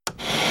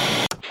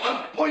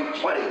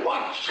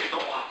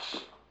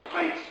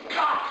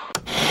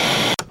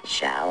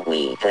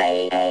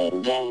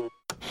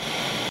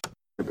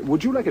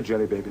Would you like a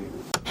jelly baby?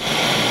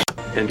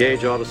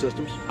 Engage auto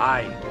systems.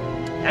 Aye.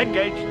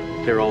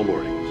 Engaged. Clear all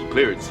moorings.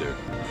 Cleared, sir.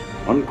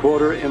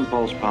 1/4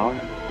 impulse power. You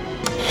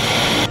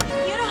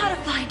know how to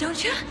fly,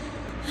 don't you?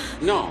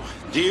 No.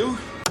 Do you?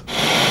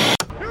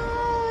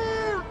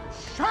 You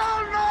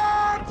shall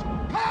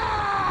not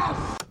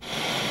pass!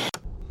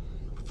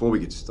 Before we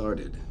get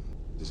started,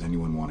 does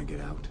anyone want to get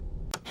out?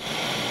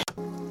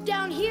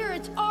 Down here,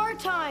 it's our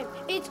time.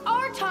 It's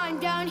our time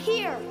down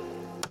here.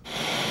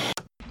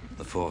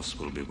 The Force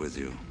will be with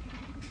you,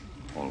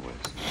 always.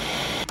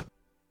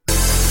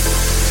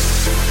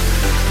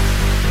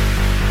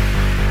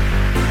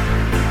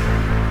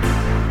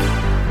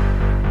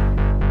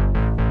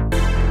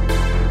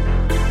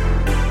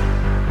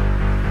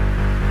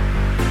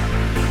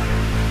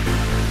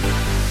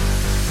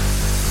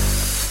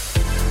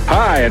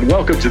 Hi, and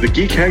welcome to the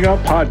Geek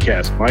Hangout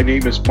Podcast. My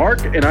name is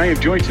Mark, and I am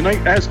joined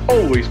tonight, as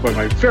always, by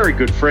my very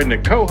good friend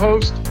and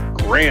co-host,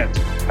 Grant.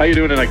 How you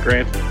doing tonight,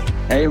 Grant?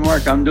 Hey,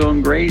 Mark, I'm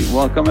doing great.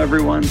 Welcome,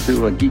 everyone,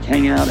 to a Geek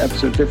Hangout,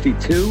 episode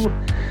 52.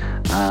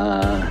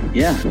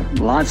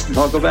 Lots to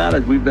talk about.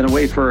 We've been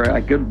away for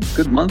a good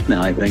month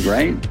now, I think,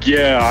 right?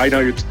 Yeah, I know.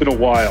 It's been a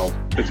while.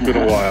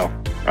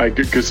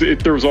 Because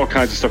there was all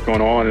kinds of stuff going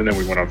on, and then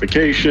we went on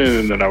vacation,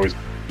 and then I was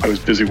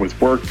busy with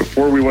work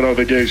before we went on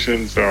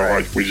vacation,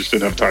 so we just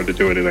didn't have time to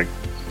do anything.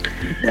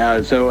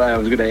 Yeah, so I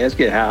was going to ask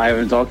you, I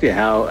haven't talked to you,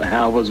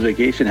 how was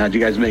vacation? How'd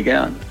you guys make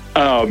out?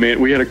 Oh, man,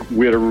 we had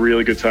a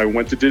really good time.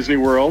 Went to Disney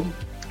World.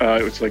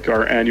 It was like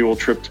our annual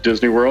trip to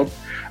Disney World.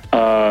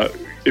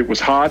 It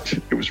was hot.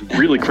 It was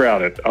really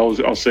crowded.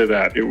 I'll say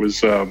that. It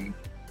was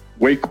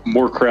way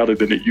more crowded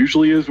than it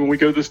usually is when we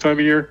go this time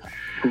of year.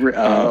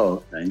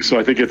 So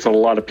I think it's a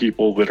lot of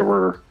people that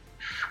were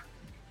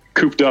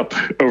cooped up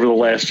over the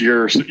last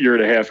year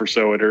and a half or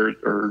so, and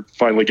are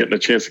finally getting a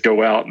chance to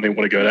go out, and they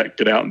want to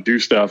get out and do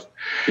stuff.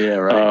 Yeah,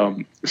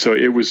 right. So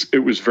it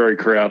was very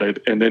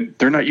crowded, and then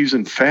they're not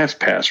using Fast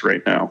Pass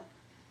right now.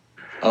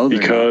 Oh,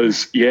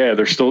 because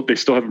they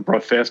still haven't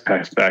brought Fast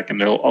Pass back,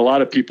 and a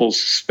lot of people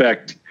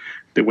suspect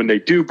that when they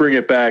do bring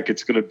it back,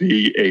 it's going to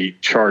be a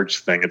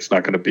charge thing. It's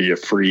not going to be a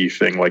free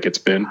thing like it's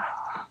been.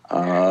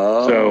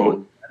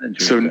 Oh.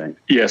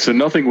 So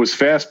nothing was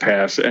Fast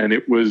Pass, and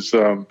it was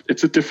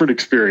it's a different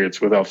experience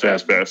without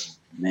Fast Pass.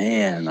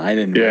 Man, I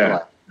didn't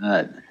realize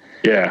that.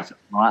 Yeah, so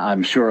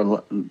I'm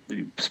sure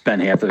you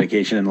spent half the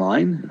vacation in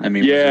line. I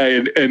mean,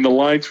 and the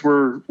lines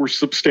were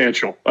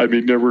substantial. I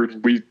mean,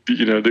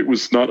 it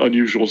was not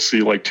unusual to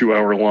see like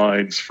 2-hour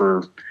lines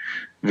for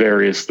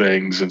various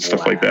things and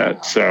stuff like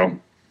that. So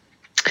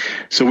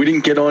we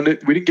didn't get on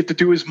it. We didn't get to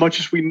do as much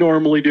as we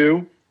normally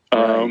do.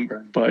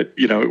 But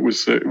it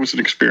was an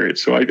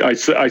experience. So I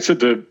said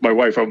to my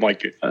wife, I'm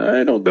like,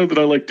 I don't know that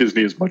I like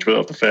Disney as much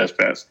without the Fast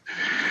Pass.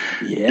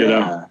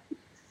 Yeah.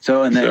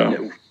 So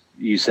then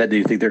you said, do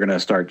you think they're going to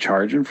start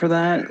charging for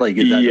that?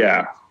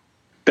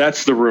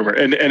 That's the rumor,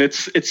 and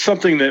it's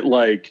something that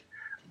like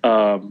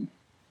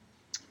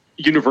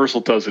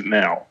Universal does it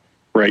now,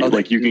 right?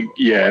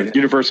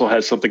 Universal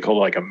has something called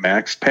like a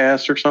Max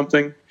Pass or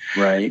something,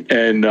 right?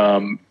 And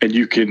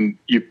you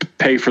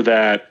pay for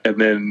that,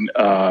 and then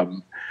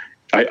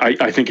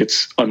I think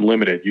it's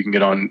unlimited. You can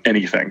get on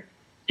anything,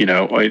 you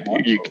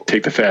can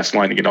take the fast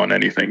line and get on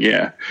anything.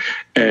 Yeah.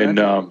 And,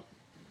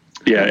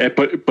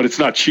 but it's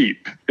not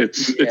cheap.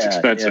 It's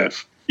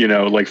expensive,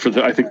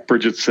 I think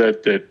Bridget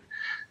said that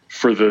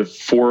for the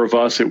 4 of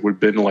us, it would have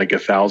been like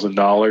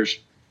 $1,000,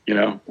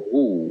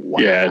 Ooh, wow.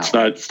 Yeah. It's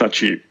not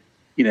cheap.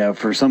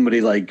 For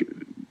somebody like,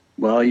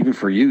 well, even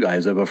for you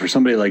guys, but for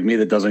somebody like me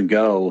that doesn't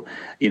go,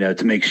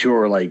 to make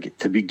sure, like,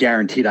 to be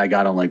guaranteed I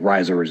got on like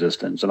Rise of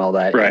Resistance and all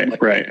that.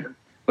 Right.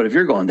 But if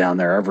you're going down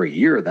there every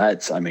year,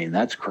 that's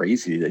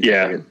crazy that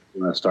you're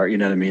going to start. You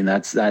know what I mean?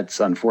 That's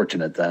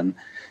unfortunate then.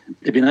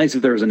 It'd be nice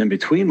if there was an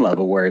in-between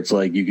level where it's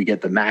like you could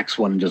get the max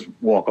one and just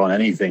walk on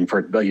anything for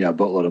a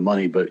boatload of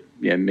money. But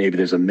maybe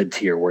there's a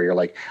mid-tier where you're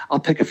like, I'll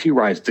pick a few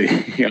rides I'll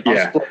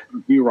split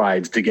a few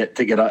rides to get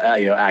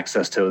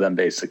access to them,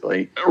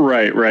 basically.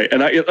 Right.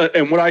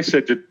 And what I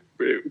said that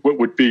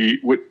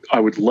what I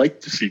would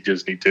like to see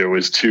Disney do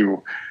is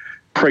to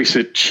price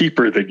it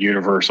cheaper than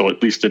Universal,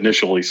 at least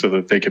initially, so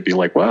that they could be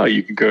like, wow,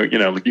 you can go,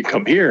 you can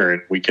come here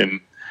and we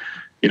can,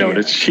 and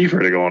it's cheaper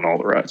to go on all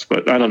the rides.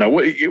 But I don't know.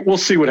 We'll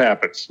see what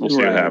happens.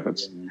 What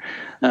happens.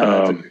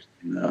 But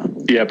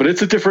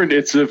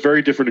it's a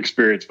very different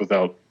experience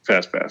without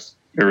Fast Pass.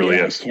 It really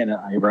is.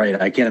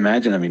 I can't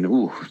imagine. I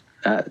mean,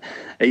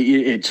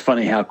 it's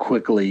funny how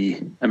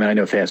quickly. I mean, I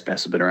know Fast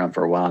Pass has been around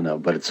for a while now,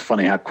 but it's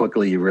funny how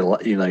quickly you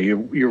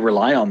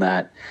rely on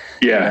that.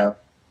 Yeah.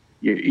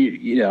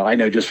 I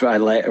know just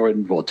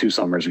 2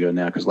 summers ago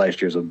now, because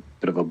last year's a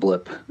bit of a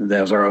blip. That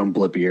was our own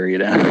blip year,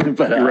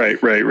 But right.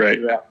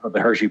 At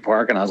the Hershey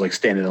Park, and I was like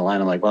standing in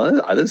line. I'm like,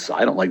 well, I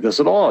don't like this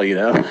at all,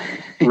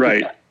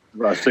 Right.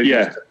 Last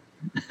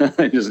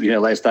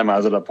time I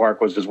was at a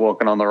park was just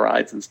walking on the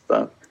rides and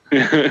stuff.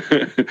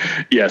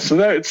 Yeah, so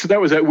that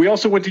was it. We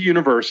also went to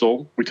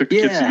Universal. We took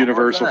the kids to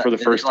Universal for the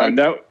first time.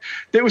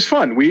 That was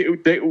fun.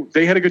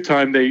 They had a good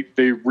time.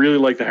 They really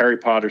like the Harry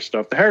Potter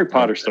stuff. The Harry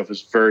Potter stuff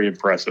is very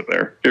impressive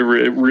there. It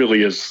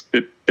really is.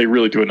 They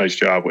really do a nice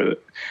job with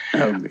it.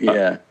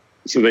 Yeah.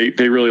 So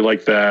they really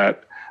like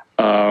that.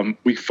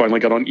 We finally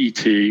got on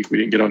ET. We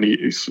didn't get on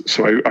ET,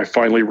 so I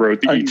finally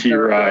rode the ET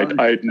ride.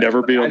 I had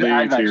never been on the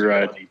ET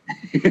ride.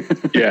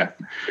 Yeah.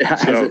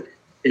 So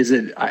is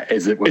it?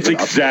 It's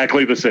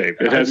exactly the same.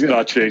 It has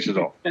not changed at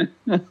all.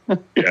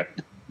 Yeah.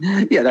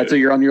 Yeah, that's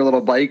you're on your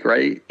little bike,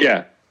 right?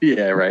 Yeah.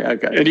 Yeah,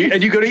 right. Okay.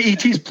 And you go to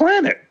ET's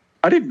planet.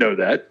 I didn't know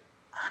that.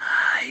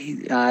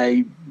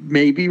 I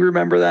maybe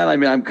remember that. I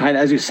mean, I'm kind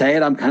of, as you say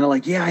it, I'm kind of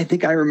like, yeah, I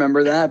think I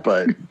remember that,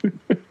 but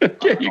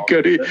yeah,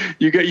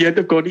 you end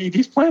up going to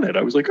ET's planet.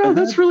 I was like, oh,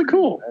 that's really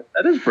cool.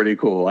 That is pretty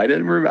cool. I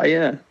didn't remember.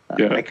 Yeah.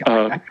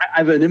 I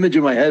have an image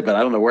in my head, but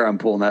I don't know where I'm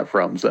pulling that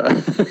from. So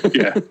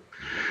yeah.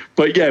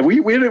 But yeah, we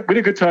had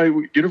a good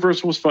time.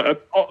 Universal was fun,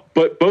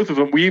 but both of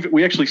them,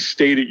 we actually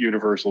stayed at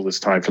Universal this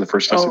time for the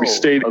first time. So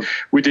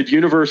we did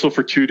Universal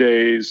for 2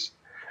 days,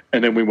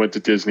 and then we went to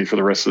Disney for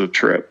the rest of the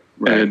trip.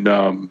 Right. And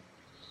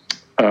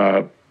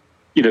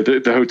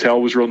the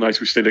hotel was real nice.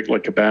 We stayed at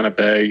like Cabana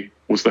Bay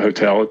was the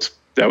hotel.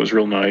 That was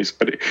real nice,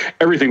 but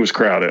everything was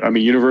crowded. I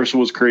mean, Universal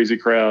was crazy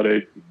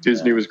crowded.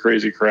 Disney was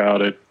crazy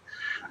crowded.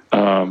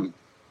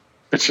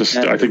 It's just,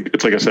 I think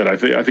it's like I said, I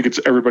think it's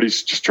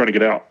everybody's just trying to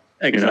get out.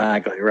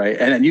 Exactly. Right.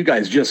 And then you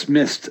guys just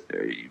missed,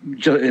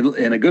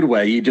 in a good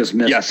way, you just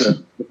missed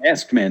the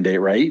mask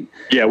mandate, right?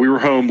 Yeah. We were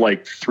home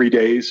like 3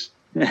 days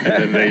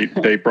and then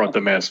they brought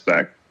the mask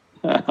back.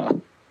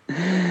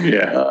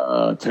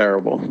 Yeah.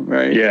 Terrible.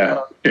 Right.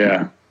 Yeah.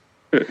 Yeah.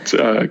 It's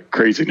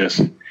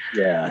craziness.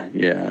 Yeah.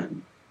 Yeah.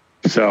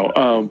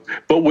 So,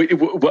 but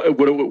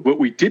what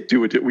we did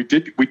do, we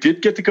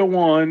did get to go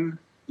on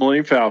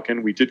Millennium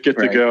Falcon. We did get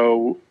to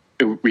go.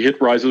 We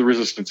hit Rise of the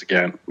Resistance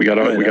again. We got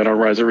on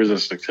Rise of the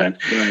Resistance again.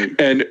 Right.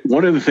 And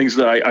one of the things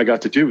that I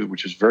got to do,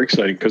 which is very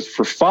exciting, because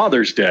for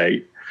Father's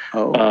Day,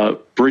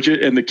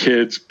 Bridget and the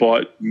kids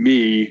bought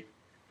me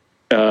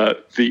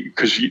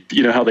because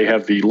you know how they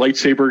have the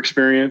lightsaber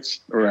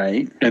experience,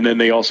 right? And then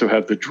they also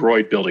have the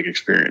droid building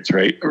experience,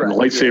 right? And the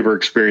lightsaber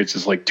experience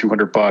is like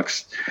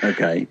 $200.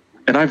 Okay.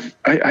 And I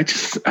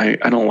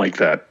don't like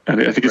that. I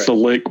think it's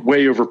way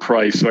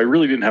overpriced. So I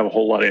really didn't have a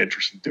whole lot of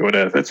interest in doing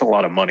it. That's a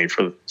lot of money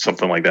for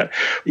something like that.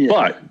 Yeah.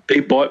 But they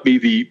bought me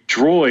the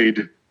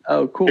droid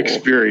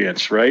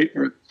experience, right?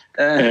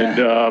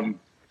 And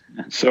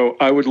so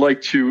I would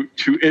like to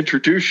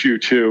introduce you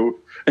to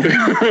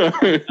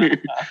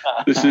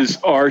this is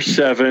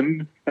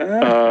R7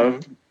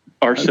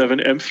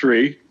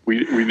 R7M3.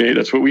 We named,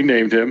 that's what we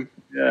named him.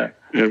 Yeah.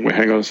 And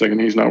hang on a second,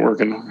 he's not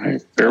working. Hey,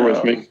 bear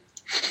with me.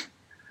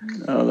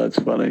 Oh, that's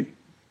funny.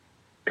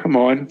 Come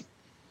on.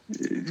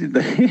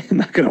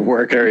 Not going to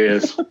work. There he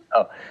is.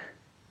 Oh,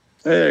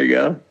 there you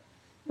go.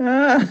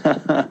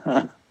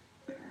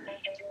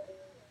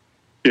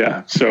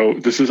 Yeah. So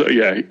this is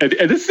and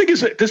this thing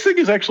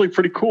is actually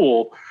pretty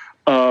cool.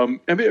 I mean,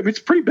 it's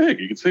pretty big.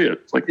 You can see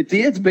it.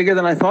 It's bigger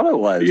than I thought it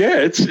was. Yeah,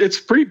 it's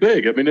pretty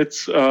big. I mean,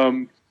 it's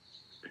I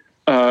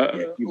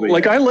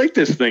like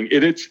this thing.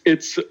 And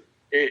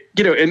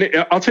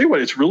I'll tell you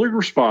what, it's really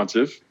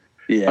responsive.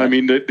 Yeah. I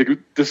mean,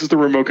 this is the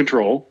remote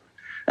control.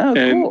 Oh,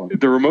 and cool.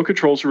 The remote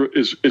control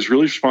is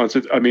really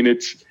responsive. I mean,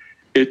 it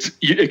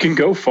can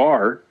go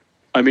far.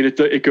 I mean,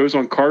 it goes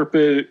on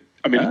carpet.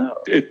 I mean,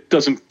 it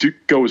doesn't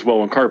go as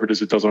well on carpet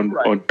as it does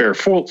on bare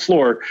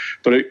floor,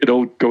 but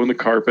it'll go in the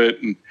carpet.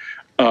 And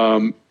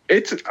I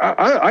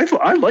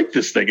like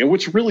this thing. And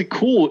what's really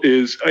cool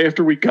is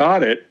after we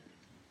got it,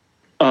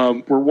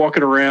 we're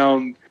walking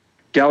around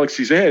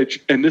Galaxy's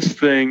Edge, and this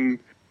thing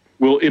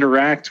will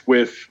interact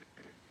with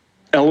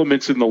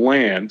elements in the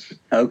land.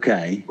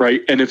 Okay.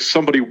 Right. And if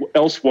somebody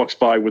else walks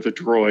by with a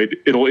droid,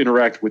 it'll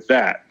interact with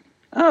that.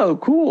 Oh,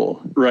 cool.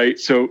 Right.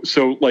 So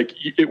like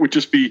it would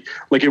just be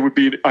like,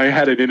 I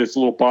had it in its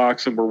little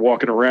box and we're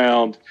walking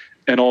around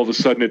and all of a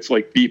sudden it's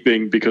like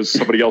beeping because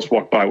somebody else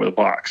walked by with a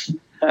box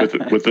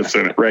with this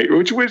in it. Right.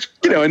 Which,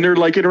 and they're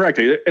like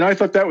interacting. And I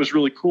thought that was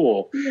really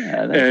cool.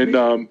 Yeah. And,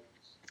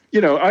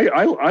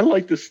 I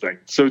like this thing.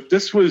 So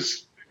this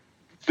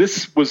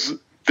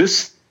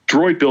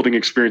droid building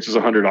experience is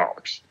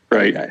 $100.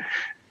 Right. Okay.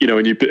 And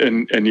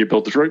you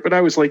build the droid, but I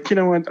was like, you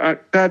know what, I'm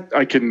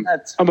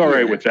all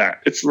right with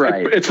that. It's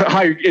right.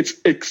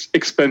 It's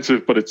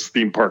expensive, but it's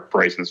theme park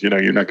prices. You're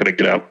not going to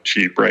get out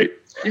cheap, right?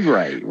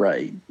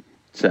 Right.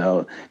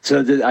 So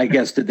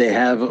did they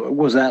have?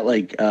 Was that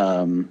like?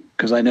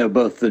 Because I know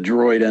both the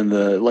droid and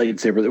the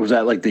lightsaber. Was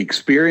that like the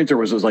experience, or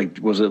was it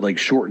like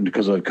shortened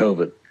because of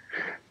COVID?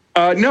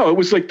 No, it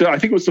was like I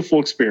think it was the full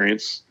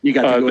experience. You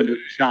got to go into the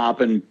shop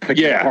and pick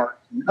it apart.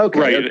 Okay.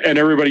 Right. And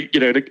everybody,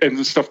 and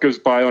the stuff goes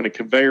by on a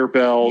conveyor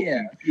belt.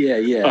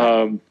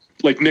 Yeah.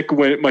 Like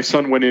my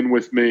son went in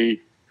with me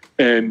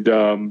and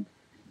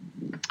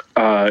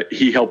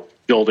he helped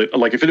build it.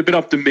 Like if it had been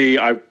up to me,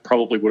 I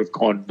probably would have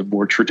gone the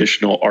more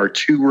traditional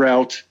R2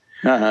 route.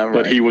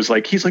 But he's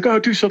like, oh,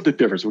 do something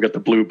different. So we got the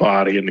blue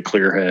body and the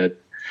clear head.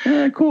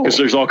 Cool. Because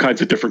there's all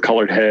kinds of different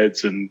colored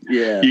heads, and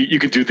you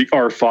can do the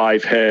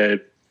R5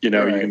 head. You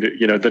know, you can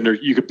do, then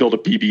you could build a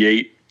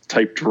BB-8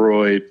 type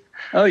droid.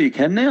 Oh, you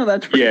can now?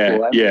 That's pretty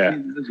cool.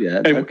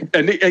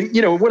 And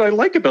you know what I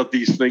like about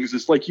these things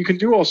is like you can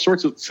do all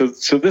sorts of. So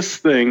this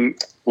thing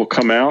will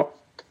come out.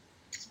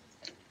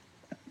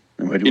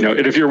 You know,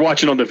 and if you're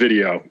watching on the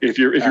video, if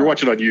you're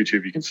watching on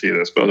YouTube, you can see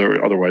this. But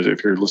otherwise,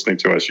 if you're listening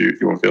to us, you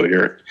won't be able to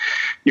hear it.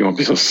 You won't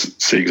be able to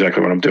see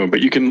exactly what I'm doing.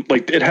 But you can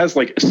it has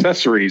like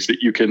accessories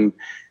that you can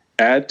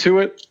add to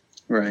it.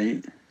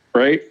 Right.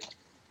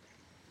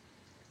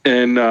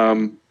 And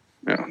now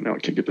I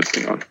can't get this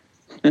thing on.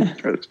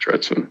 Try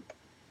some.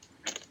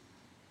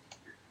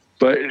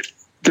 But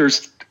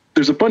there's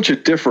a bunch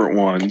of different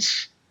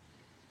ones,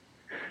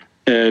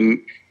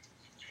 and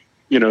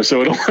you know,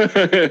 so it'll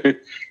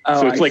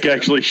so it's like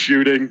actually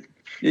shooting.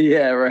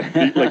 Yeah,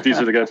 right. Like these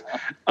are the guys.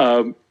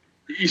 So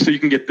you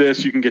can get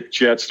this. You can get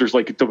jets. There's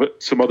like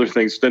some other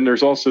things. Then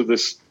there's also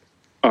this.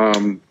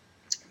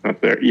 Not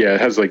there. Yeah,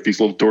 it has like these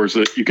little doors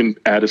that you can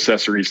add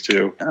accessories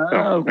to.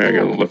 Cool. I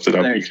gotta lift it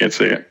up. You can't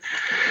see it.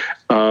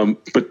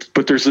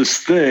 But there's this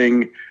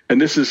thing, and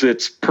this is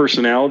its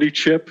personality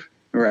chip.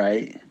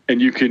 Right. And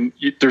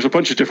there's a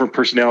bunch of different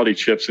personality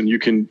chips, and you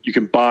can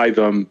buy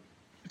them.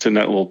 It's in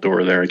that little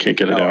door there. I can't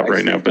get it out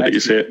right now, but you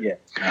see it.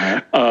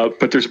 Yeah.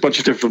 But there's a bunch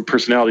of different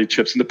personality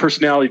chips, and the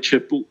personality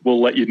chip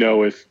will let you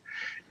know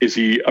is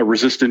he a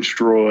resistance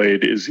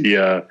droid? Is he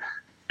a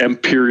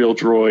Imperial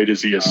droid?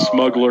 Is he a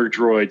smuggler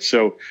droid?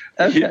 So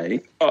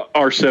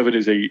R7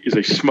 is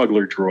a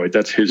smuggler droid.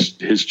 That's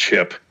his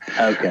chip.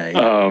 Okay.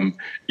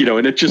 You know,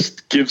 and it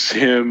just gives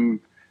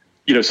him,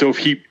 you know, so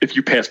if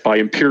you pass by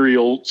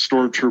Imperial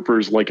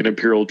stormtroopers, like an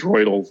Imperial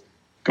droid will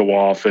go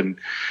off, and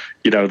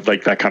you know,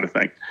 like that kind of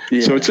thing.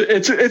 Yeah. So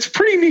it's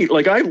pretty neat.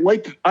 Like I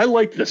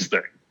like this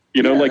thing.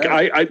 You know, like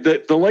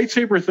the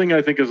lightsaber thing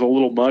I think is a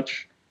little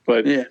much,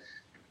 but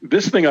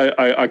this thing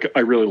I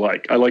really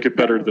like. I like it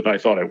better than I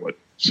thought I would.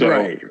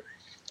 So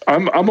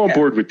I'm on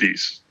board with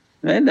these.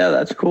 And no,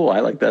 that's cool.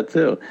 I like that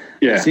too.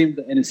 Yeah.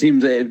 It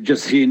seems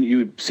just seeing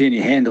you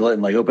handle it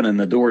and like opening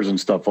the doors and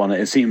stuff on it,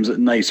 it seems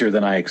nicer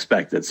than I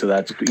expected. So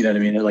that's, you know what I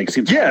mean? It like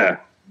seems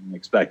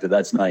expected.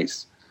 That's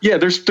nice. Yeah.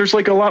 There's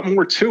like a lot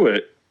more to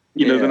it,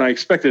 you know, than I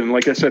expected. And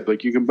like I said,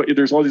 like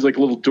there's all these like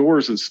little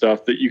doors and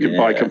stuff that you can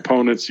buy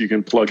components you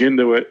can plug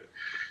into it.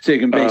 So you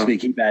can basically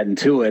keep adding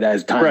to it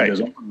as time goes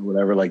on or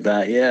whatever like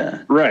that.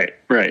 Yeah. Right.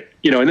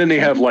 You know, and then they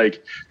have like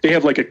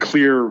a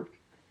clear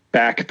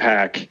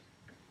backpack.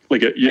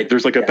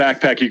 There's like a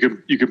backpack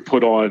you can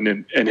put on,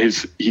 and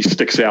he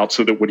sticks out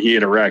so that when he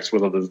interacts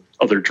with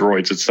other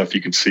droids and stuff, you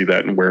can see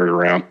that and wear it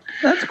around.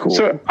 That's cool.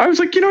 So I was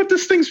like, you know what,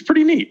 this thing's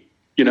pretty neat.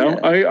 You know,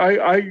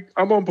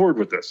 I'm on board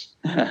with this.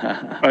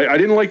 I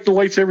didn't like the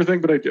lightsaber thing,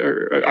 but I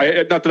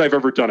not that I've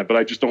ever done it, but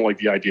I just don't like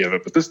the idea of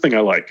it. But this thing I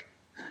like.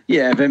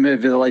 Yeah, if the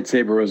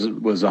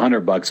lightsaber was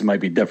 $100, it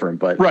might be different.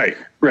 But right.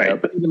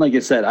 But even like I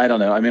said, I don't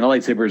know. I mean, a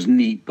lightsaber is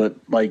neat, but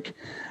like,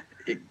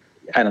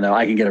 I don't know.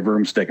 I can get a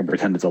broomstick and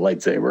pretend it's a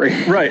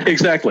lightsaber. Right,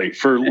 exactly,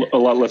 for a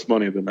lot less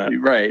money than that.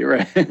 Right.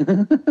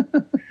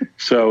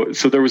 So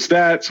there was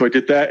that. So I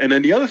did that, and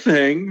then the other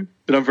thing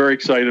that I'm very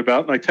excited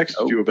about, and I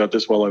texted you about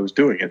this while I was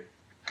doing it.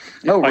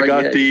 I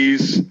got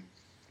these.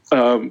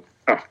 The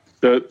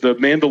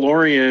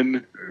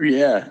Mandalorian.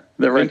 Yeah,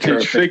 the vintage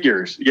retro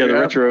figures. Yeah, the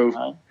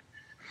retro.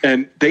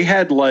 And they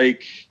had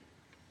like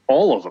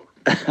all of them.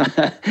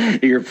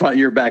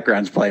 Your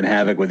background's playing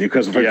havoc with you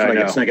because for like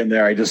a second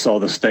there, I just saw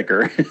the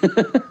sticker.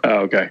 Oh,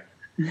 okay.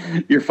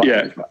 You're fine.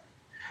 Yeah.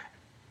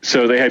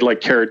 So they had like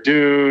Cara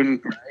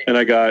Dune, and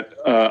I got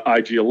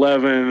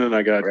IG-11, and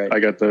I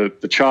got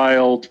the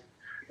child.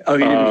 Oh,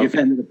 you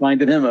ended up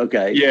finding him?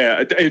 Okay.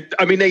 Yeah,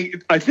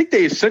 I think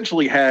they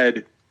essentially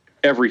had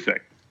everything.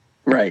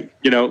 Right.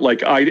 You know,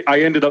 like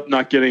I ended up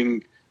not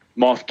getting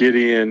Moff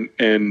Gideon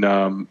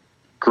and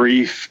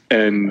Grief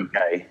and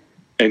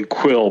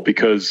Quill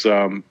because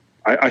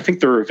I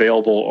think they're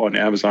available on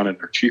Amazon and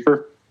they're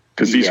cheaper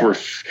because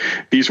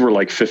these were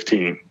like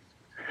 15.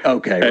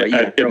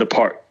 Okay, in the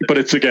park, but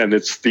it's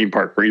theme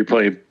park where you're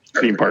playing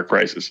theme park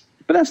prices.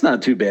 But that's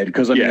not too bad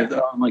because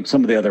like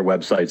some of the other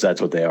websites, that's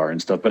what they are and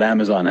stuff. But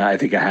Amazon, I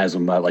think it has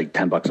them at like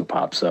 $10 a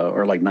pop,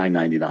 or like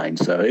 $9.99.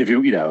 So if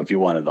you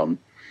wanted them,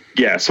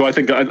 so I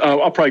think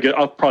I'll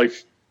probably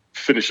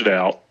finish it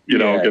out. You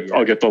know,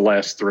 I'll get the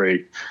last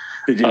 3.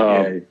 Did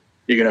you?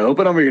 You're gonna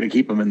open them, or you're gonna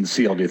keep them in the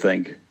seal? Do you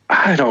think?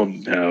 I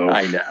don't know.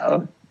 I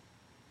know.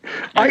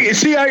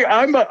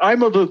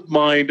 I'm of the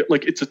mind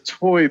like it's a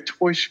toy.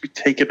 Toy should be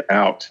taken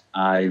out.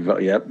 I've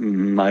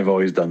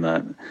always done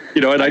that.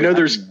 You know, and I know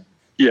there's.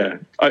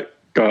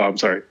 I'm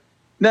sorry.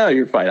 No,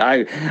 you're fine.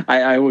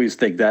 I always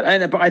think that,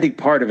 and I think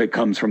part of it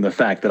comes from the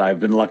fact that I've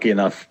been lucky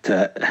enough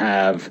to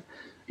have,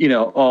 you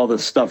know, all the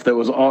stuff that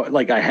was all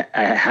like I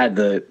had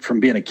from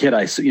being a kid.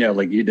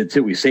 Like you did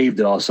too. We saved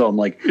it all, so I'm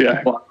like,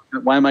 well,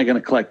 why am I going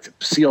to collect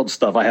sealed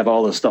stuff? I have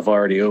all this stuff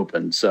already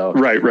open. So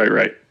right.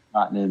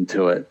 Gotten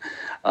into it.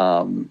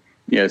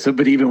 Yeah. So,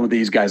 but even with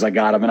these guys, I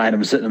got them and I had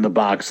them sitting in the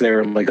box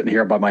there, like sitting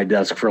here by my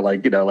desk for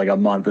like, like a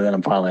month. And then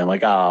I'm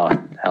like, oh,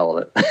 hell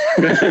of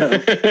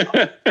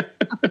it.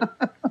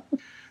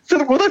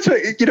 So, well, that's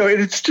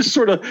it's just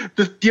sort of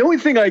the only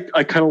thing I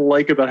kind of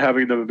like about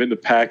having them in the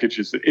package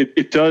is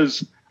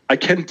I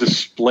can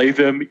display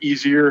them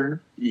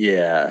easier.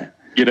 Yeah.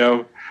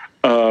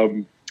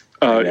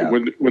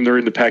 When they're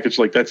in the package,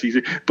 like that's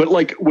easy. But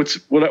like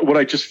what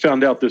I just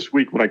found out this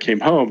week when I came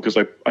home, because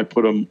I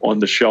put them on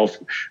the shelf.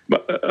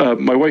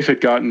 My wife had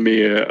gotten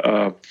me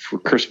for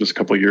Christmas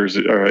a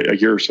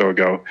year or so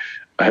ago.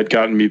 Had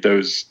gotten me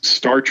those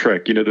Star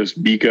Trek, those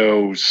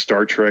Mego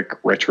Star Trek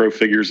retro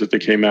figures that they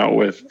came out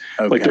with.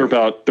 Okay. Like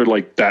they're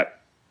like that.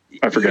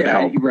 I forget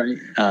how. Right.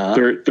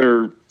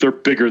 They're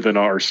bigger than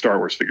our Star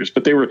Wars figures,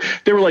 but they were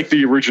like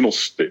the original.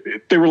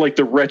 They were like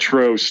the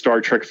retro Star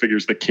Trek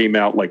figures that came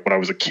out like when I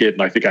was a kid,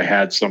 and I think I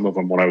had some of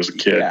them when I was a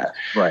kid. Yeah.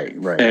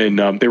 Right.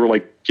 And they were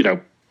like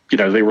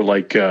they were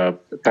like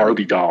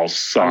Barbie dolls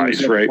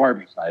size, right?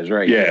 Barbie size,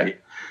 right? Yeah.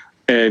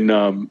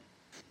 And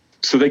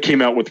so they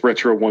came out with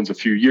retro ones a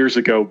few years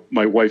ago.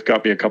 My wife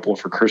got me a couple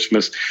for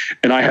Christmas,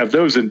 and I have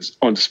those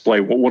on display.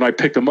 Well, when I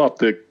picked them up,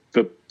 the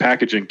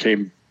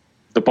packaging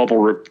the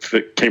bubble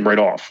came right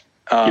off.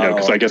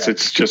 Because I guess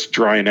it's just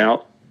drying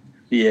out.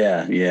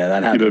 Yeah,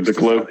 that happens. The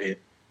glue.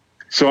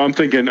 So I'm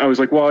thinking, I was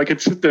like, well, I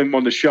could sit them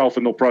on the shelf,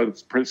 and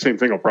the same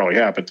thing will probably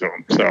happen to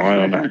them. So I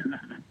don't know.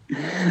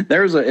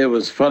 It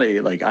was funny.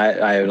 Like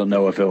I don't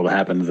know if it will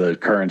happen to the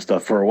current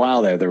stuff. For a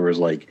while there was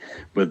like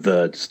with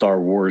the Star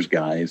Wars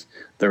guys,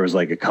 there was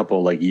like a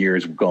couple like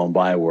years going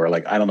by where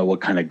like I don't know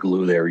what kind of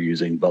glue they were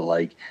using, but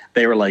like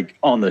they were like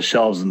on the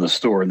shelves in the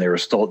store and they were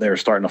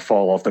starting to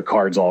fall off the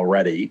cards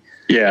already.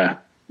 Yeah.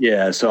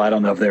 Yeah, so I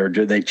don't know if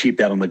they cheaped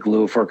out on the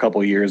glue for a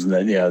couple of years and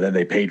then then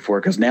they paid for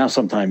it, because now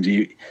sometimes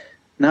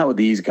not with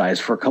these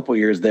guys, for a couple of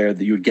years there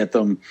that you would get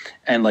them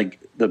and like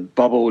the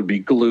bubble would be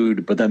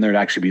glued, but then there'd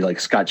actually be like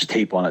Scotch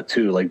tape on it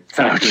too, like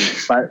factory,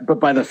 but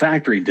by the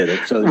factory did it.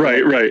 So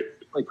right.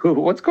 Like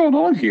what's going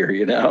on here,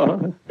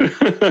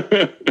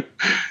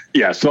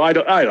 Yeah, so I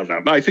don't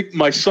know. I think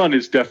my son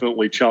is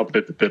definitely chomping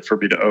at the bit for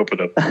me to open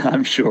it.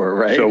 I'm sure,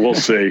 right? So we'll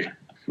see.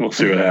 We'll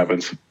see what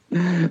happens.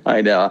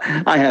 I know.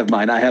 I have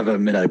mine. I have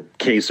them in a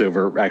case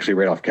over, actually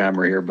right off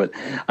camera here, but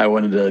I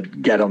wanted to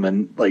get them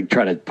and like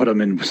try to put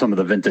them in some of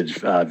the vintage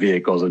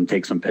vehicles and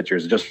take some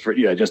pictures just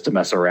to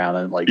mess around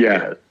and like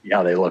see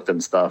how they looked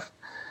and stuff.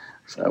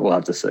 So we'll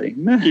have to see.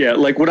 Yeah,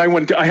 like when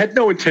I had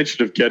no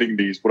intention of getting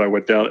these when I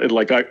went down,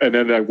 and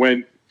then I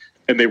went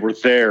and they were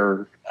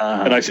there,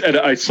 and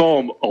I saw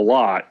them a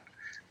lot.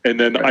 And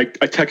then I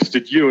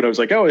texted you and I was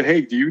like, oh,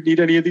 hey, do you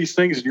need any of these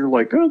things? And you're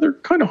like, oh, they're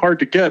kind of hard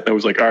to get. And I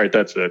was like, all right,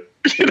 that's it.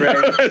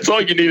 Right. That's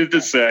all you needed to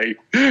say.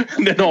 And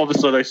then all of a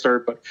sudden I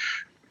started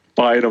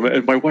buying them.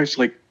 And my wife's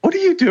like, what are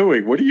you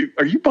doing?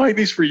 Are you buying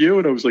these for you?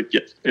 And I was like,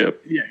 yes. Yeah,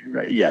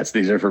 right. Yes,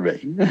 these are for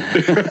me.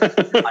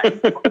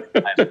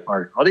 I'm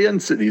our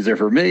audience. These are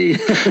for me.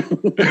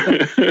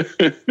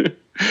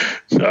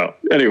 So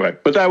anyway,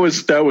 but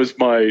that's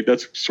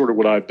sort of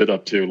what I've been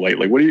up to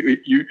lately. What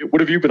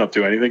have you been up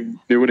to? Anything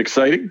new and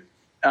exciting?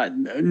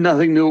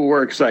 Nothing new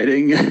or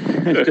exciting.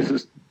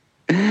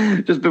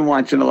 just been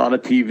watching a lot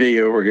of TV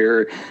over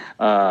here.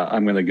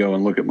 I'm going to go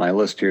and look at my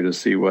list here to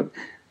see what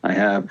I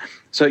have.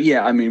 So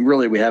yeah, I mean,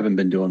 really, we haven't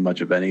been doing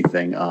much of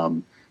anything.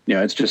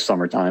 It's just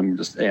summertime.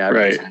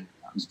 Right.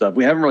 Stuff.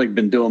 We haven't really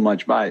been doing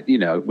much. But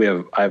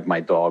I have my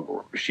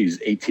dog.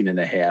 She's 18 and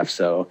a half,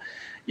 so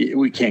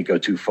we can't go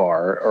too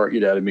far, or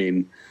what I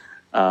mean.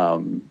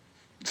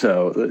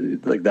 So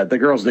like that, the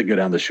girls did go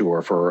down the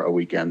shore for a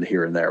weekend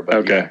here and there, but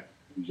okay.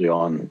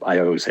 Usually I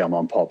always say I'm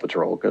on Paw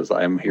Patrol because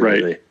I'm here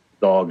with the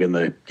dog and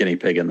the guinea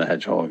pig and the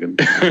hedgehog.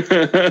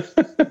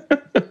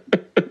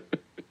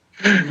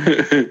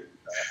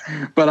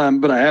 But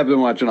I have been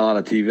watching a lot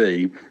of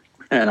TV,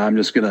 and I'm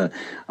just gonna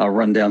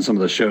run down some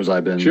of the shows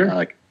I've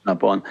been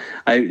up on.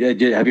 Have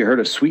you heard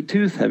of Sweet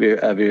Tooth? Have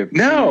you?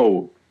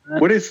 No.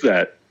 What is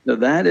that? So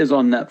that is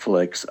on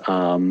Netflix.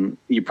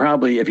 You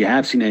probably, if you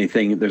have seen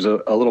anything, there's a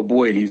little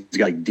boy and he's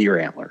got like deer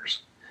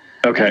antlers.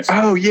 Okay.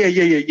 Oh, yeah.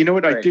 You know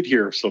what? Right. I did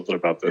hear something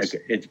about this.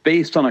 Okay. It's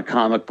based on a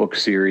comic book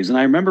series. And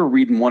I remember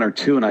reading one or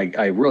two, and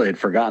I really had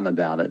forgotten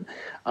about it.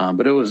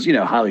 But it was,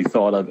 highly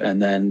thought of.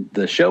 And then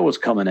the show was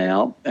coming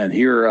out, and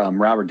here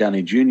Robert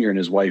Downey Jr. and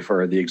his wife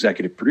are the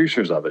executive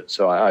producers of it.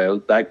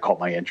 So that caught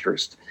my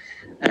interest.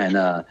 And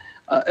it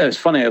was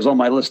funny. I was on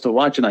my list to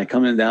watch, and I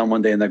come in down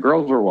one day, and the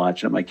girls were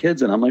watching it, my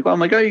kids, and I'm like,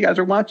 oh, you guys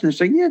are watching? They're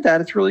saying, yeah, Dad,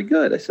 it's really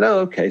good. I said, oh,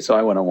 okay. So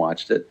I went and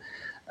watched it,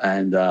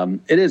 and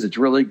it's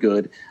really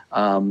good.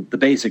 The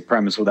basic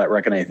premise without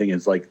wrecking anything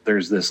is like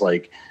there's this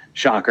like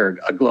shocker,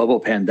 a global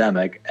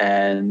pandemic,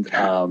 and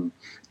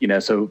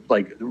so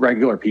like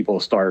regular people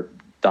start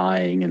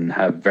dying and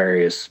have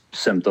various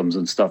symptoms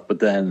and stuff. But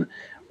then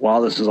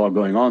while this is all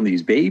going on,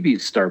 these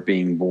babies start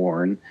being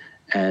born.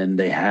 and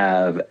they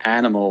have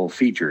animal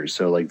features.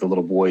 So like the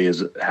little boy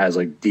has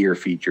like deer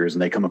features,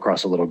 and they come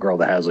across a little girl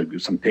that has like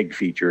some pig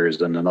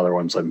features, and another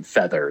one's like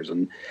feathers,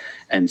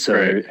 and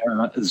so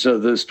so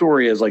the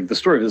story is like the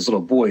story of this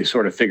little boy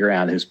sort of figuring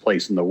out his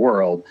place in the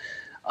world.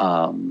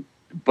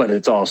 But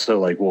it's also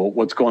like, well,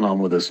 what's going on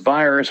with this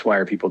virus? Why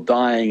are people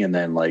dying? And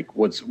then like,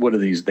 what are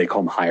these? They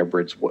call them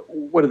hybrids.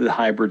 What do the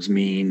hybrids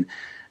mean?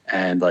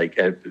 And like,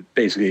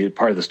 basically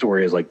part of the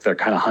story is like, they're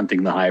kind of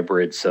hunting the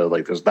hybrids. So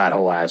like, there's that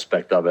whole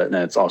aspect of it. And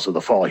then it's also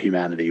the fall of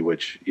humanity,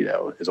 which, you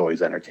know, is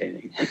always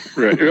entertaining.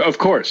 Right. Of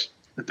course.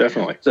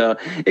 Definitely. So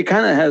it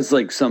kind of has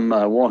like some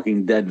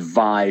Walking Dead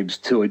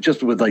vibes to it,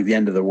 just with like the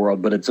end of the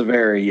world, but it's a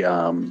very,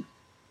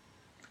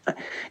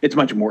 it's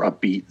much more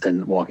upbeat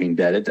than Walking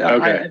Dead.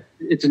 I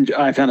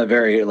found it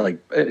very like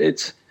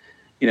it's,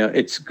 you know,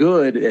 it's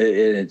good.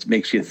 It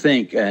makes you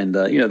think, and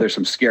you know, there's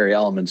some scary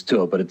elements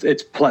to it, but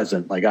it's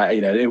pleasant. Like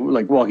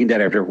like Walking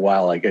Dead. After a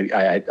while, like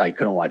I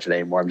couldn't watch it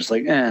anymore. I'm just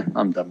like,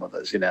 I'm done with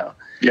this. You know.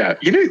 Yeah,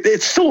 you know,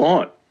 it's still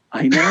on.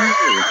 I know.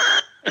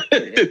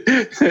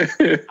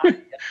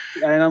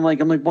 And I'm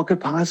like, what could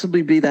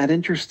possibly be that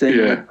interesting?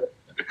 Yeah.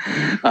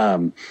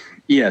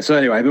 Yeah. So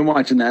anyway, I've been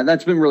watching that.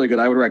 That's been really good.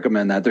 I would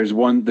recommend that. There's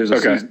a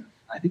season,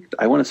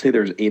 I want to say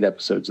there's 8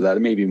 episodes of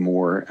that, maybe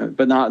more,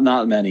 but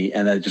not many.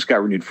 And it just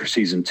got renewed for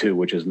season 2,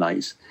 which is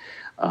nice.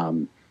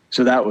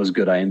 So that was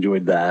good. I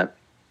enjoyed that.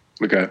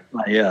 Okay.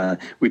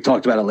 We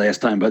talked about it last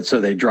time, but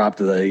so they dropped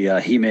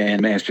the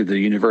He-Man Master of the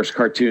Universe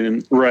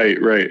cartoon. Right.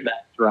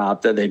 That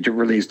dropped. That they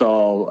released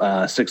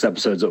all 6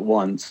 episodes at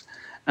once,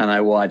 and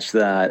I watched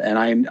that, and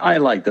I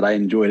liked it. I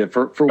enjoyed it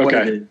for what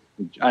it is.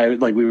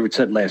 Like we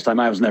said last time,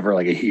 I was never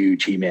like a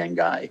huge He-Man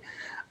guy,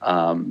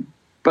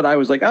 but I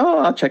was like,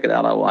 I'll check it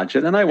out. I'll watch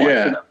it, and I watched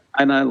it,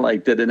 and I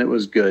liked it, and it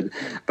was good.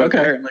 But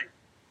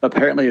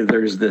apparently,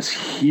 there's this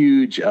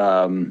huge.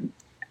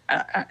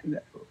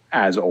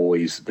 As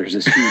always, there's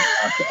this huge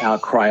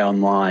outcry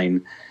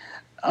online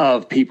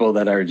of people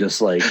that are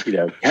just like, you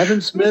know, Kevin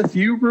Smith,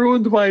 you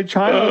ruined my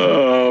childhood.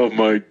 Oh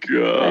my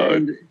God.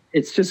 And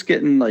it's just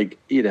getting like,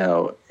 you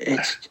know,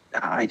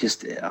 I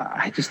just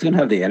don't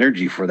have the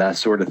energy for that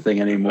sort of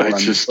thing anymore. I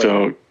just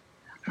don't.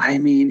 I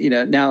mean, you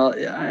know, now,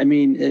 I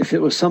mean, if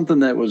it was something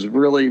that was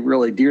really,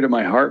 really dear to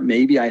my heart,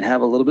 maybe I'd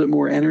have a little bit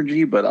more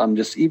energy, but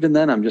even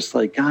then I'm just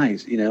like,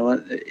 guys, you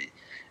know,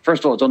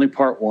 first of all, it's only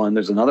part 1.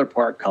 There's another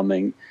part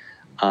coming.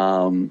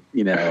 You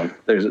know,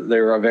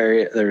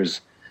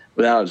 there's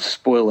without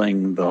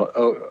spoiling the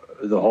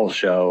whole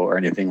show or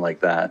anything like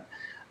that.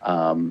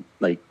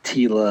 Like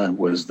Teela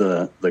was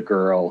the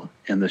girl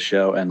in the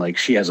show, and like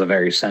she has a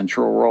very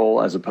central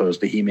role as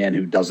opposed to He-Man,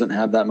 who doesn't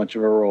have that much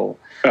of a role.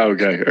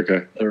 Okay.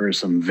 There were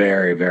some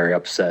very, very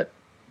upset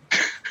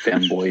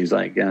fanboys,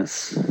 I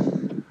guess.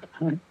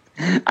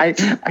 I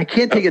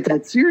can't take it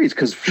that serious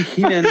because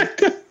He-Man,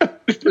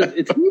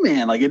 it's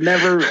He-Man. Like it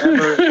never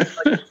ever.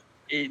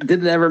 It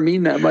didn't ever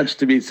mean that much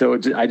to me, so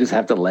I just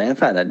have to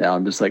laugh at it now.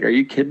 I'm just like, are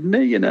you kidding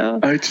me? You know?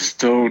 I just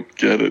don't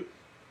get it.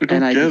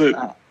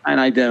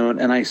 I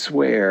don't. And I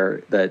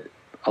swear that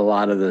a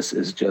lot of this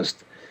is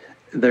just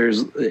there's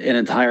an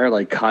entire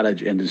like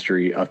cottage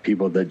industry of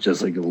people that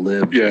just like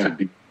live to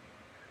be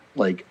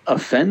like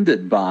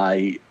offended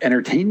by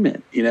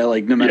entertainment. You know,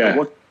 like no matter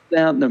what.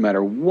 Down, no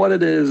matter what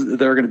it is,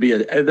 they're going to be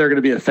offended, and they're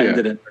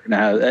going to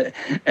have,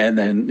 and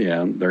then you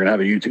know they're going to have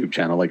a YouTube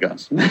channel like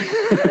us,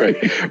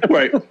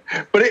 right.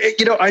 But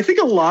you know, I think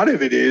a lot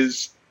of it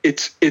is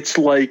it's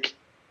like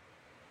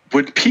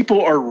when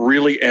people are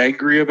really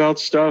angry about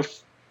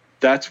stuff,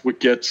 that's what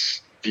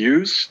gets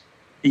views.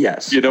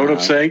 Yes, you know what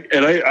I'm saying,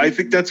 and I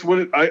think that's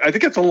what I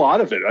think that's a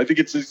lot of it. I think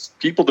it's these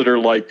people that are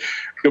like,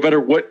 no matter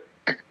what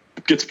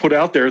gets put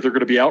out there, they're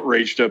going to be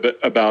outraged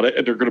about it,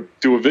 and they're going to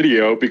do a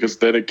video because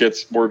then it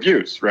gets more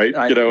views, right?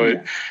 Right.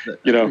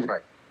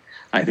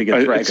 I think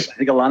it's right. I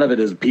think a lot of it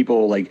is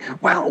people like,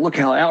 wow, look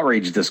how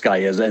outraged this guy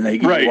is, and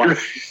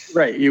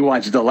you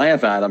watch to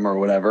laugh at him or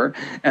whatever,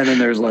 and then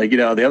there's like, you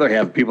know, the other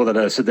half of people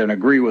that sit there and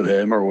agree with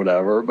him or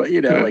whatever, but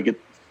you know, like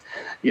it,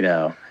 you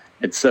know,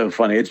 it's so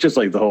funny. It's just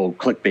like the whole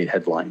clickbait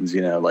headlines,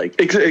 you know,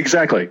 like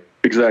exactly.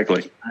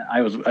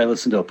 I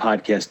listened to a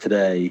podcast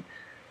today.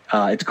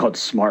 It's called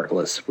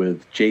Smartless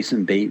with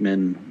Jason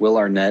Bateman, Will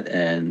Arnett,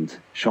 and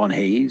Sean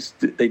Hayes.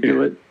 They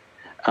do it,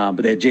 but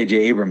they had J.J.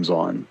 Abrams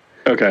on.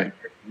 Okay,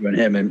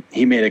 and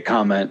he made a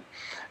comment,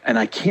 and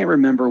I can't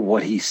remember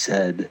what he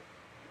said,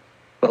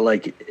 but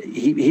like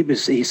he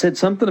said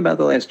something about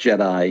The Last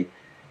Jedi,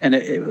 and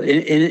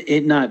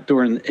it not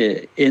during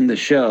in the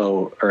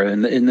show or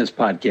in this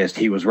podcast.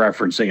 He was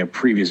referencing a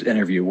previous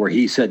interview where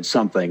he said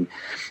something,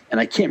 and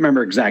I can't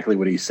remember exactly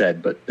what he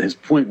said, but his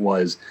point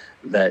was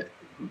that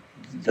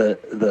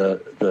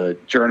the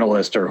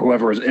journalist or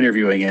whoever was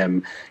interviewing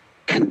him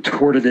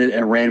contorted it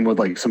and ran with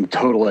like some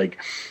total like,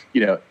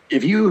 you know,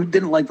 if you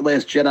didn't like The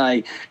Last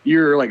Jedi,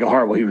 you're like a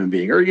horrible human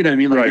being, or you know what I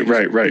mean?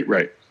 Like,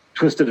 right.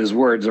 Twisted his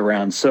words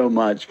around so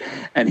much,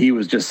 and he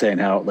was just saying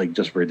how like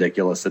just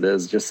ridiculous it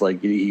is. Just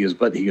like he goes,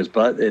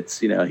 but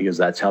it's, you know, he goes,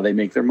 that's how they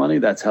make their money,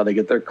 that's how they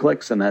get their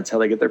clicks, and that's how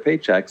they get their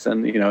paychecks,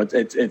 and you know,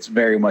 it's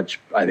very much.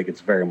 I think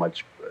it's very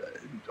much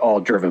all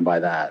driven by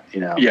that, you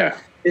know. Yeah.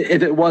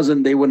 If it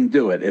wasn't, they wouldn't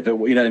do it. If it,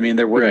 you know what I mean,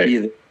 there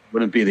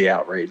wouldn't be the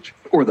outrage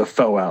or the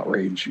faux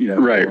outrage, you know.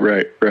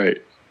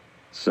 Right.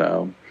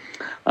 So,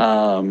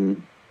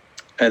 and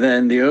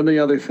then the only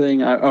other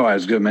thing, I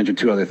was going to mention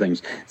two other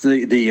things. So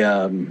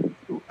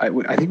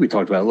I think we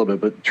talked about it a little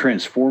bit, but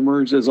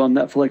Transformers is on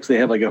Netflix. They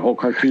have like a whole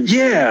cartoon.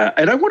 Yeah,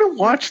 and I want to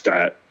watch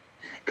that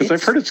because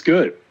I've heard it's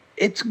good.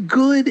 It's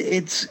good.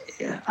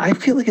 I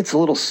feel like it's a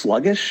little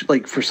sluggish.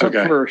 Like for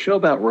a show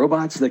about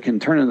robots that can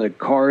turn into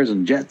cars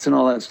and jets and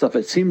all that stuff,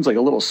 it seems like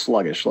a little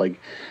sluggish. Like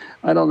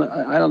I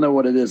don't know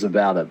what it is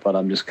about it, but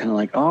I'm just kind of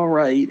like, all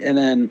right. And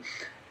then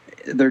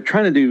they're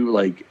trying to do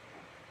like,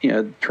 you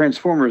know,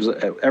 Transformers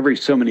every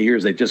so many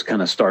years they just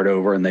kind of start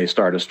over and they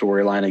start a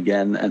storyline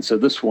again. And so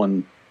this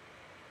one,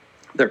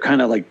 they're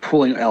kind of like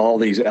pulling all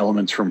these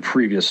elements from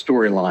previous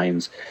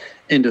storylines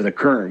into the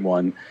current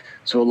one.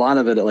 So a lot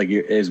of it, like,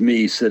 is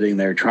me sitting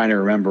there trying to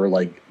remember,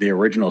 like, the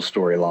original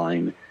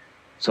storyline.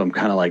 So I'm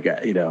kind of like,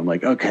 you know, I'm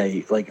like,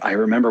 okay, like, I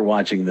remember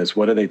watching this.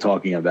 What are they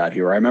talking about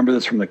here? I remember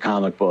this from the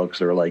comic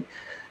books, or, like,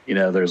 you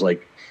know, there's,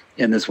 like,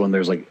 in this one,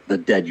 there's, like, the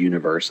dead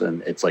universe.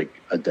 And it's, like,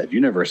 a dead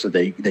universe that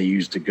they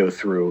use to go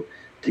through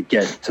to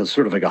get to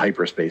sort of like a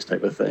hyperspace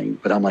type of thing.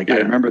 But I'm like, yeah. I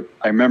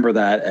remember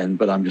that.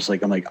 But I'm just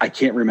like, I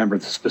can't remember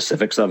the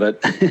specifics of it.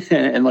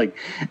 and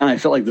I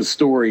felt like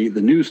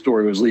the news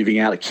story was leaving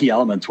out key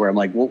elements where I'm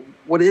like, well,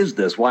 what is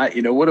this? Why,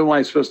 you know, what am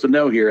I supposed to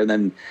know here? And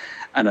then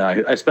I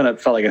don't know,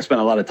 felt like I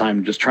spent a lot of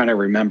time just trying to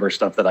remember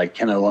stuff that I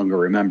can no longer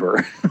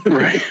remember.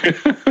 Right.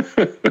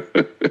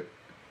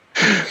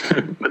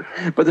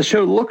 but the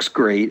show looks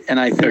great. And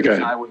I think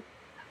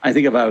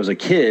if I was a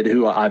kid,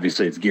 who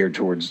obviously it's geared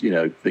towards, you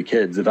know, the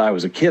kids. If I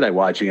was a kid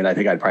watching it, I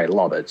think I'd probably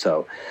love it.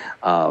 So,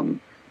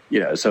 you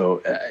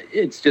know,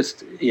 it's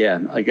just, yeah,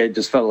 like I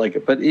just felt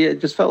like, but it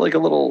just felt like a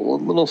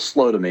little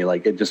slow to me.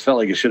 Like it just felt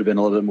like it should have been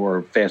a little bit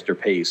more faster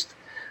paced.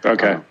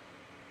 Okay.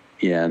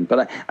 Yeah,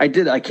 but I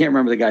can't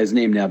remember the guy's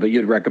name now, but you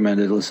had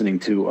recommended listening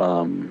to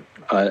an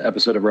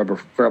episode of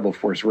Rebel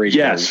Force Radio.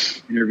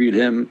 Yes. Interviewed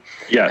him.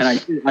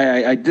 Yes. And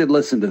I did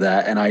listen to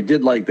that, and I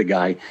did like the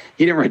guy.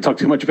 He didn't really talk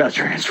too much about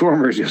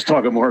Transformers. He was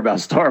talking more about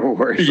Star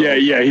Wars. So.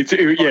 Yeah. He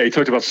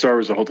talked about Star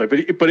Wars the whole time.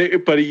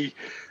 But he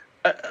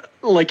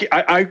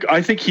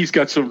I think he's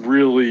got some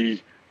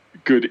really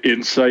good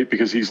insight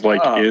because he's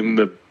like in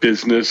the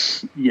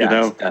business.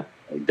 Yes, you know?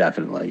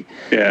 Definitely.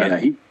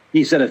 Yeah.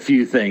 He said a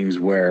few things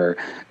where,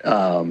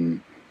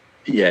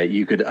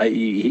 you could.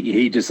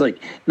 He just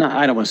like, no,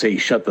 I don't want to say he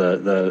shut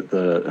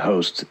the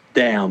host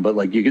down, but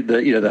like you could,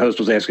 the host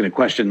was asking a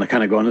question, like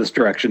kind of going in this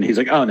direction. He's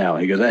like, oh no,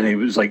 he goes, and he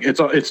was like, it's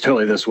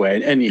totally this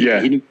way, and he knew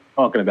what he was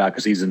talking about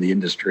because he's in the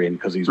industry and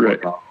because he's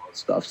working on all this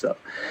stuff. So,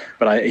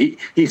 but he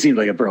seemed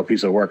like a real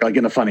piece of work, like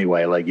in a funny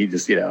way, like he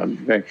just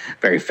very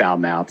very foul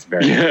mouthed,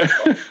 very. Yeah.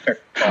 Very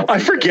I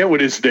forget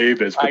what his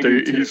name is, but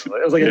it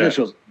was like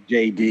initials.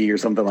 JD or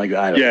something like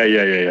that.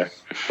 Yeah.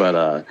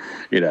 But,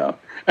 you know,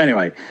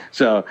 anyway,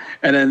 so,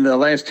 and then the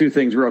last two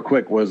things real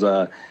quick was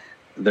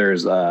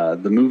there's the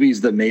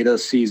Movies That Made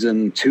Us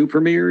season 2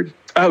 premiered.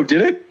 Oh,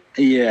 did it?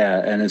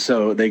 Yeah. And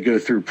so they go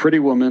through Pretty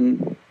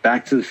Woman,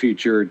 Back to the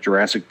Future,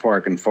 Jurassic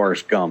Park, and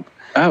Forrest Gump.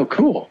 Oh,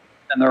 cool.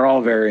 And they're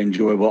all very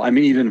enjoyable. I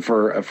mean, even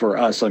for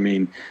us, I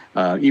mean,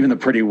 even the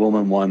Pretty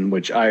Woman one,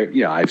 which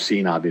I've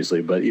seen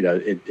obviously, but you know,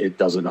 it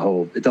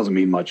doesn't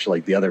mean much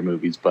like the other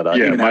movies. But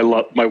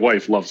my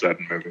wife loves that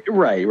movie.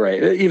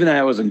 Right. Even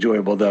that was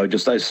enjoyable though.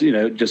 Just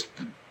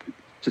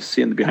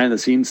seeing the behind the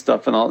scenes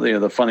stuff and all, you know,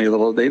 the funny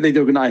little they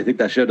do. I think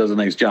that show does a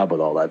nice job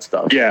with all that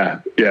stuff. Yeah.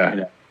 You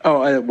know?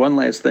 Oh, one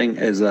last thing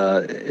is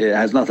it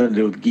has nothing to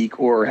do with geek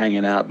or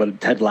hanging out,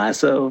 but Ted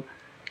Lasso.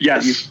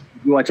 Yes.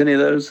 You watch any of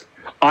those?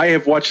 I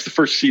have watched the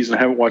first season.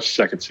 I haven't watched the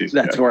second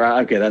season. That's where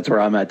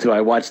I'm at too.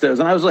 I watched those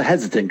and I was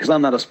hesitant because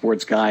I'm not a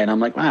sports guy and I'm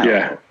like, wow.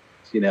 Yeah.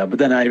 You know, but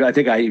then I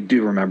think I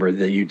do remember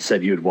that you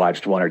said you had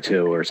watched one or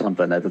two or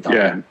something at the time.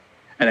 Yeah.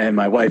 And then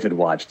my wife had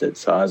watched it.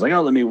 So I was like,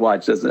 oh, let me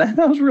watch this. And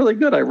that was really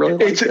good. I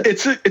really liked it.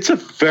 It's a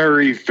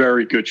very,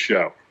 very good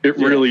show. It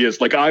really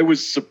is. Like I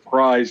was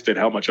surprised at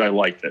how much I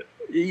liked it.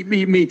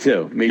 Me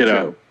too. Me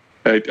too.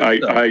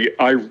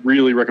 I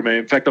really recommend it.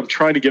 In fact, I'm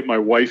trying to get my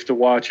wife to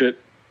watch it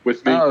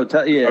with me. Oh,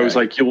 yeah. I was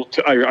like,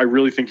 I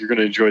really think you're going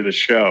to enjoy the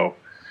show.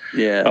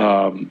 Yeah.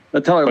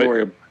 Tell her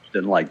Lori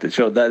didn't like the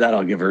show.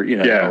 That'll give her, you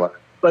know. Yeah.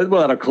 But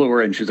that'll clue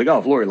her in. She's like, oh,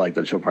 if Lori liked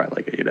it, she'll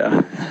probably like it, you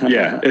know.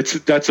 Yeah, it's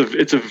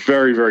a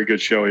very, very good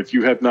show. If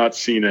you have not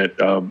seen it,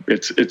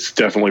 it's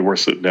definitely worth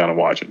sitting down and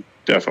watching.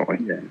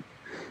 Definitely.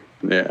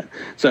 Yeah.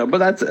 So, but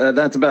that's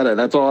about it.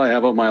 That's all I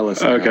have on my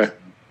list. Okay.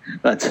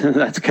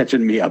 That's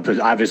catching me up.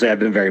 Obviously, I've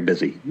been very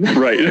busy.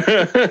 Right.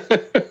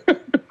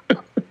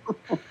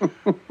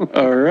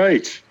 All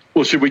right.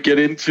 Well, should we get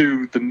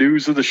into the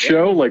news of the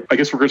show? Like, I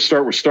guess we're going to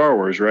start with Star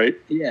Wars, right?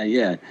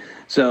 Yeah.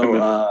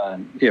 So,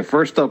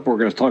 first up, we're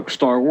going to talk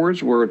Star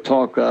Wars. We're going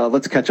to talk,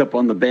 let's catch up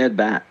on the Bad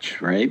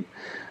Batch, right?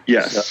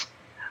 Yes. So,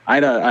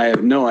 I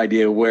have no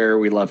idea where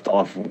we left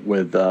off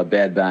with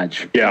Bad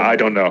Batch. Yeah, I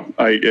don't know.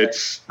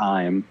 It's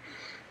time.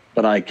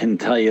 But I can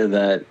tell you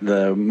that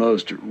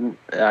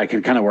I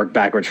can kind of work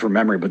backwards from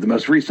memory, but the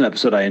most recent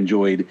episode I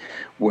enjoyed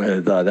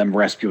with them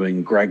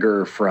rescuing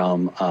Gregor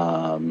from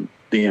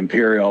the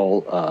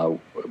Imperial,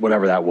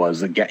 whatever that was,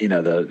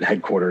 the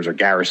headquarters or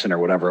garrison or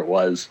whatever it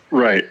was.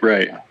 Right.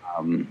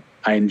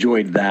 I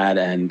enjoyed that,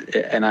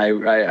 and I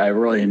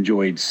really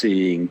enjoyed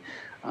seeing.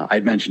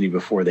 I'd mentioned to you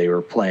before, they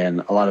were playing,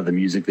 a lot of the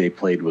music they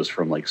played was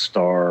from like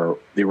the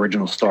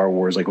original Star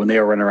Wars, like when they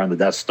were running around the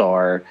Death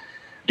Star.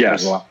 Yes.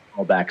 There's a lot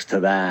of callbacks to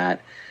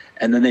that.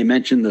 And then they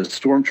mentioned the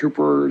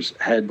stormtroopers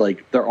had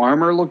like their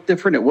armor looked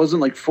different. It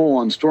wasn't like full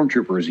on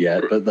stormtroopers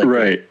yet, but like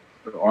right.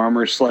 their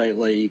armor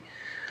slightly.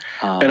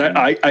 And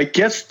I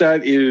guess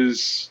that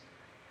is,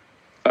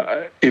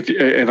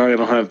 and I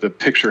don't have the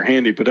picture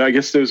handy, but I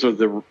guess those are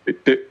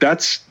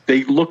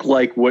they look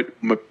like what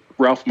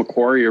Ralph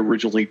McQuarrie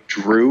originally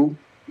drew.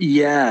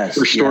 Yes.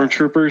 For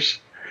stormtroopers.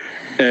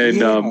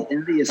 And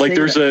like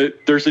there's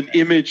an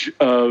image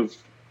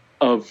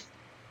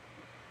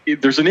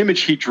there's an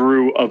image he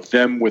drew of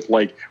them with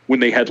like when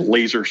they had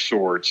laser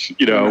swords,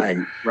 you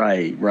know.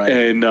 Right.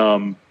 And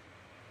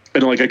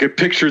like I could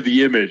picture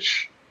the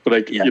image, but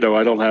I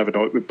don't have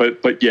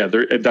it. But yeah,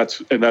 that's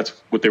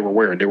what they were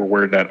wearing. They were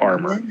wearing that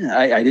armor. Yeah,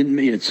 I didn't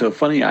mean it's so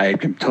funny. I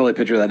can totally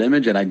picture that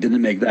image, and I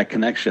didn't make that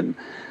connection.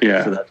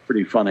 Yeah, so that's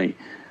pretty funny.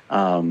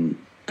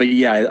 But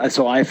yeah,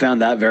 so I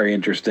found that very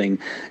interesting,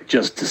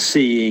 just to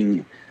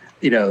seeing,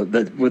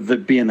 with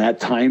it being that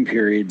time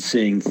period,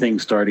 seeing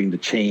things starting to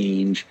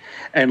change,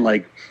 and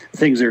like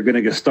things are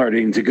going to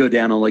starting to go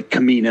down on like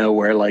Camino,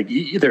 where like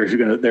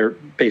they're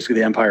basically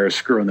the Empire is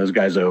screwing those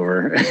guys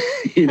over.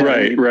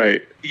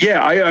 Right.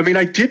 Yeah, I mean,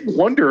 I did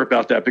wonder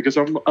about that because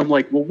I'm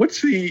like, well, what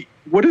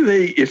do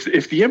they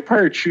if the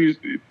Empire choose?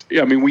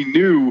 I mean, we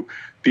knew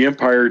the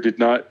Empire did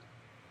not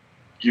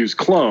use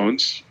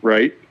clones,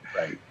 right?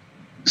 Right.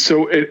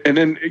 So, and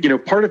then,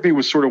 part of me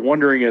was sort of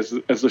wondering as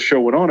the show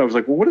went on, I was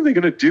like, well, what are they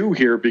going to do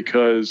here?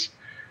 Because,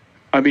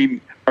 I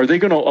mean, are they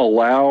going to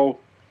allow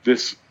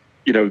this,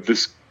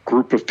 this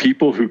group of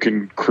people who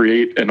can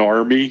create an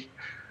army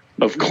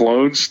of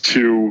clones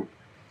to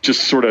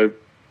just sort of,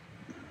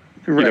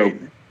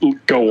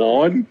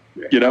 go on,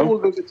 We'll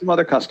go get some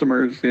other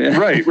customers. Yeah.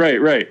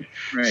 Right.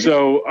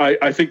 So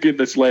I think in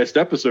this last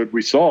episode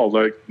we saw,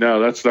 like, no,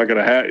 that's not going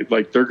to happen.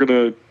 Like, they're going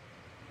to,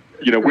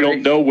 we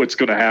don't know what's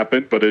going to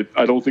happen, but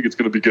I don't think it's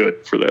going to be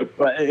good for them.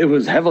 But it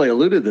was heavily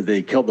alluded that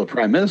they killed the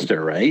prime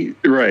minister, right?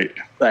 Right.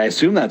 I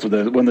assume that's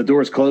what when the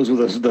doors closed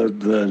with the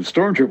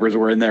stormtroopers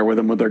were in there with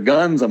them with their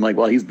guns. I'm like,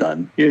 well, he's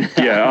done.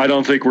 Yeah, I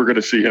don't think we're going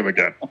to see him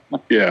again.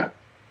 Yeah.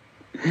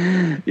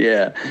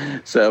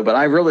 Yeah. So, but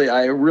I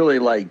really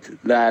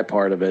liked that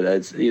part of it.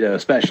 It's,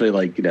 especially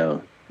like,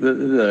 well,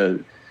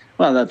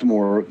 that's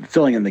more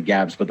filling in the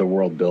gaps, but the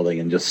world building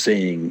and just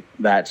seeing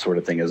that sort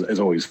of thing is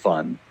always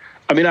fun.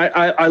 I mean,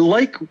 I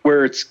like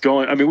where it's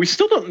going. I mean, we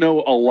still don't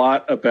know a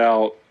lot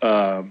about,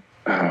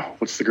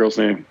 what's the girl's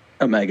name?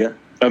 Omega.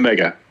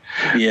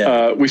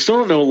 Yeah. We still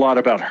don't know a lot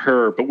about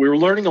her, but we were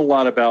learning a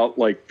lot about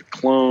like the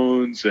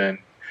clones and,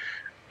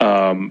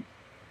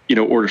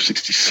 Order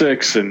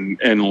 66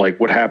 and like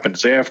what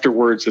happens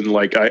afterwards. And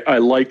like, I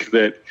like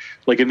that,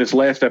 like in this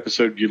last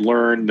episode, you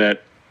learn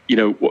that,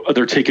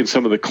 they're taking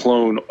some of the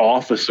clone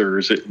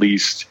officers at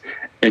least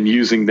and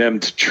using them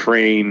to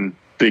train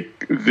the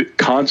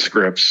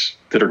conscripts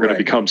that are going to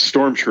become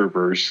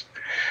stormtroopers.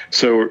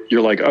 So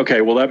you're like, okay,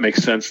 well that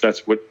makes sense.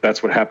 That's what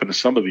happened to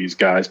some of these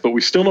guys, but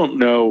we still don't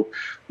know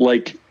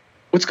like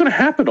what's going to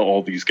happen to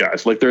all these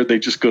guys. Like, are they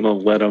just going to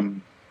let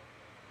them,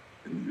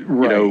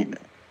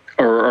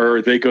 or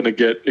are they going to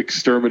get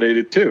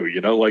exterminated too?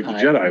 Like the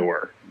Jedi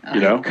were.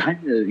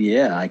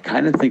 I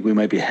kind of think we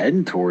might be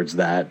heading towards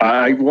that.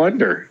 I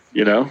wonder.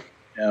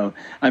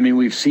 I mean,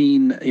 we've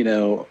seen,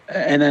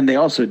 and then they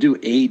also do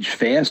age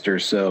faster.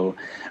 So,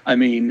 I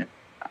mean,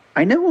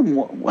 I know in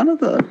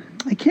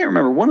I can't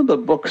remember, one of the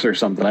books or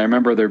something, I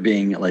remember there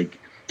being like,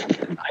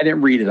 I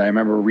didn't read it. I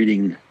remember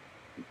reading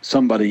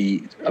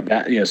somebody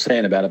about,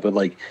 saying about it, but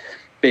like,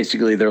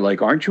 basically they're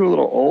like, aren't you a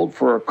little old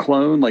for a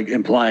clone? Like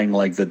implying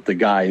like that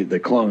the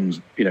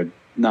clone's,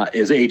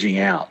 is aging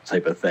out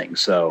type of thing.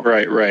 So,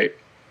 right.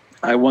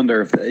 I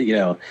wonder if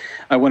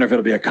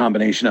it'll be a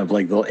combination of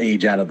like they'll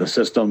age out of the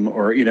system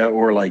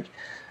or like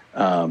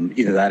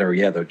either that or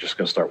they're just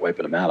going to start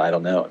wiping them out. I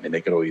don't know. I mean, they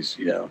could always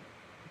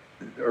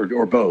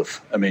or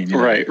both. I mean,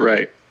 right.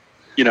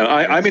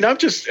 I mean, I'm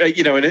just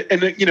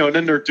and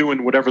then they're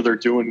doing whatever they're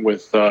doing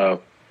with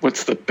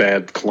what's the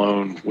bad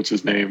clone? What's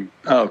his name?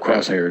 Oh,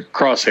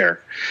 Crosshair.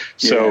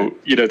 So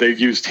they've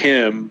used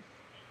him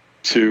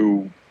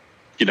to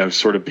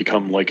sort of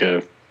become like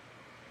a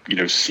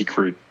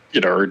secret.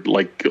 Or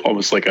like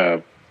almost like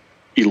a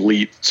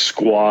elite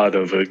squad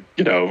of so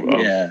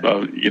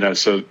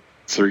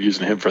they're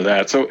using him for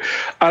that. So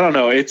I don't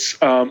know. It's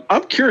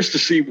I'm curious to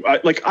see.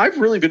 I've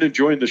really been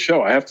enjoying the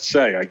show. I have to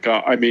say.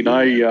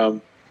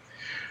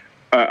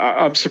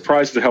 I'm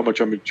surprised at how much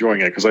I'm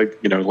enjoying it because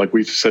like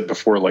we've said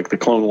before, like the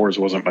Clone Wars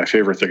wasn't my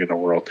favorite thing in the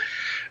world,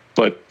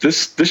 But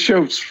this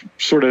show's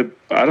sort of,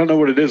 I don't know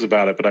what it is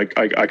about it, but I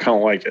kind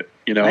of like it,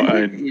 you know.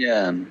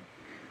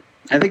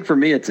 I think for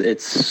me it's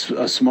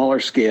a smaller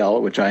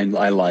scale, which I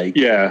like.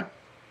 Yeah.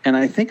 And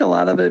I think a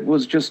lot of it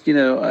was just, you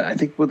know, I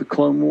think with the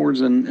Clone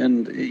Wars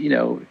and you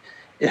know,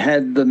 it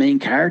had the main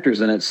characters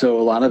in it, so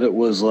a lot of it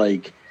was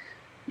like,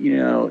 you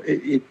know,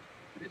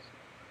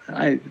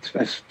 I'm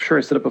sure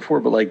I said it before,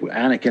 but like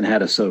Anakin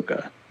had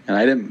Ahsoka, and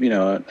I didn't, you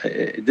know,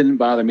 it didn't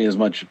bother me as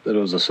much that it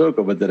was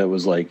Ahsoka, but that it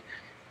was like,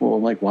 well,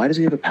 I'm like, why does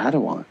he have a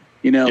Padawan?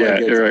 You know, yeah,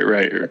 like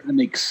right. That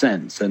makes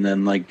sense. And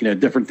then like, you know,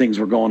 different things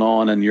were going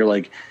on, and you're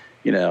like,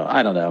 you know,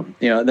 I don't know,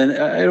 you know. Then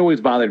it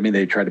always bothered me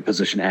they tried to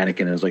position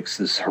Anakin as like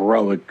this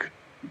heroic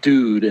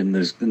dude in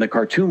the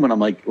cartoon, when I'm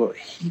like, well,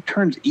 he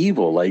turns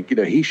evil. Like, you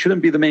know, he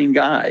shouldn't be the main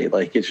guy.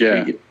 Like it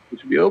should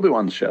be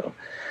Obi-Wan's show.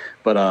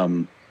 But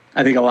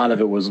I think a lot of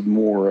it was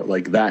more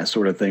like that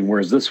sort of thing.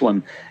 Whereas this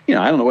one, you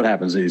know, I don't know what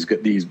happens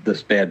to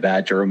this Bad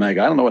Batch or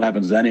Omega. I don't know what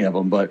happens to any of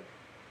them, but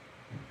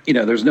you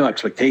know, there's no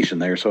expectation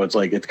there. So it's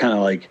like, it's kind of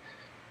like,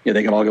 yeah,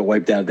 they can all get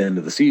wiped out at the end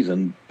of the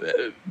season.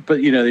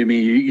 But you know what I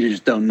mean? You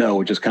just don't know,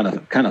 which is kind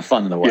of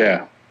fun in a way.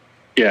 Yeah.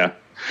 Yeah.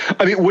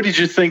 I mean, what did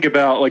you think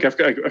about, like, I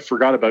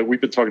forgot about it.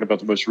 We've been talking about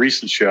the most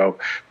recent show,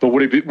 but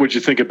what did you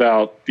think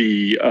about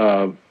the,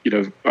 you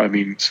know, I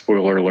mean,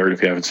 spoiler alert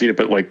if you haven't seen it,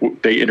 but like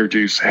they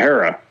introduce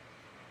Hera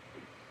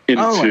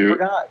into,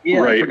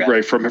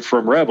 right,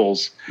 from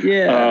Rebels.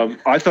 Yeah.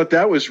 I thought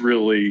that was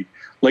really,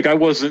 like, I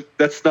wasn't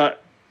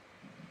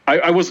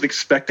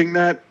expecting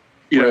that,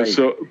 you know,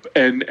 so,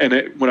 and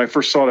when I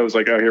first saw it, I was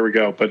like, oh, here we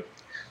go. But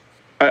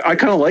I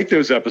kind of like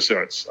those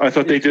episodes. I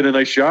thought they did a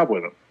nice job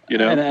with them. You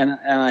know,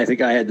 and I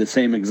think I had the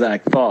same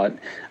exact thought.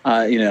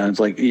 You know, it's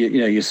like you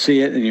know, you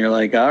see it and you're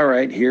like, all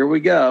right, here we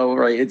go.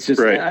 Right? It's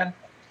just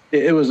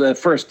it was at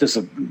first I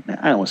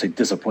don't want to say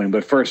disappointing,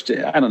 but first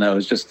I don't know. It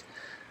was just,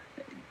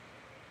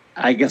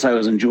 I guess I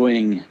was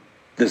enjoying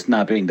this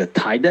not being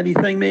tied to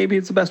anything. Maybe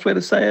it's the best way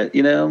to say it.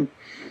 You know,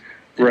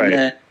 right?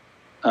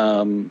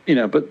 Then, you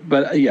know,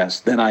 but yes,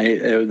 then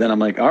I'm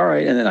like, all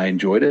right, and then I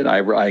enjoyed it.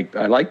 I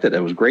liked it.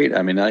 It was great.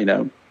 I mean, you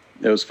know,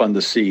 it was fun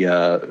to see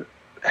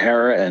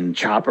Hera and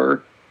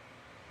Chopper.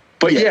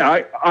 But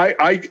yeah,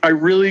 I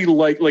really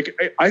like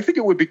I think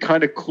it would be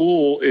kind of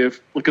cool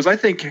because I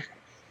think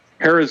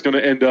Hera's going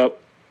to end up,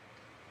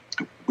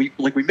 we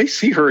may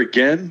see her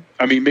again.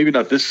 I mean, maybe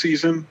not this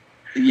season.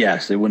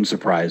 Yes, it wouldn't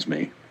surprise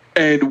me.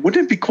 And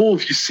wouldn't it be cool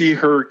if you see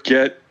her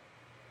get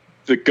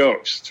the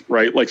ghost,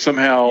 right? Like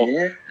somehow,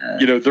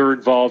 you know, they're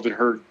involved in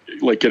her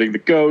like getting the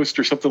ghost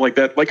or something like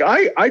that. Like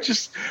I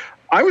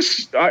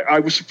was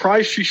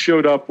surprised she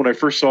showed up when I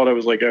first saw it. I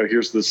was like, oh,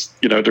 here's this,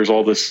 you know, there's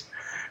all this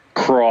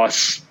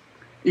cross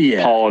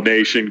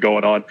pollination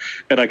going on.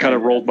 And I kind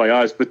of rolled my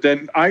eyes, but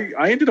then I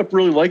ended up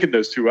really liking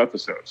those two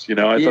episodes. You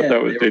know, I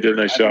thought they did a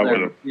nice job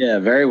with them. Yeah.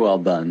 Very well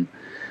done.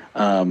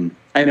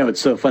 I know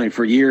it's so funny.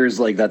 For years,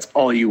 like that's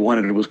all you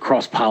wanted was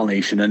cross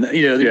pollination, and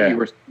you know you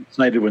were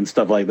excited when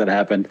stuff like that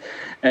happened.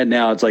 And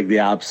now it's like the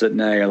opposite.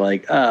 Now you're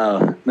like,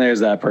 oh,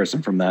 there's that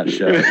person from that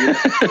show.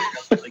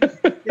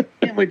 Like,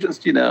 can't we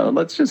just, you know,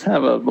 let's just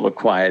have a little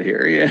quiet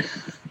here? Yeah.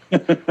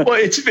 Well,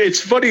 it's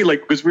funny,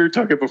 like because we were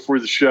talking before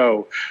the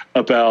show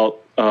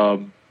about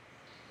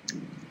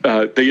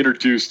they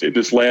introduced in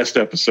this last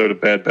episode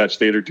of Bad Batch,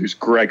 they introduced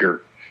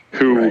Gregor,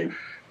 who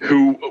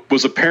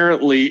was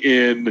apparently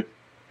in.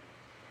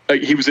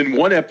 He was in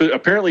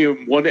apparently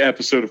in one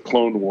episode of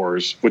Clone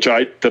Wars, which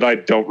I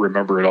don't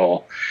remember at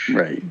all.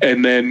 Right.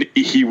 And then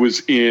he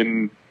was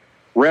in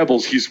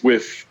Rebels. He's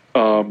with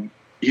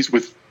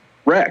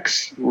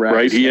Rex,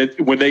 right?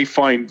 When they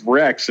find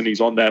Rex and he's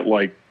on that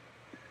like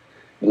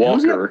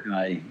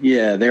walker.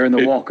 Yeah, they're in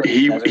the walker.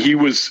 He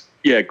was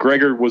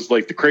Gregor was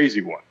like the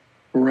crazy one.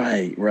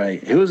 Right.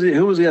 Who was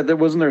the other?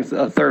 Wasn't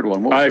there a third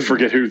one? I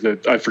forget who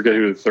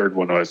the third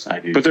one was.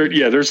 But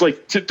there's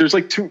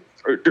like two.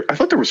 I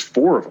thought there was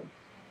 4 of them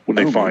when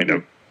they find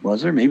him.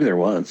 Was there? Maybe there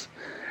was.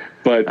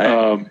 But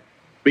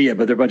they're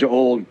a bunch of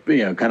old,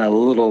 you know, kind of a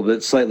little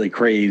bit slightly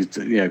crazed,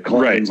 you know,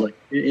 clones like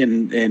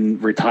in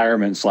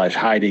retirement /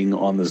 hiding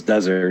on this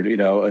desert, you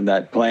know, and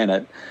that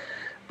planet.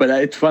 But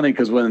it's funny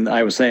because when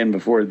I was saying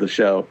before the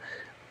show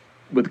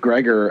with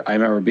Gregor, I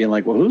remember being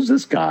like, well, who's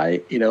this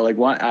guy? You know, like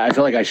why? I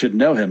feel like I should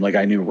know him. Like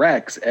I knew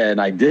Rex and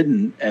I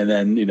didn't. And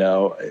then, you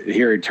know,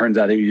 here it turns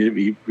out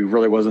he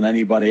really wasn't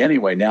anybody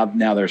anyway. Now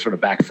they're sort of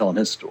backfilling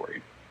his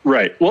story.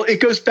 Right. Well, it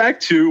goes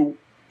back to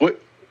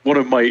what one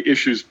of my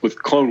issues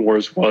with Clone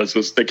Wars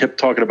was they kept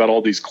talking about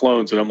all these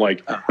clones. And I'm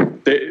like,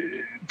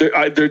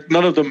 they're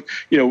none of them,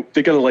 you know,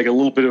 they got like a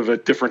little bit of a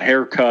different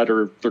haircut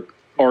or their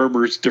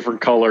armor's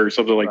different color or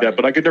something like that,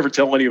 but I could never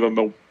tell any of them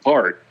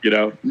apart, you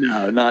know?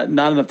 No, not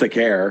enough to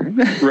care.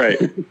 Right.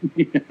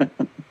 Yeah.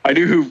 I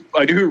knew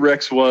who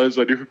Rex was,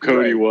 I knew who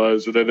Cody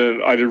was, and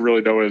then I didn't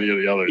really know any of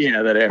the others.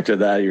 Yeah, then after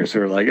that you're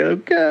sort of like,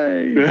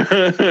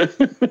 okay.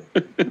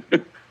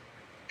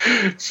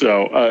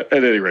 So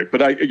at any rate,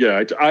 but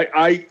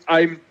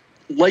I'm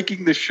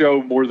liking the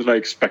show more than I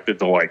expected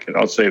to like it.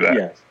 I'll say that.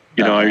 Yes.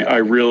 You know,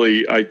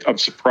 I'm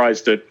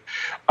surprised that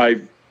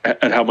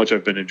at how much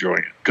I've been enjoying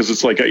it, because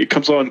it's like it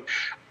comes on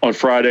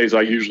Fridays.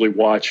 I usually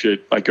watch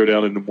it. I go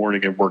down in the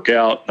morning and work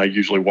out, and I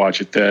usually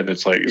watch it then.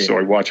 It's like so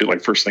I watch it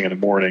like first thing in the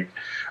morning,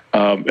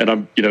 and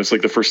I'm it's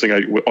like the first thing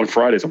on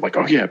Fridays. I'm like,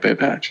 oh yeah, Bad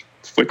Batch.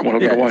 It's like what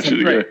I'm going to watch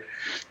it. Right.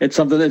 It's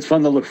something that's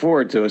fun to look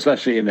forward to,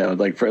 especially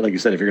like you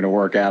said, if you're going to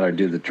work out or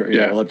do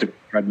the elliptic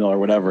treadmill or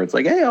whatever. It's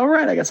like, hey, all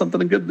right, I got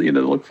something good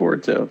to look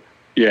forward to.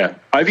 Yeah,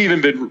 I've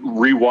even been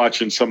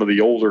rewatching some of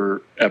the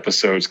older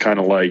episodes, kind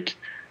of like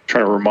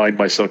trying to remind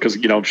myself, because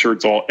I'm sure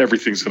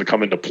everything's going to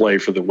come into play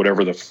for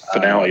whatever the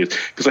finale is.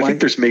 Because I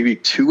think there's maybe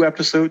 2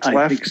 episodes left.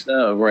 I think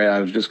so. Right, I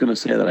was just going to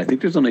say that. I think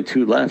there's only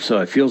 2 left, so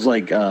it feels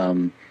like,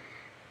 the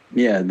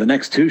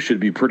next 2 should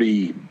be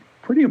pretty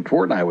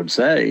important, I would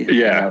say.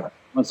 Yeah.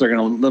 Unless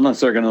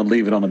they're gonna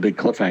leave it on a big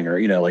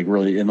cliffhanger, like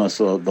really, unless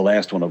the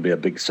last one will be a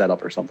big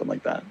setup or something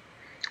like that.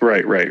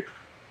 Right.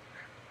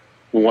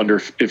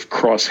 Wonder if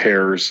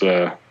Crosshair's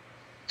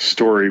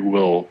story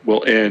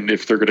will end,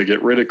 if they're going to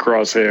get rid of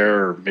Crosshair,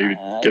 or maybe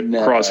get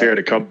Crosshair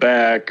to come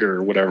back,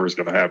 or whatever is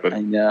going to happen.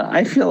 I know.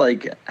 I feel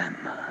like at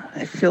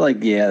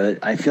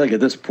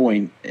this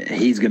point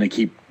he's going to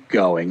keep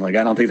going. Like,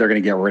 I don't think they're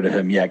going to get rid of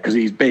him yet, because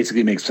he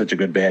basically makes such a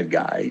good bad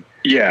guy.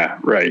 Yeah.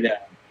 Right. Yeah.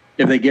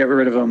 If they get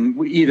rid of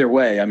him, either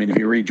way, I mean, if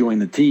he rejoin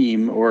the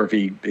team, or if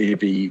he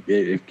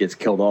gets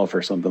killed off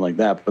or something like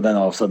that, but then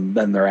all of a sudden,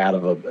 then they're out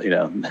of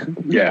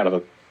out of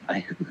a.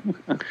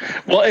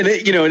 Well, and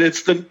and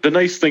it's the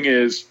nice thing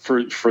is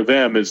for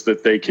them is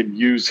that they can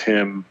use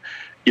him.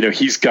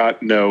 He's got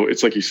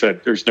it's like you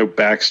said, there's no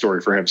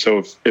backstory for him. So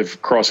if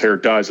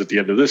Crosshair dies at the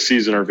end of this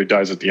season, or if he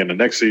dies at the end of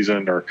next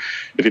season, or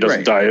if he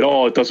doesn't die at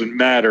all, it doesn't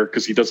matter,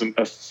 because he doesn't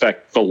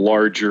affect the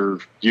larger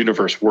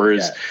universe.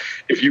 Whereas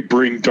if you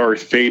bring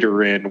Darth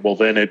Vader in, well,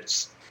 then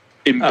it's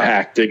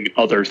impacting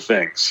other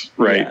things,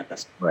 right? Yeah,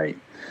 that's right.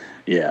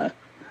 Yeah.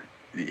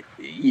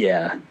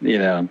 Yeah.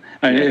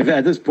 I mean, if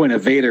at this point,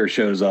 if Vader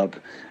shows up,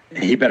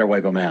 he better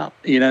wipe them out.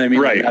 You know what I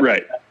mean?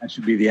 Right. That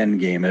should be the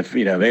end game. If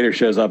Vader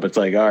shows up, it's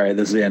like, all right,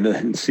 this is the end of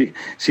the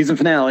season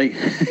finale.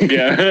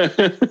 Yeah.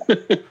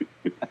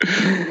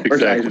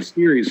 Exactly. Or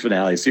series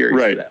finale.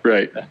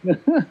 Right.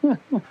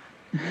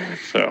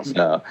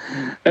 So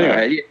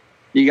anyway,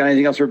 you got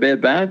anything else for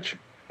Bad Batch?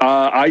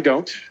 I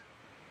don't.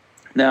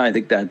 No, I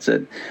think that's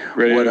it.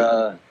 Ready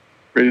to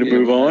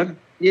move on?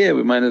 Yeah,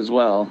 we might as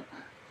well.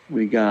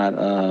 We got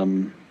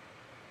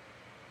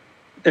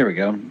there we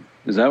go.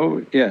 Is that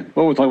what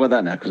we'll talk about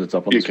that now, because it's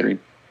up on the screen.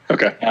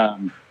 Okay.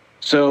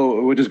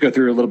 So we'll just go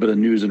through a little bit of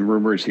news and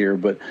rumors here,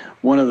 but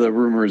one of the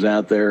rumors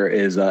out there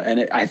is,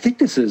 I think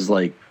this is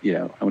like,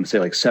 I want to say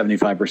like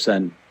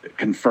 75%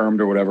 confirmed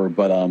or whatever,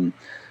 but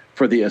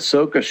for the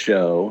Ahsoka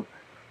show,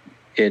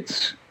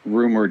 it's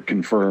rumored,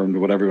 confirmed,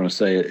 whatever you want to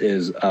say,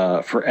 is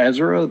for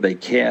Ezra, they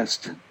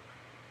cast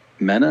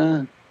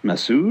Mena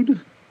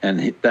Massoud, and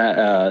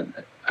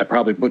I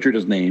probably butchered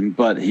his name,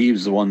 but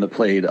he's the one that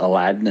played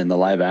Aladdin in the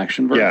live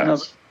action version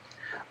of it.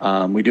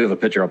 We do have a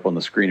picture up on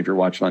the screen if you're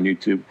watching on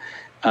YouTube.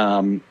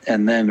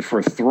 And then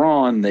for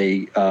Thrawn,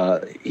 he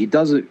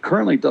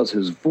currently does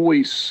his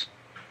voice,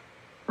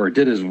 or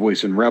did his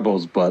voice in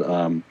Rebels, but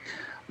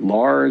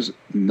Lars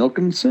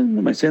Mikkelsen,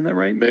 am I saying that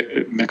right?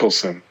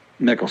 Mikkelsen.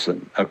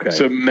 Okay.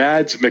 So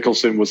Mads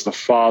Mikkelsen was the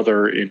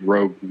father in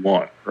Rogue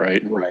One,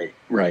 right?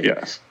 Right.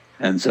 Yes.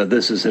 And so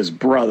this is his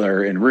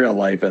brother in real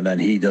life, and then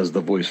he does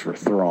the voice for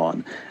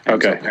Thrawn.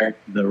 And okay. So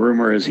the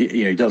rumor is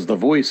he does the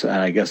voice, and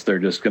I guess they're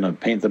just going to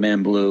paint the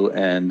man blue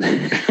and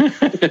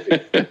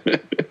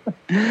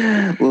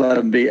let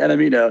him be. And I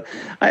mean,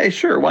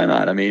 sure, why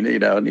not? I mean,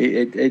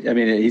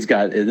 he's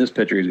got, in this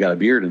picture, he's got a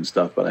beard and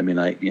stuff. But I mean,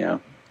 okay,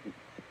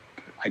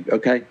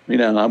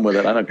 I'm with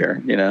it. I don't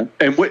care,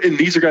 And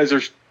these guys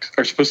are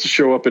supposed to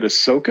show up in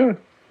Ahsoka?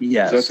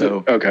 Yeah.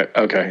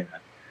 Okay.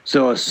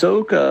 So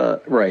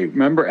Ahsoka, right?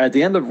 Remember, at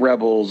the end of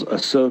Rebels,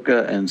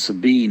 Ahsoka and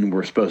Sabine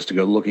were supposed to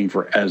go looking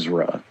for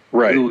Ezra.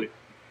 Right.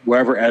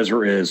 Wherever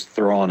Ezra is,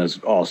 Thrawn is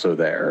also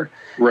there.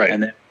 Right.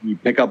 And then you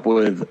pick up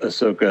with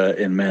Ahsoka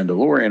in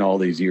Mandalorian all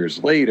these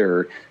years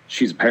later.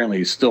 She's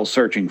apparently still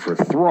searching for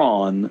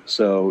Thrawn,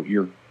 so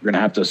you're going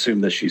to have to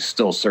assume that she's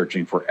still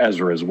searching for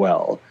Ezra as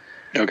well.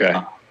 Okay.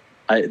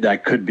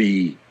 That could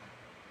be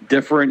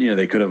different.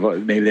 They could have,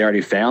 maybe they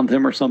already found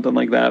him or something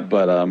like that,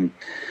 but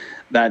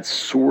that's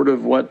sort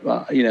of what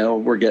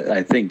we're getting.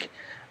 I think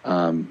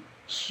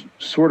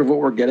sort of what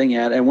we're getting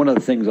at. And one of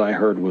the things I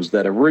heard was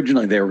that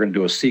originally they were going to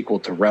do a sequel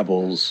to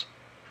Rebels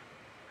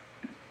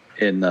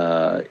in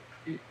the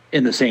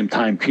same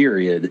time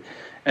period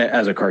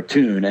as a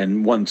cartoon.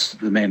 And once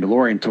The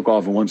Mandalorian took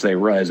off, and once they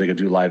realized they could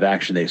do live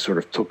action, they sort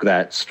of took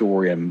that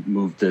story and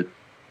moved it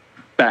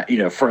back,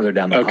 further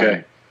down the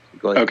line.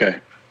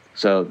 Okay.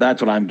 So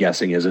that's what I'm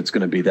guessing is it's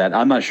going to be that.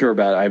 I'm not sure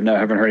about. I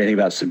haven't heard anything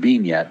about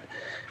Sabine yet,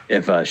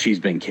 if she's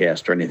been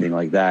cast or anything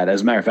like that.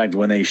 As a matter of fact,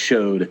 when they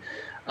showed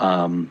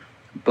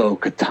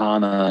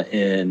Bo-Katan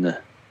in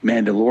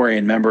Mandalorian,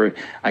 remember,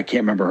 I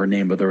can't remember her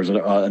name, but there was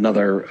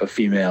another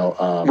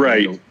female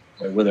right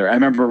with her. I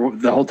remember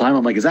the whole time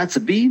I'm like, is that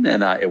Sabine?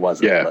 And it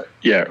wasn't. Yeah. But,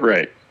 yeah.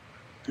 Right.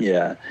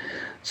 Yeah.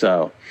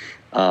 So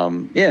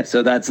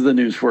So that's the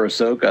news for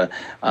Ahsoka.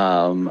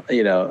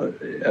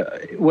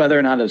 Whether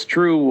or not it's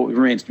true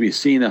remains to be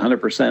seen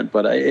 100%,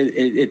 but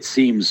it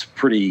seems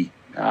pretty.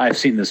 I've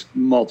seen this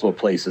multiple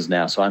places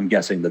now, so I'm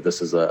guessing that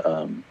this is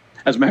a.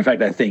 As a matter of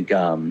fact, I think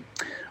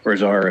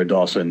Rosario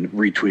Dawson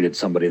retweeted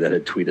somebody that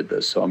had tweeted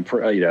this, so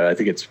I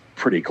think it's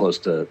pretty close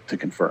to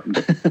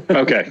confirmed.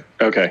 Okay.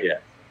 Yeah.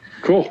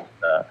 Cool.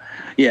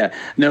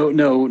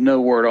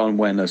 No word on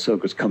when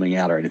Ahsoka's coming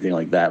out or anything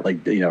like that, a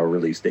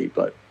release date,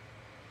 but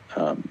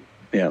on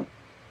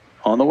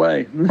the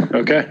way.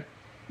 Okay.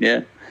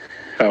 Yeah.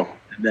 Oh.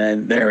 And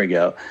then there we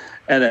go.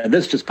 And then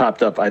this just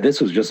popped up.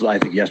 This was just, I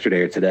think,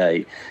 yesterday or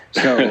today.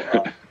 So,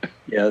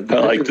 I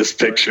like this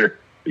picture.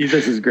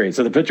 This is great.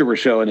 So the picture we're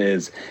showing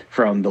is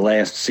from the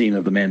last scene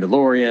of The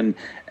Mandalorian,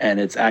 and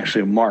it's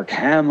actually Mark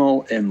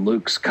Hamill in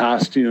Luke's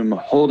costume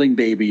holding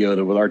Baby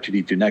Yoda with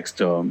R2-D2 next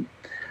to him.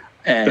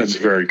 And that's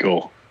very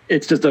cool.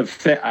 It's just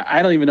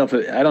I don't even know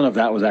I don't know if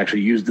that was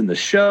actually used in the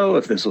show,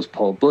 if this was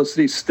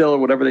publicity still or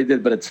whatever they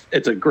did, but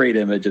it's a great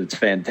image and it's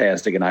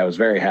fantastic, and I was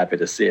very happy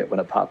to see it when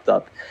it popped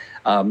up.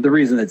 The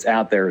reason it's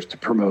out there is to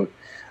promote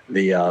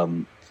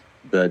the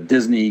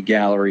Disney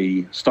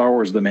Gallery Star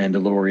Wars The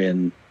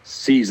Mandalorian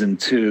Season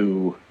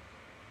 2,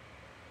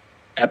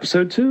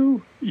 Episode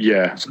 2.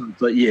 Yeah.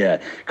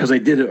 Because they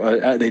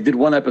did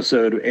one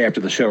episode after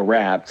the show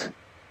wrapped,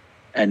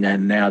 and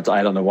then now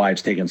I don't know why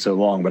it's taken so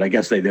long, but I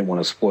guess they didn't want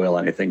to spoil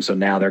anything, so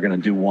now they're going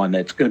to do one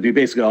that's going to be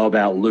basically all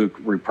about Luke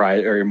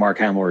Mark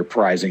Hamill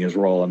reprising his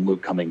role and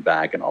Luke coming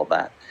back and all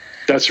that.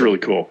 That's really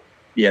cool.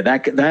 Yeah,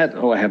 that.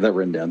 Oh, I have that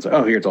written down.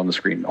 So, here it's on the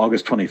screen,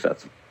 August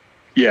 25th.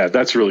 Yeah,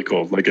 that's really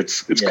cool. Like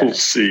it's cool to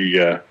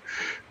see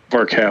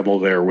Mark Hamill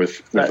there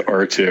with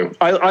R2.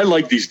 I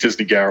like these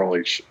Disney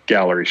gallery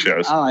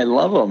shows. Oh, I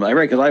love them.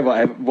 Because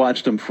I've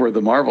watched them for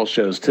the Marvel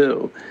shows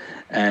too.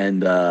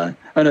 And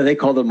they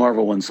call the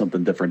Marvel ones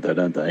something different though,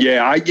 don't they?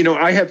 Yeah,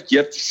 I have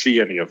yet to see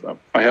any of them.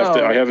 I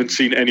haven't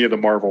seen any of the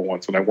Marvel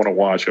ones, and I want to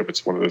watch them.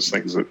 It's one of those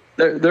things that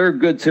they're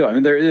good too. I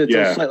mean, it's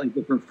a slightly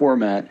different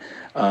format,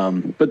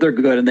 but they're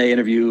good, and they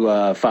interview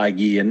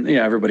Feige and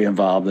everybody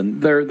involved,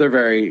 and they're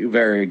very,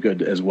 very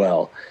good as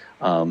well.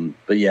 But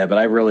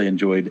I really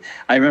enjoyed.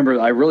 I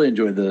really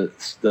enjoyed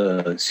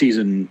the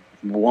season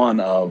 1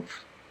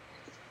 of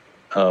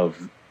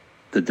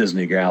the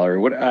Disney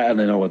Gallery. I don't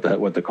know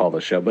what to call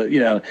the show, but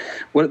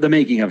what the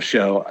making of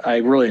show. I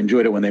really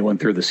enjoyed it when they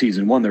went through the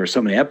season 1. There were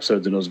so many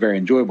episodes, and it was very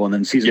enjoyable. And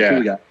then season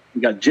 2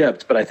 we got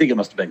gypped, but I think it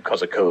must have been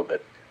because of COVID.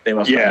 They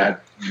must have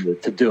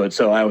had to do it.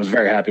 So I was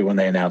very happy when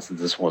they announced that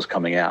this one was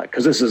coming out,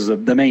 because this is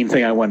the main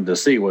thing I wanted to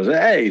see was,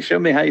 hey, show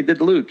me how you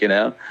did Luke.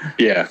 Yeah.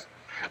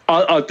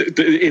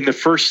 In the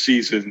first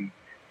season,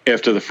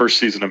 after the first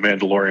season of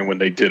Mandalorian, when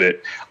they did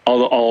it,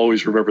 I'll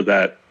always remember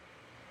that.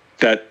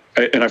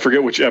 And I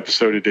forget which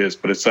episode it is,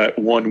 but it's that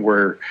one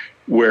where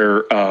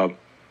not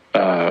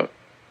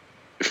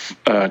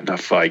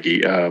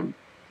Feige,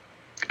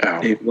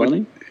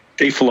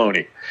 Dave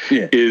Filoni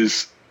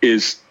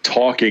is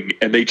talking,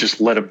 and they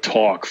just let him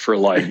talk for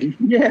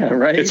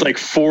It's like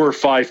 4 or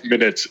 5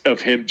 minutes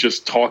of him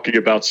just talking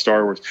about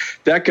Star Wars.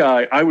 That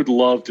guy, I would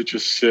love to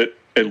just sit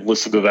and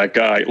listen to that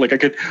guy. Like I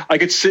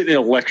could sit in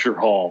a lecture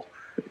hall.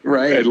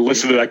 Right. And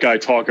listen to that guy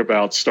talk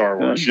about Star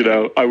Wars.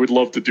 I would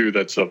love to do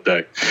that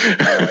someday.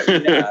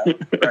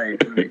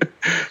 Right.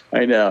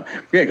 I know.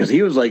 Yeah, because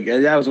he was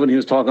that was when he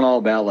was talking all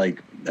about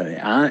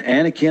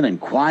Anakin and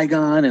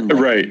Qui-Gon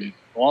and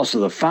also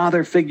the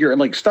father figure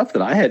and stuff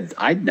that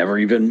I'd never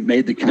even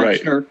made the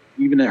connection or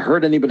even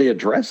heard anybody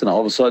address. And all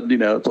of a sudden,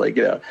 it's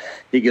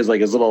he gives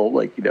his little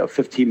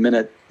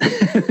 15-minute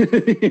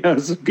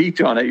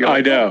speech on it. I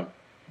know.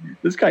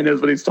 This guy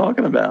knows what he's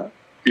talking about.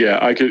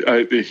 Yeah,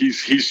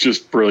 he's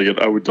just brilliant.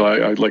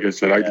 I'd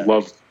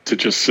love to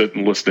just sit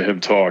and listen to him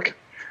talk.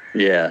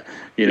 Yeah,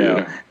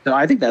 So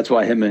I think that's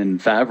why him and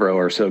Favreau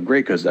are so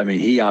great, because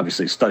he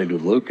obviously studied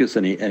with Lucas,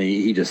 and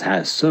he just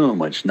has so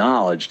much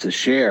knowledge to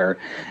share.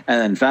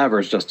 And then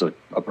Favreau's just a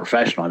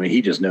professional.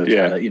 He just knows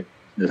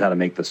how to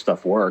make this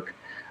stuff work.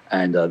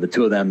 And the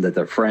two of them, that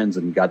they're friends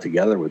and got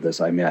together with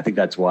this. I think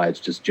that's why it's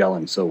just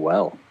gelling so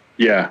well.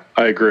 Yeah,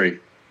 I agree.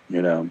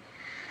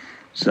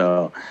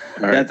 So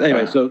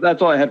so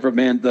that's all I had for the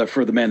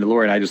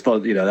Mandalorian. I just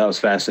thought that was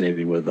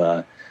fascinating with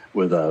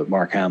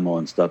Mark Hamill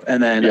and stuff.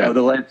 And then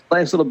the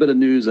last little bit of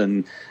news,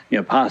 and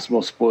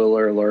possible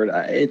spoiler alert.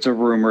 It's a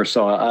rumor,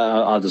 so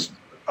I'm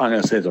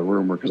going to say it's a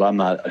rumor because I'm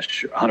not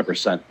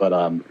 100%.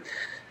 But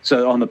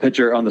so on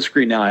the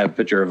screen now, I have a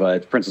picture of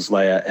it's Princess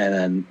Leia and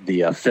then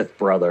the fifth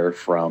brother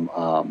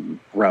from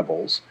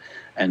Rebels.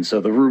 And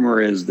so the rumor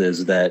is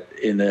that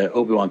in the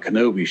Obi-Wan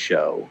Kenobi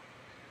show,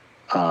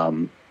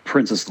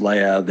 Princess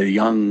Leia, the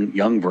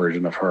young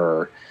version of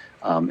her,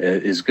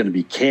 is going to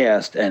be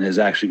cast and is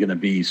actually going to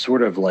be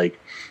sort of like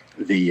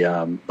the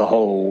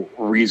whole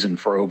reason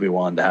for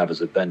Obi-Wan to have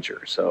his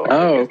adventure. So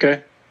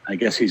I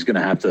guess he's going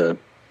to have to,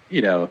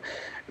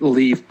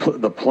 leave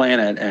the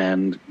planet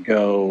and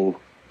go,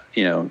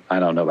 I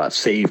don't know about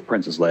save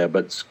Princess Leia,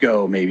 but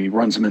go maybe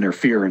run some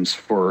interference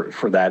for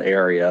that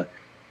area.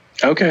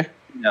 Okay.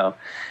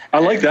 I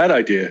like that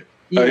idea.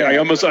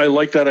 I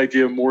like that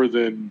idea more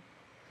than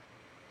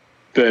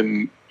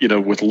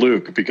with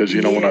Luke, because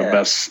I don't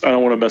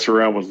want to mess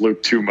around with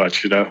Luke too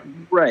much,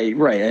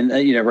 Right, and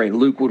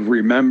Luke would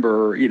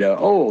remember,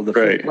 the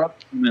Fifth Brother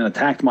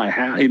attacked my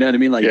house. You know what I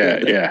mean? Like,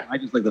 I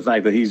just like the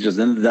fact that he's just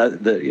in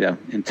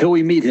until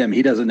we meet him,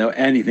 he doesn't know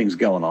anything's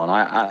going on.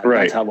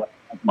 That's how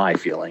my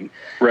feeling.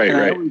 Right.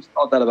 I always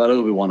thought that about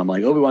Obi-Wan. I'm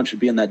like, Obi-Wan should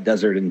be in that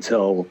desert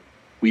until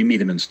we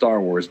meet him in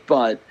Star Wars,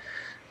 but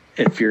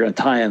if you're going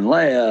to tie in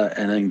Leia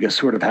and then just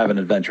sort of have an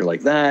adventure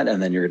like that,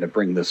 and then you're going to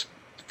bring this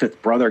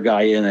Fifth Brother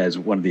guy in as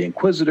one of the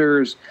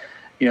Inquisitors,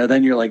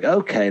 then you're like,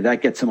 okay,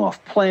 that gets him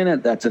off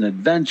planet. That's an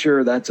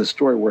adventure. That's a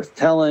story worth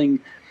telling.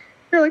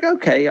 You're like,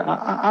 okay,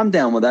 I'm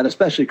down with that,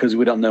 especially because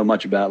we don't know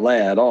much about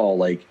Leia at all.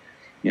 Like,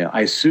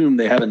 I assume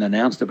they haven't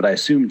announced it, but I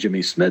assume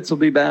Jimmy Smits will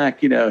be back.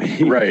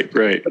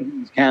 Right.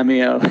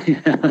 Cameo.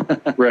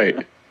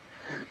 Right.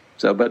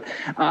 So, but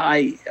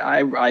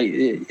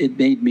it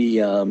made me,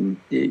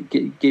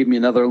 it gave me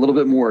a little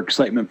bit more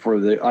excitement for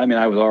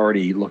I was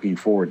already looking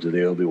forward to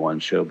the Obi-Wan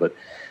show, but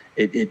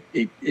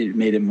it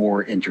made it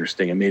more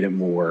interesting. It made it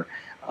more,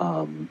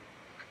 I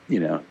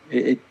don't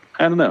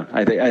know.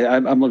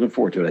 I'm looking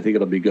forward to it. I think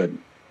it'll be good.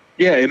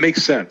 Yeah, it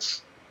makes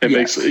sense. It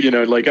makes, I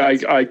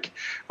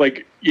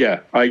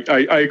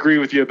agree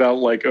with you about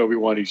like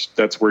Obi-Wan.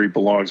 That's where he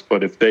belongs.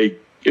 But if they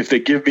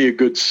give me a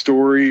good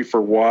story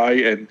for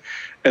why,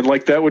 and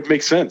like that would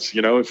make sense,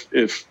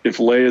 if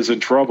Leia's in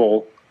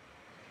trouble,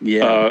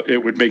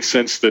 it would make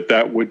sense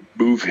that would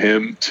move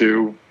him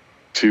to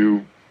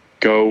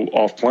go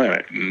off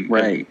planet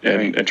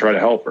and try to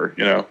help her,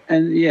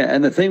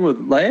 And the thing with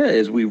Leia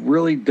is we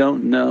really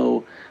don't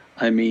know.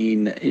 I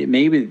mean,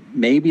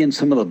 maybe in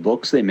some of the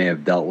books they may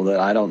have dealt with it.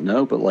 I don't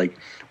know, but like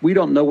we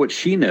don't know what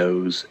she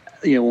knows.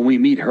 When we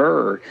meet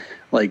her,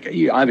 like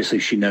obviously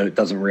she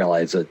doesn't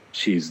realize that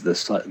she's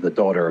the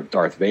daughter of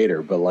Darth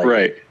Vader, but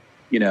like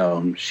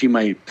she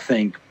might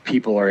think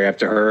people are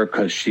after her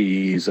because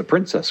she's a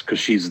princess, because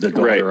she's the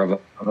daughter of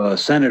a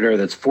senator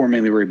that's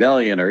forming the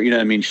rebellion, or what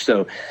I mean.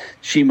 So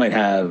she might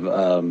have,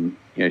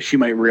 she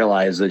might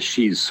realize that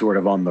she's sort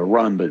of on the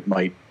run, but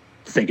might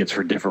think it's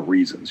for different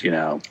reasons,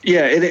 Yeah,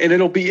 and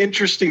it'll be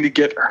interesting to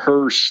get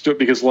her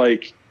because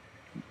like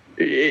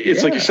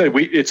it's like you said,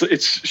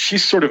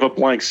 she's sort of a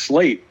blank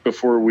slate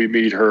before we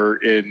meet her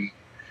in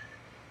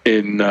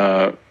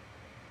A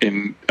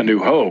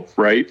New Hope,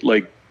 right?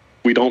 Like.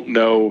 We don't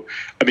know.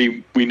 I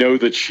mean, we know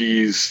that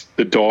she's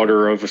the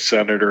daughter of a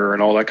senator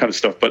and all that kind of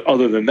stuff. But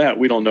other than that,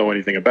 we don't know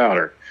anything about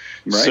her.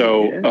 Right,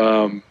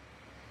 so,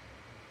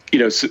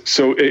 it's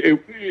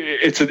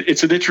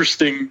an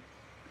interesting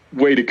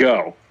way to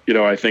go.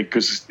 I think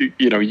because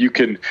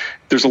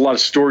there's a lot of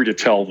story to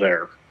tell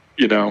there.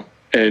 And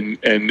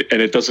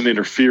it doesn't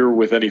interfere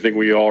with anything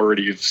we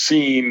already have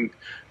seen.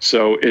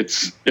 So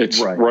it's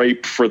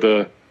ripe for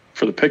the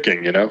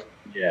picking.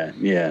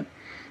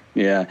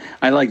 Yeah,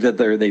 I like that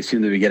they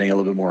seem to be getting a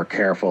little bit more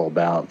careful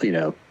about,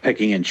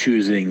 picking and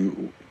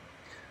choosing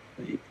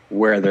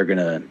where they're going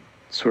to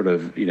sort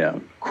of,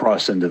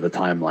 cross into the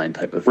timeline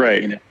type of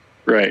thing.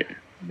 Right.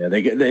 Yeah,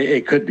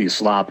 it could be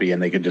sloppy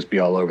and they could just be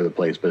all over the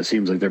place, but it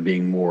seems like they're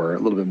being a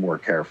little bit more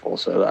careful.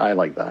 So I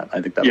like that.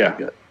 I think that'll be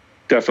good.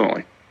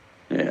 Definitely.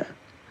 Yeah.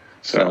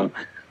 So,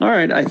 all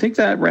right. I think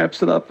that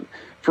wraps it up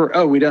for,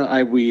 I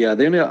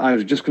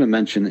was just going to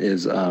mention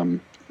is,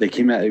 they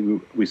came out.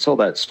 We saw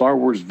that Star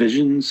Wars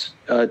Visions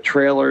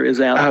trailer is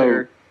out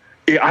there.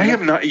 Yeah, I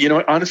have not.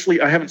 Honestly,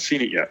 I haven't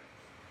seen it yet.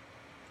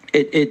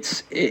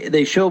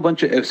 They show a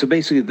bunch of. So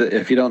basically,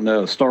 if you don't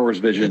know, Star Wars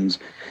Visions,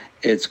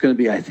 it's going to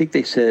be. I think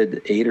they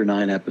said 8 or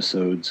 9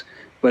 episodes,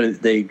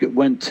 but they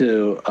went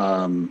to.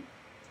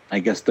 I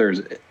guess there's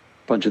a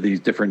bunch of these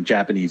different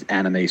Japanese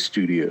anime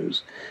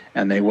studios,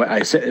 and they went.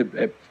 I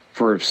said,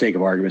 for sake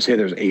of argument, say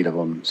there's 8 of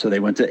them. So they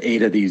went to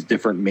 8 of these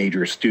different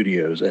major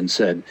studios and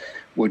said,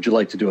 would you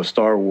like to do a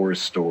Star Wars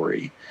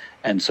story?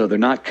 And so they're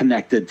not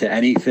connected to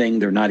anything.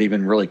 They're not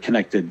even really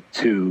connected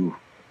to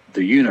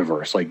the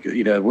universe. Like,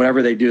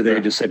 whatever they do, they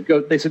just said,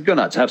 go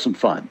nuts, have some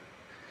fun.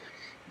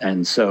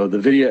 And so the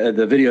video,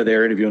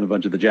 they're interviewing a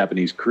bunch of the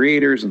Japanese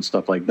creators and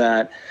stuff like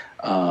that.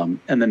 And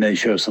then they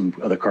show some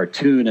of the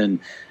cartoon, and,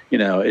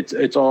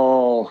 it's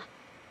all,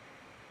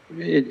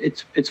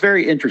 it's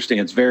very interesting.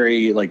 It's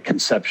very like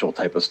conceptual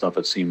type of stuff.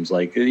 It seems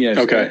like,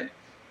 okay.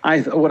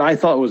 What I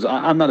thought was,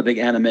 I'm not a big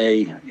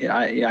anime.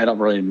 I don't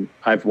really.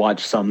 I've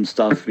watched some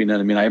stuff. You know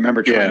what I mean? I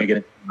remember trying to get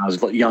it when I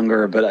was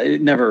younger, but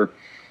it never.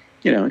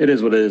 It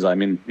is what it is. I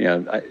mean,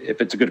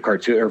 if it's a good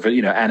cartoon, or if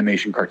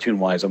animation cartoon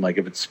wise, I'm like,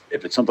 if it's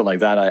something like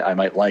that, I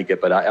might like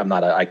it. But I'm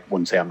not. I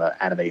wouldn't say I'm an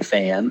anime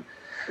fan.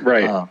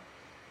 Right.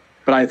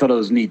 But I thought it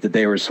was neat that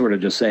they were sort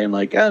of just saying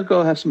like,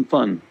 go have some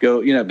fun.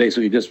 Go,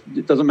 basically just,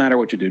 it doesn't matter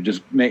what you do.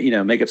 Just make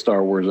it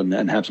Star Wars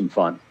and have some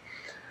fun.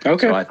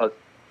 Okay. So I thought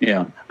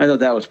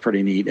that was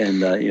pretty neat.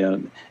 And,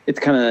 it's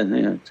kind of,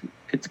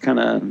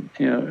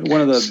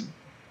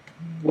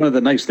 one of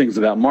the nice things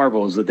about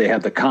Marvel is that they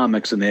have the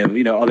comics and they have,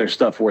 other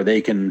stuff where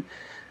they can,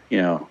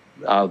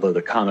 although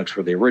the comics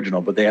were the original,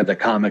 but they have the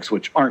comics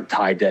which aren't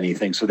tied to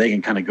anything. So they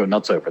can kind of go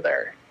nuts over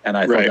there. And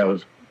I thought that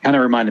was kind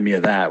of reminded me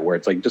of that, where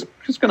it's like, just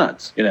go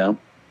nuts, you know?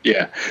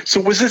 Yeah.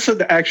 So was this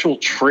an actual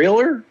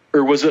trailer,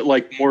 or was it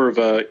like more of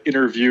a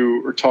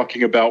interview or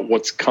talking about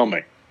what's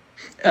coming?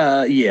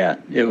 Yeah,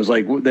 it was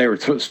like they were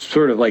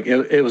sort of like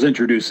it was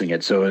introducing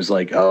it. So it was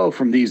like, oh,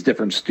 from these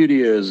different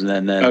studios, and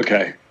then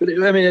okay. But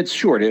I mean, it's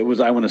short. It was,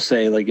 I want to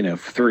say, like,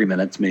 3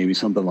 minutes, maybe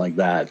something like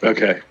that. But,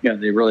 okay. Yeah,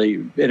 they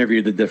really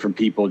interviewed the different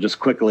people, just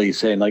quickly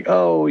saying like,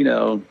 oh,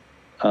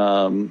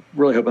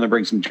 really hoping to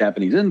bring some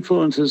Japanese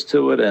influences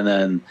to it, and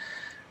then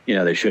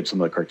they showed some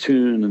of the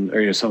cartoon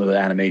and some of the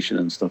animation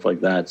and stuff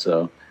like that.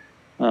 So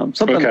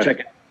something to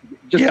check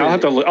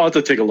out. I'll have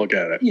to take a look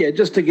at it. Yeah,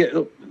 just to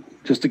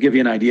give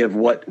you an idea of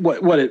what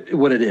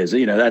it is.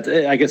 That's,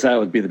 I guess that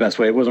would be the best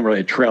way. It wasn't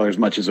really a trailer as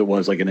much as it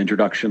was like an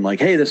introduction, like,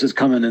 hey, this is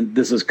coming and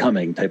this is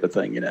coming type of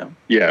thing,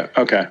 Yeah.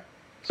 Okay.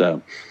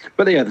 So,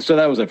 but yeah, so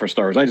that was it for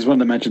Star Wars. I just wanted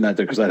to mention that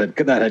because that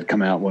had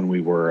come out when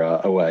we were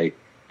away.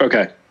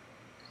 Okay.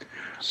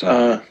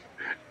 So,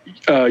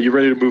 you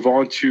ready to move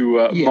on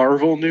to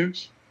Marvel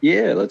news?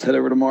 Yeah, let's head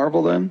over to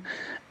Marvel then.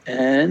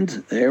 And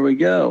there we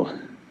go.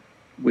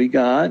 We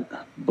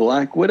got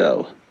Black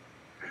Widow.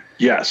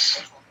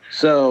 Yes.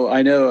 So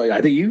I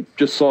think you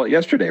just saw it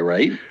yesterday,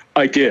 right?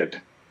 I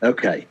did.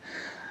 Okay.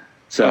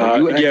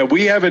 So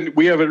we haven't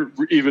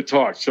even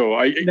talked. So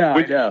I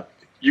know.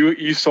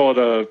 You saw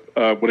it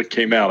when it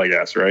came out, I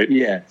guess, right?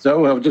 Yeah.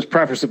 So I'll just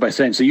preface it by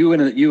saying, so you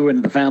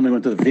and the family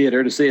went to the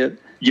theater to see it?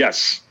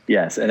 Yes.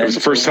 Yes. And it was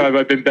the first time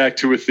I've been back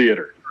to a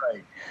theater.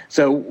 Right.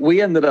 So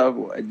we ended up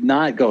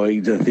not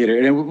going to the theater,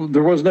 and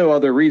there was no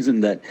other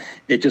reason that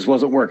it just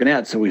wasn't working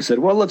out. So we said,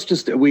 well,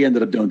 we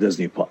ended up doing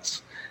Disney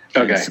Plus.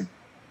 Okay. So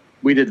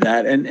we did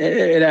that, and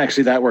it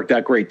actually, that worked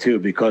out great too,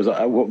 because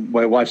I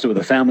watched it with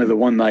the family the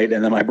one night,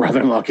 and then my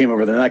brother-in-law came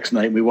over the next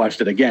night and we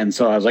watched it again.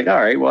 So I was like, all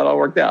right, well, it all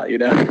worked out,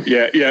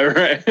 Yeah,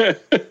 right.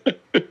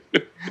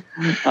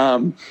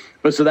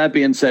 But so that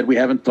being said, we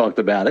haven't talked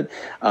about it.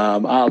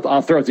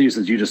 I'll throw it to you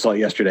since you just saw it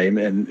yesterday,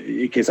 and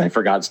in case I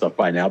forgot stuff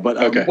by now. But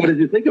okay. What did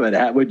you think of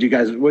it? What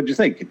did you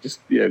think? Just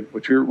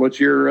what's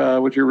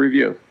your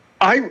review?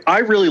 I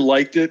really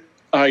liked it.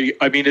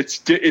 I mean,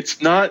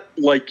 it's not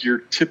like your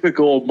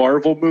typical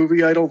Marvel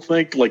movie. I don't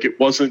think, like, it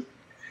wasn't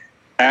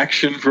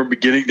action from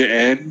beginning to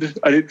end.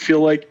 I didn't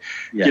feel like,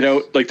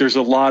 yes. Like there's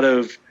a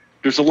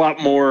lot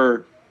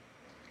more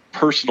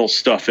personal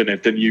stuff in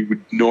it than you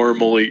would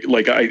normally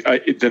like.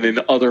 Than in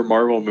other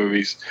Marvel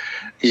movies.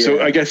 Yeah.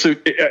 So I guess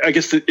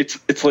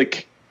it's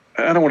like,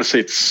 I don't want to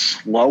say it's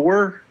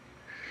slower,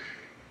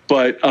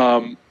 but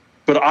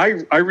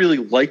I really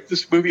liked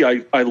this movie.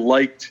 I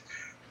liked,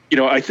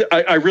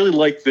 I really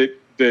liked that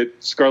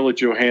Scarlett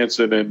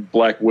Johansson and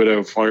Black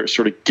Widow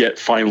sort of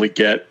finally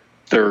get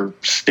their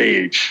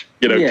stage,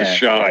 to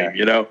shine,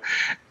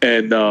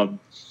 and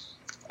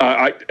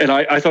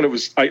I thought it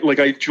was, I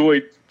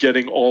enjoyed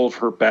getting all of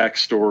her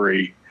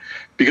backstory,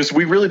 because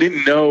we really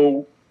didn't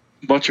know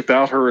much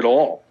about her at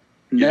all.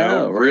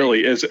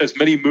 Really, as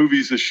many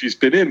movies as she's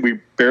been in, we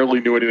barely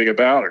knew anything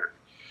about her.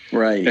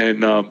 Right.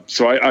 And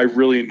so I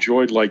really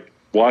enjoyed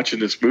watching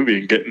this movie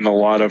and getting a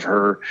lot of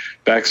her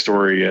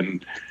backstory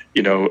and,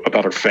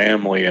 about her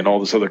family and all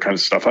this other kind of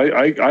stuff.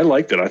 I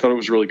liked it. I thought it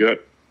was really good.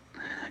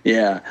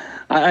 Yeah,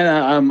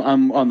 I'm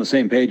on the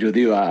same page with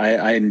you.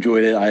 I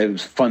enjoyed it. It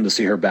was fun to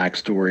see her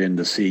backstory and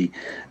to see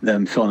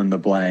them fill in the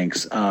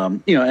blanks.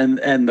 And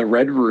the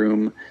Red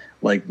Room,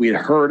 like, we had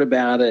heard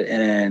about it,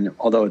 and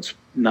although it's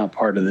not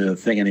part of the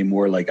thing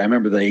anymore, like, I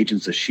remember the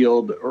Agents of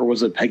S.H.I.E.L.D., or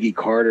was it Peggy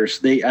Carter?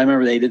 I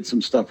remember they did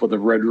some stuff with the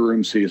Red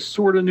Room, so you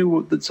sort of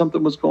knew that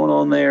something was going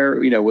on there,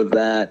 with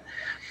that.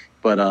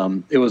 But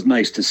it was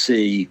nice to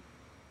see,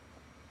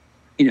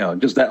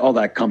 just that all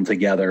that come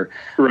together.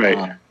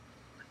 Right.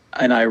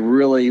 And I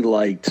really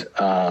liked,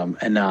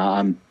 and now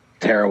I'm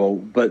terrible,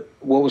 but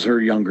what was her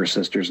younger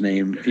sister's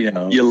name?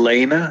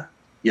 Yelena.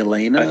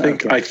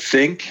 Yelena? I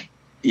think.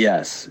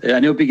 Yes. I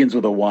know it begins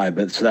with a Y,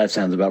 but so that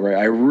sounds about right.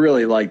 I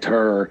really liked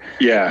her.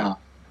 Yeah.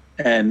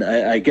 And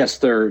I guess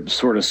they're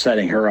sort of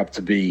setting her up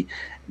to be,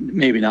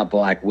 maybe not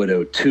Black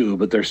Widow 2,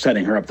 but they're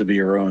setting her up to be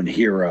her own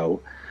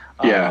hero.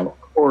 Yeah.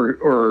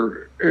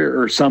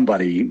 Or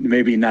somebody,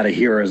 maybe not a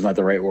hero is not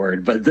the right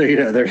word, but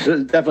they're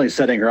definitely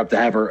setting her up to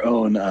have her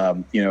own,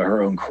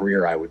 her own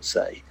career, I would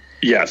say.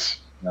 Yes.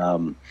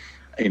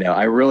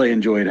 I really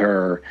enjoyed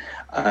her.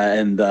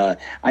 And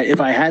if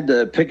I had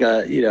to pick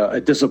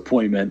a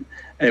disappointment,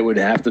 it would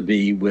have to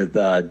be with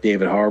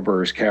David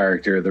Harbour's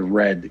character, the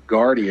Red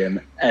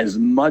Guardian. As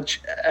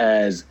much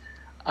as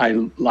I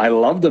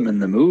loved him in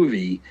the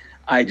movie,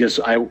 I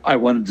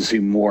wanted to see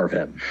more of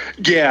him.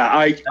 Yeah,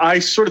 I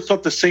sort of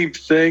thought the same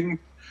thing.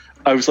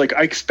 I was like,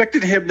 I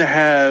expected him to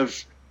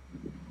have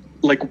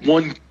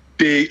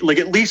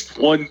at least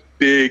one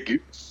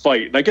big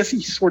fight. And I guess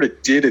he sort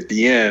of did at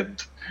the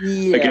end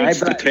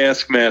against the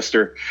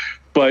Taskmaster.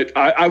 But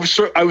I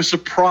was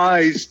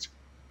surprised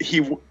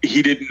he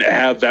didn't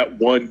have that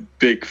one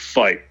big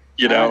fight.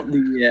 You know?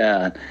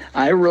 Yeah,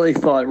 I really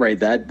thought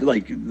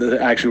that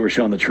actually we're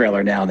showing the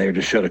trailer now, and they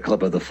just showed a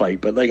clip of the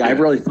fight. But I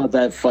really thought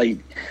that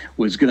fight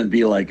was going to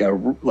be like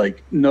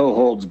no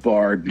holds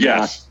barred,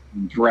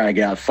 drag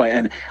out fight.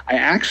 And I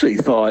actually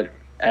thought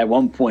at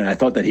one point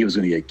that he was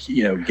going to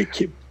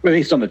get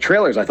based on the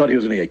trailers. I thought he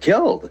was going to get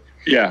killed.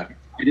 Yeah.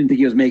 I didn't think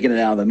he was making it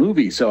out of the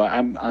movie, so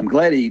I'm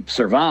glad he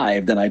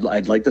survived, and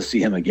I'd like to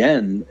see him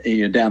again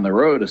down the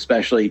road.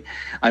 Especially,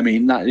 I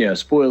mean, not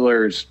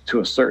spoilers to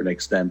a certain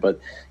extent, but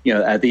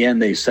at the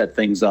end they set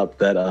things up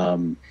that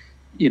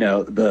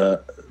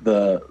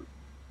the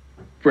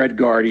Red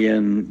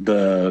Guardian,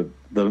 the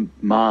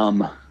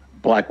mom,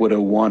 Black Widow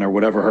 1 or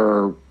whatever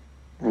her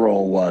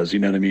role was. You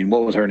know what I mean?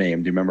 What was her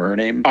name? Do you remember her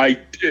name?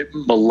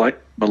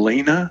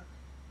 Melina.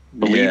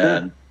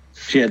 Yeah.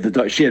 She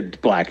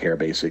had black hair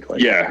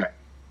basically. Yeah.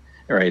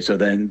 All right, so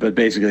then, but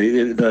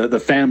basically, the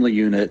family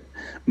unit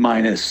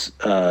minus,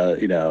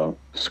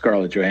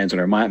 Scarlett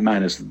Johansson or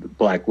minus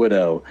Black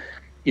Widow,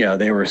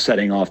 they were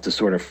setting off to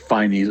sort of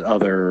find these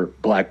other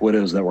Black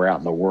Widows that were out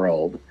in the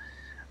world,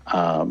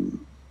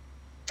 and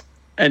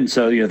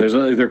so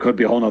there could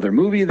be a whole other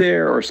movie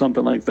there or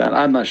something like that.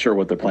 I'm not sure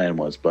what the plan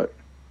was, but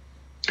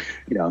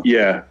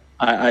yeah,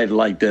 I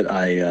liked it.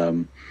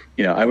 I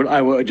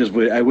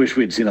wish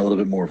we'd seen a little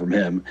bit more from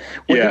him.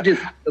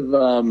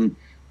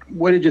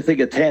 What did you think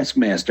of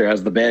Taskmaster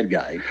as the bad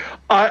guy?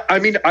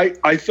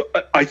 I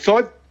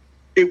thought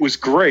it was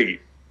great,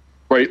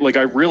 right? Like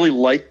I really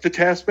liked the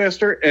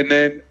Taskmaster, and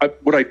then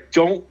what I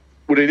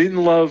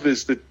didn't love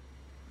is that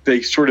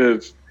they sort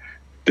of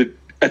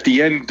at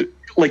the end,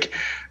 like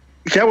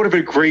that would have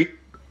been a great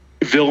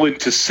villain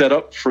to set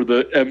up for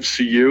the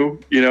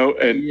MCU,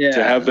 and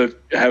to have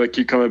it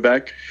keep coming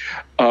back,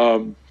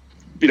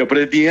 but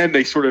at the end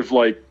they sort of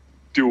like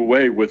do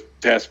away with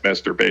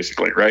Taskmaster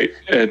basically, right?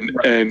 And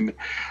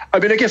I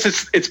mean, I guess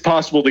it's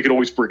possible they could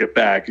always bring it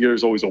back.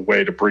 There's always a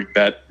way to bring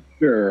that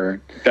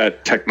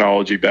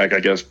technology back,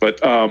 I guess.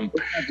 But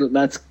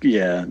that's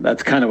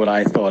kind of what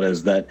I thought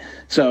is that.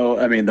 So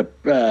I mean,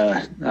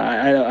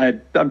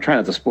 I'm trying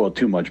not to spoil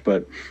too much,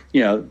 but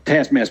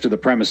Taskmaster. The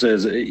premise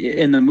is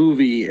in the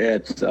movie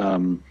it's.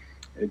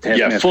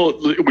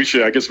 We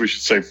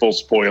should say full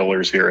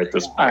spoilers here at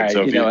this point. All right,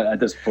 so at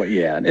this point,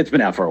 it's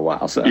been out for a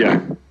while, so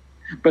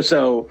But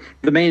so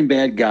the main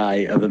bad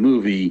guy of the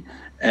movie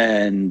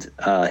and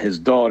his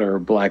daughter,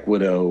 Black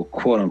Widow,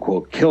 quote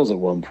unquote, kills at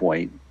one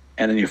point,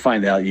 and then you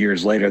find out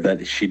years later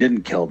that she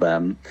didn't kill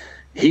them.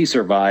 He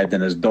survived,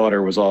 and his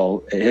daughter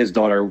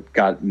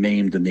got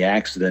maimed in the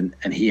accident,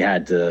 and he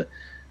had to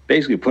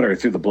basically put her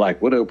through the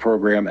Black Widow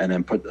program and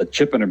then put a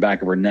chip in her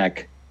back of her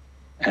neck,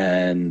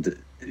 and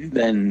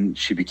then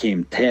she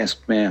became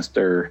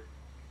Taskmaster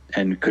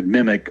and could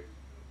mimic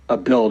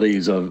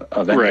abilities of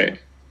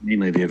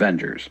mainly the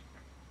Avengers.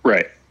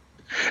 Right.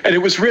 And it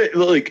was really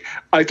like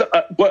I thought.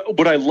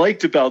 What I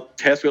liked about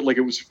Taskmaster, like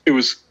it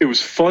was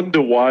fun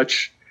to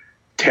watch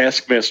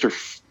Taskmaster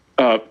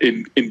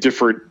in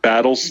different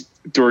battles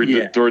during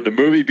the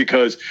movie,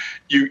 because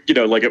you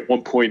like at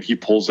one point she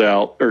pulls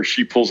out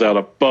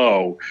a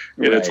bow,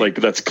 and it's like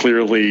that's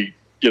clearly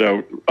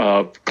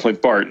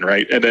Clint Barton,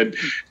 right? And then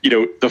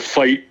the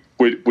fight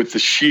with the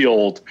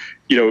shield,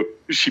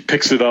 she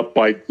picks it up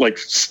by like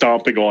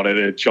stomping on it, and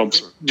it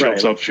jumps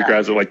up. She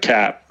grabs it like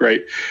Cap,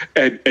 right?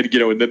 And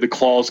and then the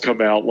claws come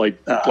out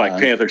like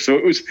Black Panther.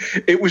 So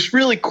it was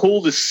really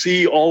cool to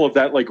see all of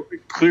that. Like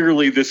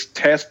clearly, this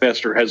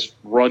Taskmaster has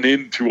run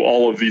into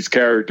all of these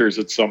characters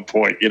at some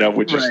point,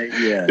 which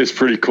is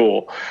pretty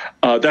cool.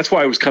 That's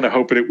why I was kind of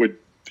hoping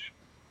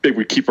they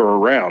would keep her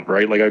around,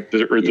 right? Like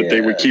that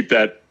they would keep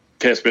that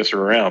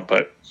Taskmaster around,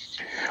 but.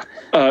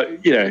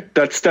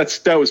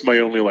 That was my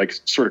only like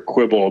sort of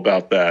quibble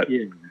about that.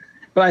 Yeah.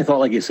 But I thought,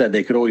 like you said,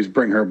 they could always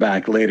bring her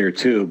back later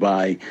too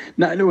by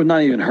not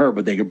even her,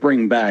 but they could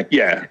bring back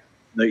the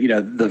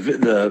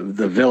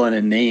villain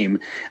in name.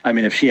 I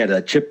mean, if she had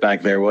a chip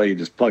back there, well, you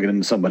just plug it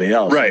into somebody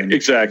else. Right.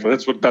 Exactly.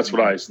 That's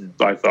what I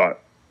thought.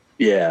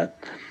 Yeah.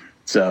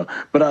 So,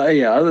 but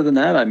other than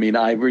that, I mean,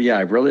 I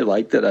really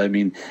liked it. I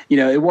mean,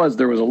 there was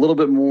a little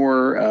bit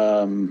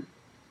more.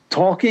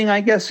 Talking,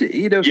 I guess,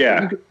 you could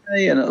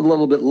say, and a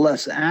little bit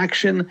less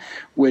action,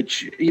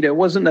 which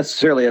wasn't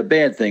necessarily a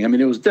bad thing. I mean,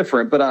 it was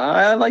different, but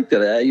I liked it,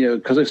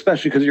 because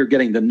especially because you're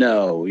getting to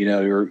know,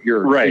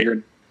 you're right,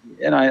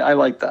 and I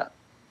like that.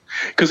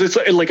 Because it's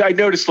like I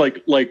noticed,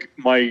 like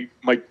my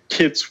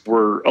kids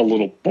were a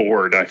little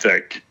bored, I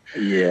think.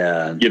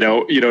 Yeah, you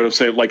know what I'm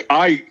saying. Like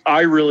I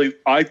really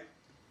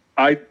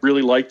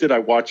liked it. I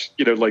watched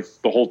like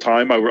the whole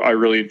time. I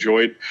really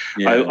enjoyed.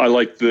 Yeah. I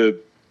liked the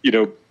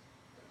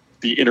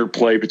the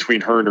interplay between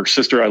her and her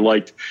sister. I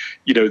liked,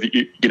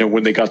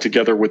 when they got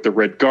together with the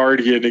Red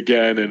Guardian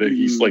again, and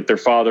he's like their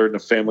father in the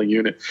family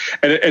unit.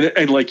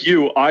 And like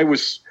you, I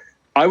was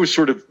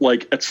sort of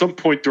like at some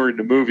point during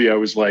the movie, I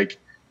was like,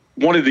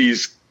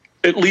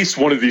 at least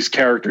one of these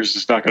characters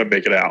is not going to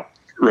make it out.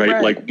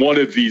 Right. Like one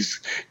of these,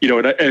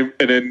 and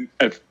then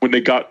when they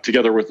got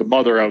together with the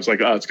mother, I was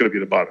like, oh, it's going to be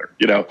the mother,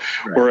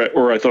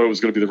 or I thought it was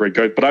going to be the Red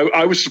Guardian. But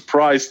I was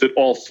surprised that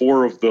all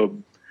four of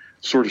them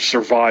sort of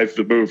survive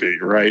the movie,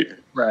 right?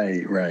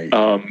 Right.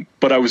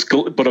 But I'm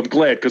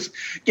glad because,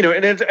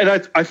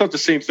 I thought the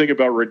same thing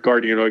about Red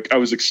Guardian. Like I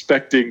really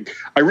expected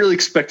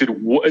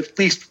at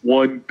least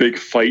one big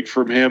fight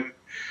from him.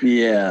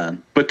 Yeah.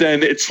 But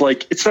then it's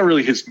like, it's not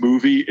really his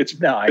movie. It's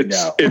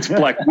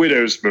Black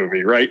Widow's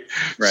movie, right?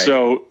 Right.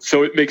 So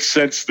it makes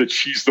sense that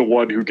she's the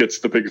one who gets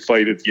the big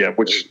fight at the end,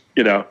 which,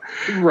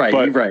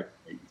 Right.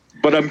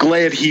 But I'm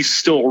glad he's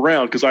still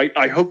around because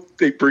I hope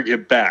they bring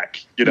him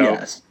back,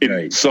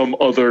 in some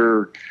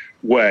other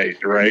way,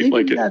 right?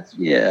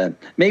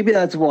 Maybe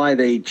that's why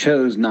they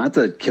chose not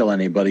to kill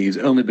anybody, is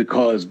only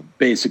because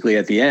basically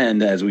at the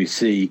end, as we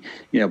see,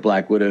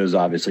 Black Widow is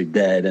obviously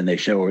dead, and they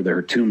show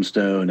her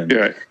tombstone, and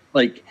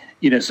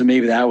so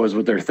maybe that was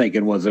what they're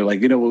thinking, was they're like,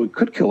 we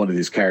could kill one of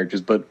these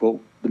characters, but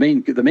the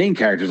main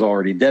character is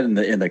already dead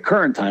in the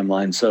current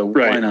timeline, so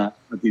why not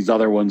let these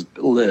other ones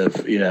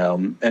live,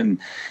 and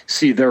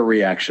see their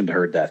reaction to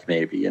her death,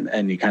 maybe,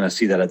 and you kind of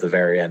see that at the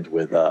very end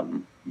with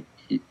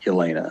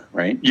Yelena,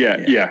 right?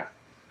 Yeah.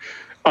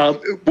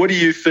 What do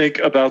you think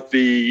about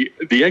the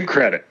end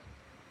credit?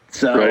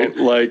 So,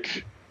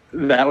 right,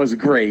 that was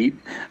great.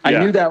 I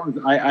knew that was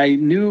I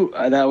knew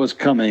that was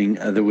coming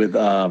with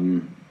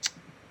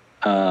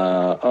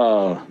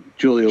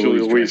Julia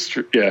Louis.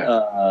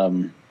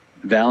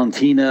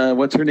 Valentina,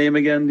 what's her name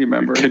again? Do you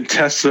remember?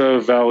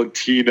 Contessa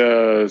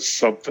Valentina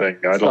something.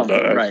 I don't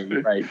know.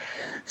 Right.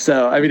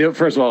 So, I mean,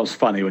 first of all, it was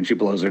funny when she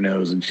blows her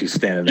nose and she's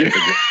standing there.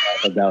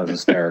 That was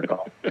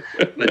hysterical.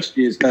 But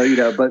she's,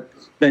 but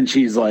then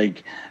she's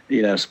like,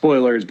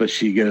 spoilers, but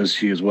she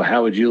goes, well,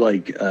 how would you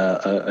like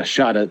a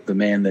shot at the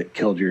man that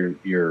killed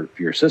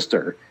your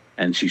sister?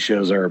 And she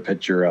shows her a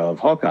picture of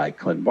Hawkeye,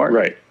 Clint Barton.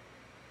 Right.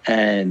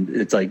 And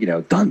it's like,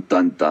 dun,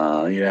 dun,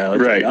 dun,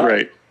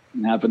 right.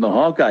 Happened to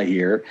Hawkeye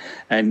here.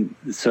 And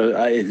so,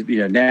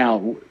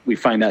 now we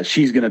find out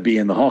she's going to be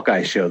in the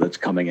Hawkeye show that's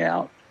coming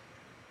out.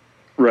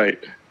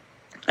 Right.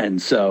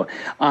 And so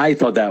I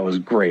thought that was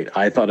great.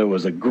 I thought it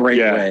was a great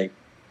way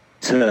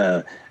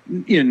to,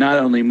 not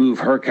only move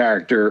her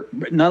character,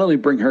 but not only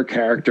bring her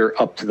character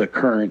up to the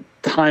current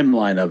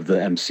timeline of the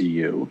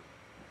MCU,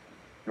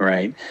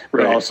 right?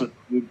 But also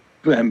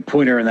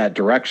point her in that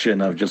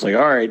direction of just like,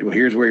 all right, well,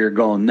 here's where you're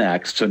going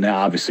next. So now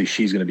obviously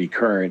she's going to be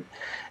current.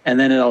 And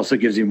then it also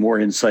gives you more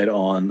insight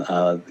on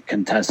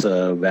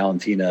Contessa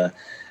Valentina,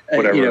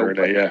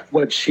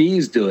 what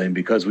she's doing,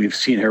 because we've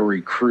seen her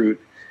recruit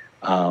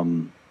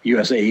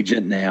U.S.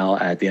 agent now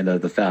at the end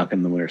of the Falcon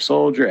and the Winter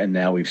Soldier, and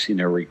now we've seen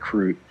her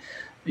recruit,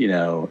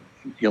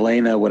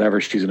 Yelena, whatever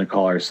she's going to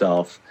call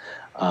herself.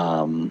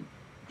 And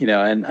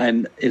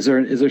is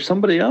there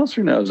somebody else,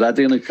 or no? Is that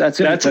the only?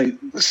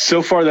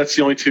 So far, that's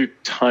the only two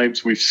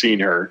times we've seen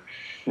her.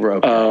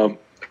 Okay.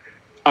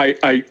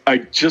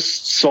 I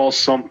just saw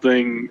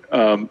something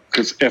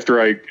because after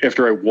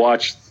I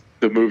watched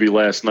the movie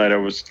last night, I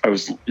was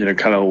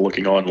kind of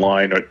looking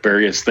online at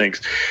various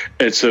things,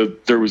 and so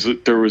there was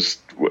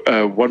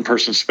one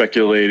person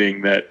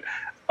speculating that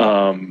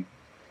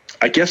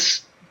I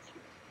guess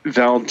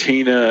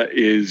Valentina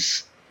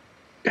is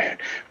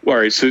all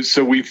right.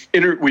 So we've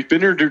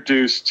been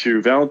introduced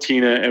to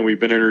Valentina, and we've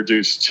been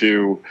introduced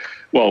to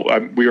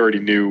we already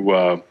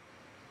knew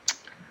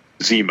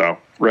Zemo,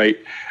 right?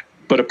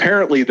 But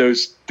apparently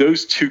those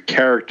two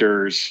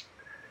characters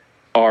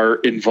are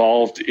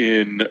involved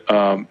in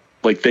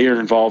they are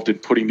involved in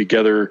putting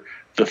together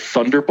the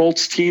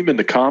Thunderbolts team in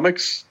the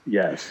comics.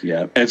 Yes,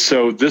 yeah. And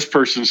so this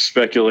person's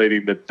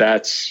speculating that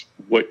that's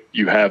what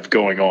you have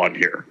going on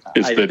here.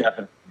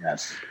 Definitely,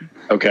 yes.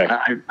 Okay.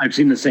 I've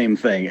seen the same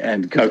thing,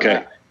 and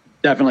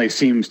definitely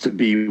seems to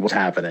be what's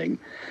happening.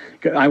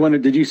 I wonder,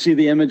 did you see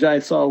the image I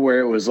saw where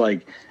it was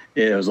like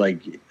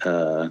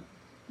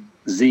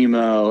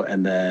Zemo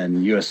and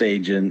then U.S.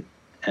 agent?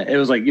 It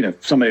was like,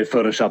 somebody had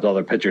photoshopped all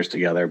their pictures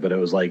together, but it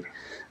was like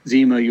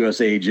Zemo, U.S.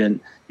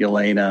 agent,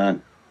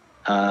 Yelena.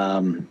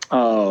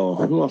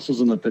 Who else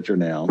is in the picture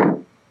now?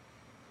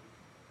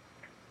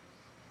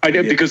 I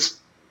know, because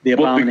the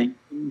Abomination.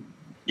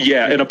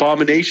 And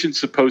Abomination's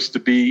supposed to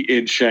be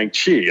in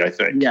Shang-Chi, I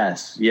think.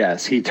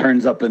 Yes. He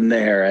turns up in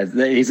there.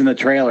 He's in the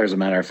trailer, as a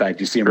matter of fact.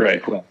 You see him really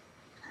quick.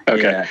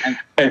 Okay. Yeah, and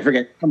I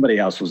forget, somebody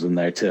else was in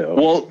there too.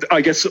 Well,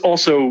 I guess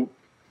also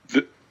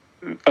the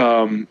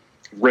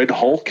Red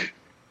Hulk,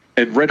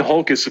 and Red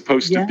Hulk is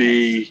supposed to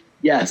be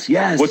yes.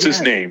 What's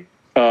his name?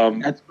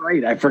 That's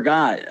right. I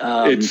forgot.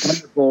 It's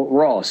Thunderbolt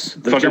Ross.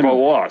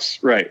 Thunderbolt Ross,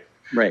 right.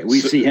 Right. We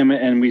see him,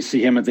 and we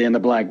see him at the end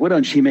of Black Widow,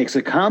 and she makes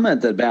a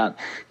comment about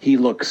he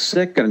looks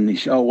sick and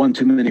one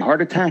too many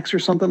heart attacks or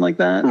something like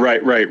that.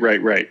 Right.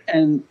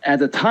 And at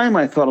the time,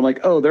 I thought, I'm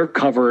like, they're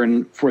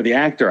covering for the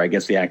actor. I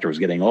guess the actor was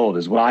getting old,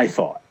 is what I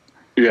thought.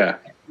 Yeah.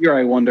 Here,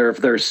 I wonder if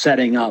they're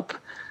setting up,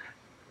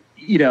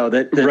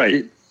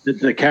 that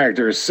the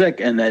character is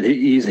sick, and that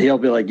he'll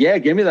be like, yeah,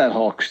 give me that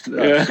Hulk.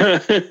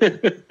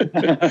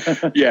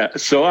 Yeah.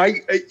 So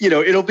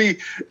it'll be.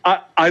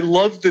 I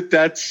love that.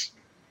 That's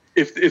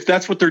if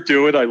that's what they're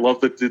doing. I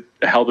love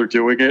how they're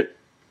doing it.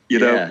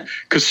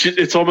 Because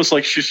it's almost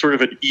like she's sort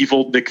of an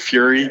evil Nick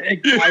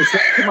Fury.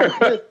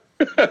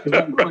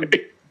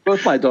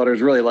 Both my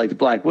daughters really liked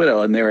Black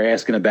Widow, and they were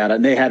asking about it,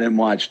 and they hadn't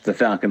watched The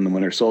Falcon and the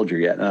Winter Soldier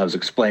yet, and I was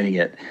explaining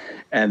it.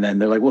 And then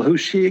they're like, well,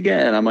 who's she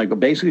again? And I'm like, well,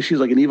 basically, she's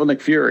like an evil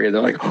Nick Fury. And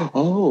they're like,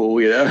 oh,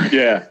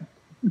 Yeah.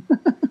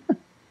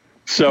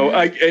 So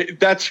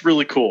that's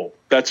really cool.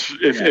 That's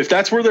if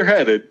that's where they're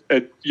headed,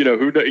 and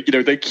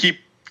they keep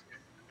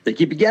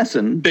you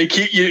guessing. They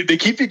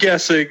keep you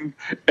guessing,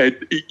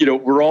 and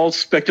we're all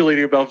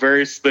speculating about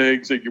various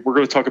things. And we're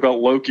going to talk about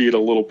Loki in a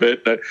little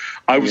bit. That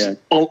I was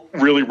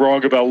really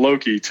wrong about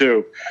Loki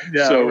too.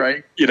 Yeah, so,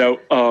 right.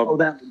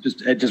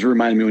 That just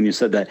reminded me when you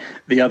said that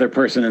the other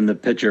person in the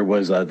picture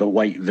was the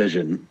White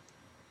Vision.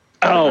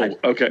 Oh,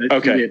 okay.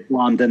 It's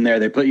blonde in there.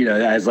 They put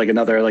as like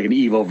another like an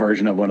evil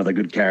version of one of the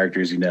good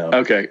characters.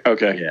 Okay.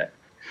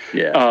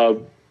 Yeah.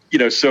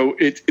 So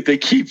they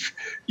keep,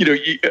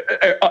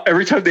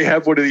 every time they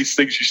have one of these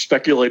things, you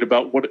speculate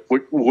about what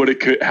it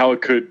could, how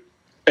it could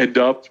end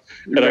up,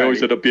 and I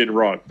always end up being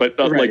wrong. But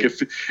like if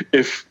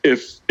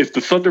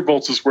the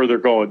Thunderbolts is where they're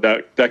going,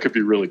 that could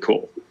be really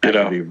cool.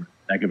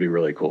 That could be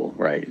really cool,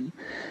 right?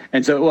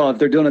 And so, if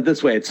they're doing it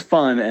this way, it's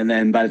fun. And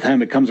then by the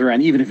time it comes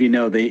around, even if you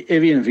know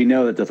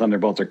that the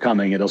Thunderbolts are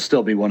coming, it'll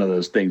still be one of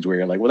those things where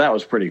you're like, well, that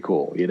was pretty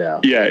cool,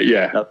 Yeah.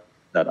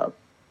 That up.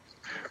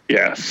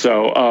 Yeah.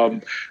 So, I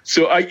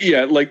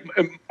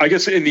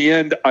guess in the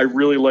end, I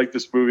really like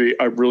this movie.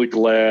 I'm really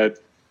glad,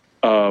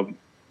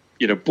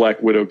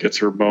 Black Widow gets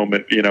her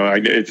moment. I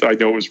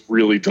know it was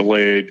really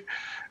delayed.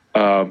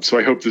 So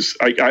I hope this.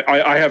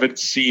 I haven't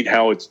seen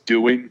how it's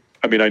doing.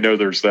 I mean, I know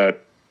there's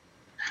that.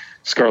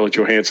 Scarlett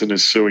Johansson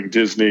is suing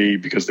Disney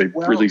because they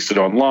released it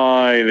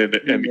online, and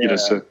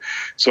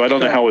so I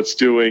don't know how it's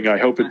doing. I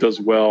hope it does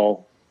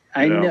well.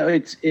 I know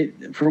it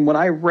from what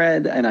I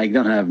read, and I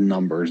don't have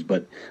numbers,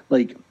 but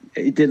like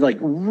it did like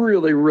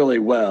really, really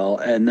well,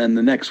 and then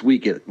the next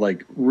week it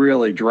like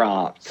really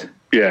dropped.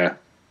 Yeah.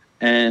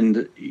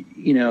 And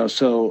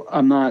so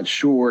I'm not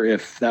sure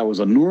if that was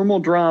a normal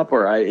drop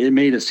or it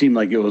made it seem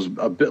like it was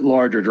a bit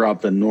larger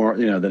drop than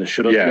than it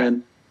should have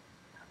been.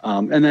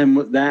 And then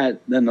with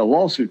that, then the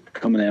lawsuit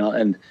coming out,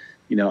 and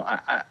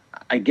I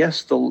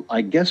guess the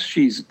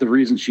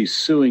reason she's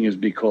suing is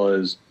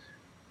because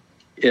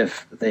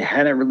if they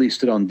hadn't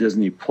released it on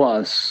Disney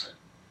Plus,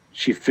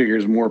 she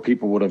figures more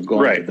people would have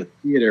gone to the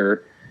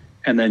theater,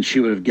 and then she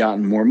would have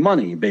gotten more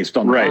money based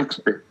on the box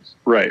office.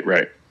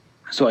 Right.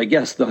 So I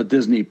guess the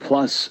Disney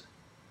Plus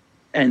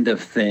end of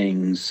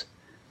things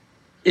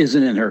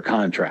isn't in her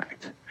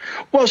contract.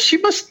 Well, she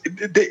must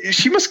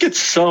get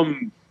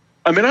some.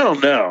 I mean, I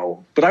don't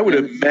know, but I would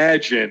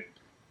imagine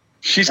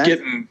she's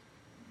getting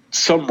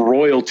some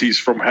royalties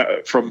from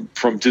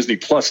Disney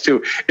Plus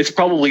too. It's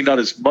probably not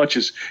as much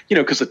as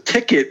because a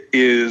ticket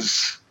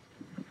is.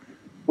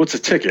 What's a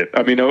ticket?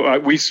 I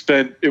mean, we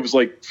spent it was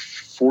like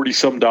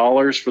 $40-some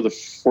for the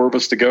 4 of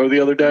us to go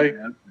the other day.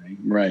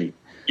 Right.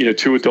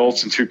 2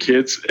 adults and 2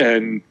 kids,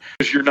 and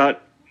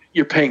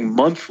you're paying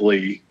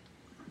monthly.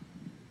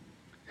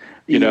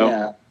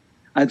 Yeah.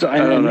 I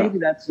don't know. Maybe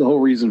that's the whole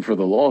reason for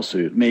the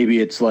lawsuit. Maybe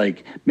it's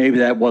like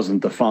that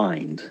wasn't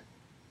defined,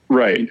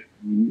 right?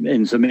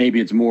 And so maybe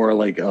it's more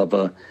like of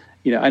a,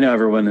 I know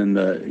everyone in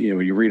the,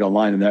 you read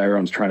online and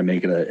everyone's trying to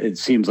make it it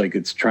seems like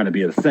it's trying to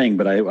be a thing,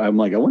 but I'm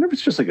like, I wonder if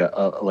it's just like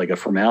a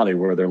formality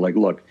where they're like,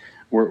 look,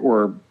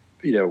 we're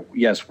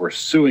yes, we're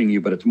suing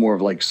you, but it's more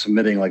of like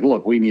submitting like,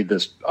 look, we need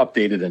this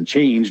updated and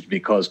changed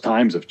because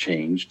times have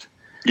changed.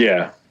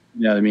 Yeah.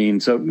 You know what I mean?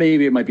 So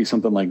maybe it might be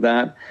something like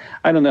that.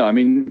 I don't know. I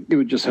mean, you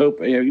would just hope,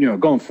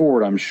 going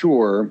forward, I'm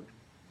sure,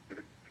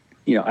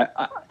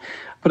 I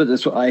put it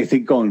this way. I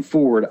think going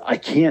forward, I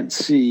can't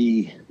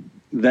see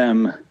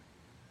them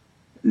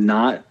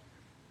not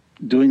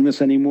doing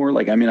this anymore.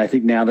 Like, I mean, I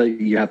think now that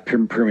you have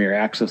Premier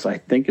Access, I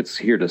think it's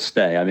here to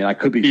stay. I mean, I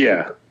could be,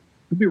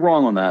 could be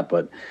wrong on that,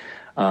 but,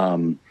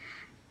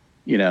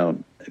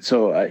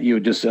 so you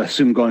would just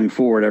assume going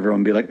forward,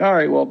 everyone would be like, all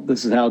right, well,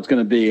 this is how it's going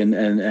to be.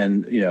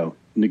 And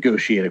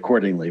negotiate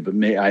accordingly, but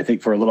I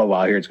think for a little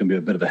while here it's going to be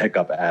a bit of a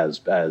hiccup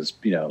as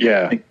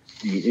everything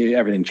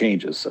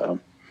changes. So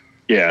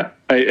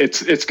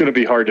it's going to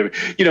be hard to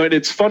and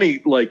it's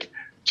funny, like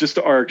just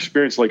our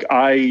experience, like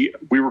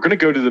we were going to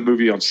go to the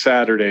movie on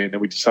Saturday, and then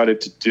we decided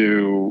to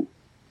do,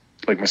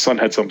 like, my son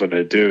had something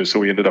to do, so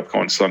we ended up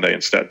going Sunday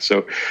instead.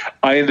 So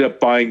I ended up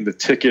buying the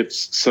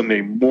tickets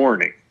Sunday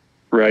morning,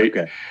 right?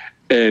 Okay.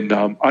 And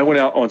I went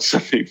out on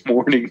Sunday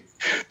morning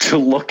to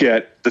look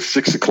at the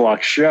 6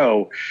 o'clock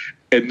show,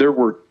 and there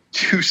were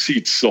 2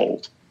 seats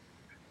sold,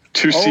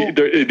 2 seats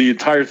in the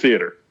entire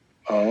theater.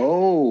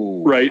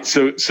 Oh, right.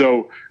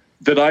 So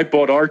then I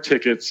bought our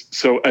tickets.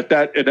 So and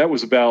that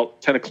was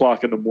about 10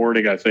 o'clock in the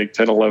morning, I think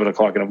 10, 11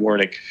 o'clock in the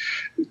morning.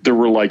 There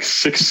were like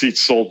 6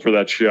 seats sold for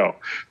that show.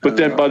 But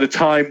then by the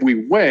time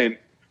we went,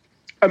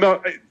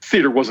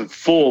 theater wasn't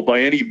full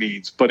by any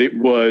means, but it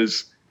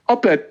was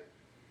up at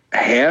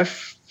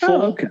half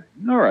full. Oh, okay.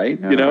 All right.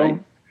 Right.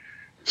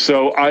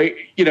 So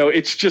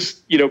it's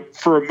just,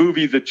 for a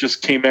movie that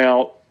just came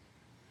out,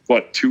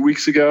 2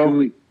 weeks ago? 2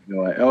 weeks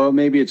ago. Oh,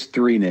 maybe it's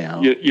 3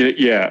 now.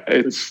 Yeah.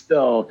 It's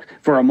still,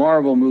 for a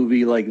Marvel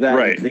movie like that,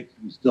 right. I think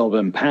it's still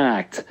been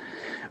packed.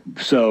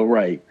 So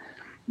right.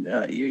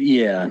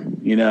 Yeah,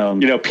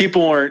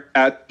 people aren't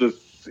at the,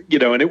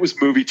 and it was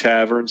Movie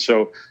Tavern,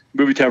 so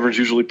Movie Tavern's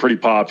usually pretty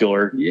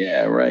popular.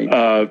 Yeah, right.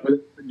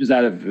 Just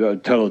out of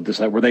total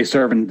decide, were they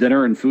serving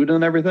dinner and food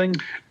and everything?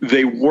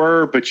 They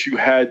were, but you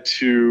had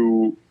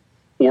to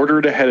order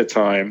it ahead of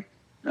time.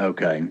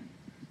 Okay.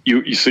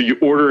 So you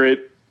order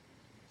it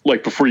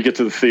like before you get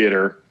to the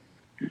theater.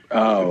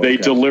 Oh. They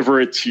okay.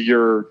 deliver it to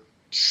your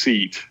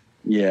seat.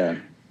 Yeah.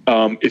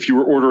 If you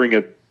were ordering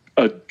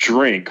a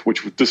drink,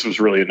 which this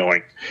was really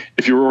annoying.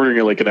 If you were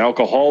ordering an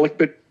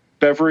alcoholic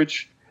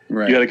beverage,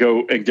 right. You had to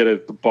go and get it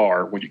at the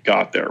bar when you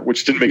got there,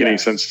 which didn't make any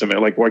sense to me.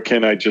 Like, why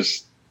can't I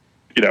just,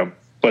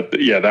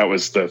 But yeah, that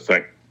was the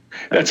thing.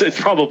 That's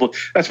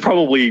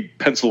probably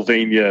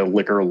Pennsylvania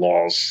liquor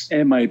laws.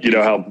 It might be.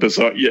 How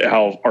bizarre,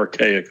 how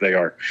archaic they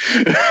are.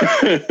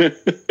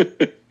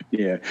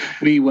 Yeah,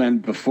 we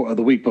went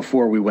the week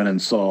before we went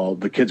and saw,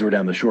 the kids were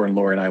down the shore and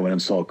Laura and I went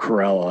and saw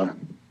Cruella.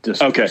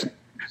 Just okay.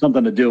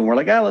 Something to do, and we're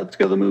like, let's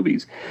go to the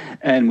movies.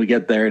 And we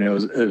get there, and it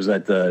was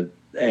at the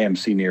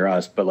AMC near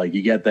us. But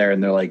you get there,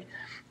 and they're like,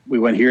 we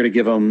went here to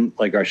give them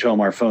show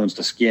them our phones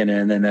to scan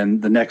in, and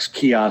then the next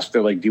kiosk,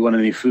 they're like, do you want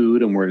any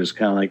food? And we're just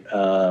kind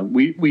of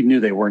we knew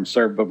they weren't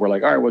served, but we're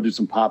like, all right, we'll do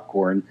some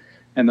popcorn.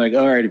 And they're like,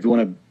 all right, if you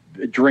want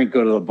a drink,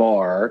 go to the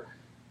bar.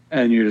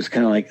 And you're just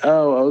kind of like,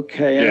 oh,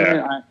 okay.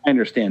 Yeah. I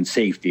understand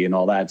safety and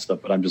all that stuff,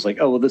 but I'm just like,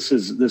 oh, well, this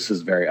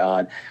is very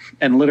odd.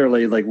 And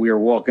literally, we were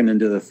walking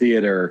into the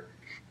theater,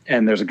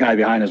 and there's a guy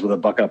behind us with a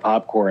bucket of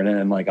popcorn, and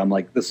I'm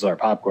like, this is our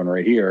popcorn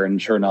right here.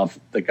 And sure enough,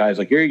 the guy's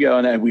like, here you go.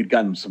 And then we'd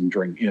gotten some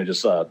drink,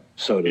 just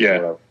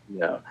soda.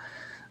 Yeah.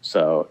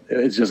 So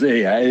it's just,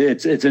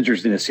 it's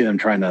interesting to see them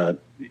trying to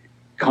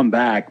come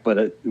back,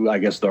 but I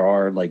guess there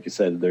are, like you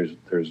said, there's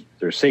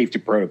safety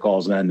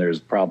protocols, and then there's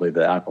probably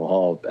the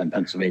alcohol and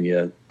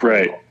Pennsylvania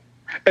protocol.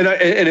 Right.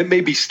 And it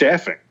may be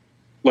staffing.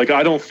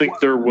 I don't think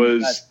there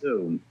was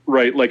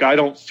right. I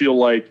don't feel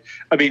like,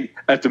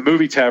 at the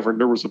Movie Tavern,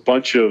 there was a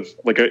bunch of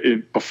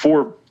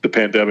before the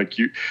pandemic,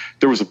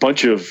 there was a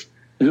bunch of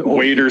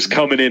waiters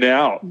coming in and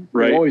out,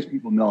 right? There's always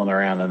people milling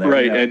around in there.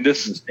 Right. And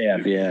this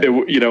staff,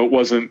 it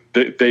wasn't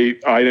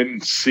I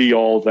didn't see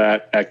all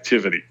that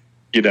activity.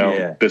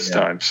 This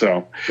time.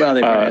 So, well,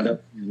 they had to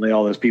lay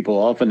all those people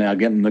off, and now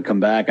getting them to come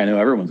back. I know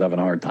everyone's having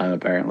a hard time,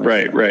 apparently.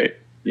 Right, right.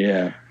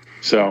 Yeah.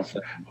 So,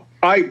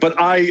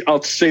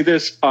 I'll say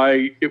this: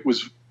 it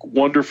was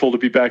wonderful to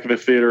be back in the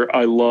theater.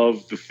 I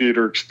love the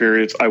theater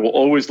experience. I will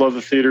always love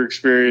the theater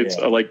experience.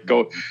 Yeah. I like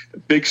the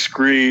big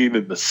screen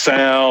and the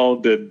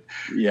sound, and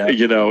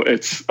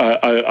it's.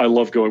 I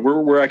love going.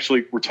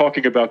 We're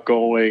talking about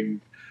going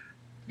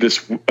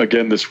this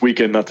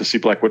weekend, not to see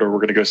Black Widow. We're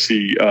going to go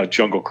see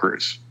Jungle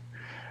Cruise.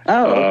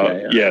 Oh,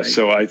 okay. Yeah.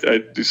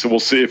 Right. So we'll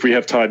see if we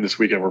have time this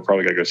weekend. We're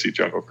probably gonna go see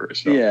Jungle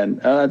Cruise. So. Yeah,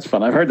 that's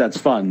fun. I've heard that's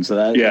fun. So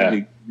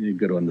that'd be a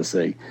good one to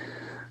see.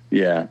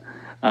 Yeah,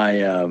 I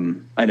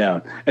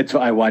know.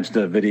 I watched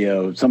a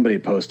video. Somebody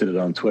posted it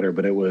on Twitter,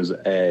 but it was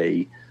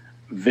a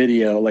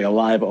video, a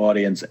live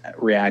audience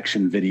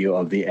reaction video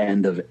of the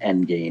end of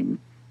Endgame.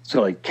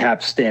 So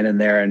Cap's standing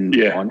there and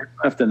on your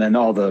left, and then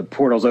all the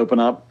portals open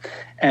up,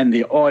 and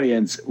the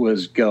audience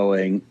was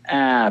going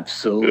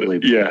absolutely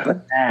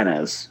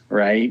bananas,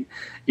 right?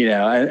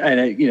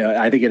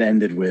 I think it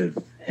ended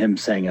with him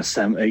saying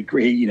 "assemble."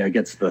 He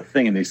gets the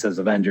thing, and he says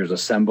 "Avengers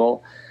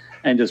assemble,"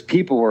 and just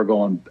people were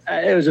going.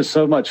 It was just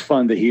so much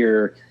fun to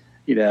hear,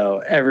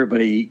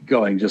 everybody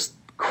going just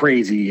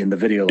crazy in the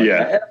video.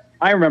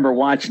 I remember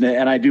watching it,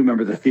 and I do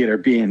remember the theater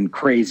being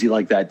crazy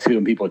like that too,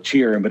 and people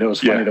cheering. But it was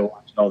funny to watch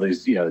all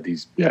these,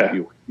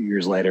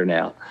 years later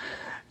now.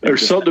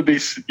 There's something to be,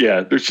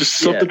 there's just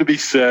something to be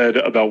said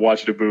about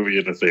watching a movie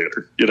in a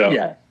theater,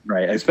 Yeah,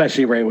 right.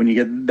 Especially when you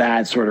get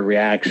that sort of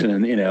reaction,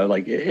 and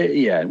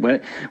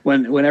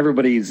when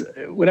everyone's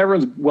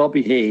well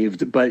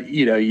behaved, but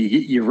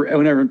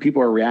whenever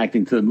people are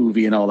reacting to the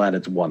movie and all that,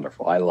 it's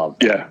wonderful. I love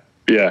that.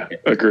 Yeah,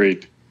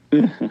 agreed.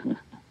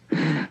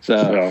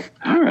 So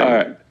all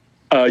right.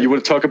 You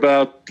want to talk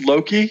about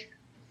Loki?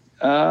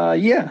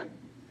 Yeah.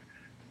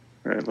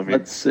 All right,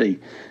 let's see.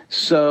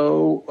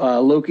 So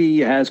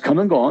Loki has come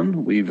and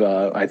gone.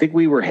 I think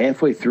we were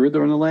halfway through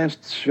during the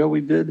last show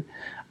we did.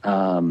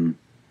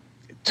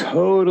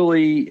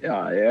 Totally,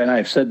 and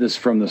I've said this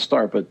from the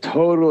start, but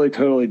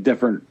totally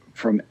different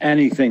from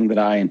anything that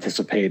I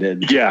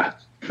anticipated. Yeah,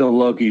 the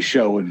Loki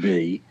show would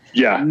be.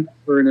 Yeah,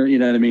 never,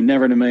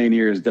 never in a million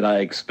years did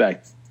I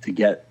expect to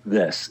get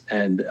this,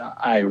 and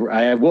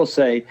I will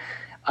say,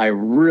 I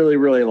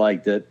really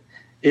liked it.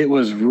 It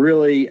was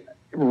really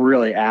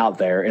out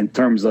there in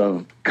terms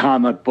of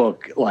comic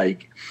book,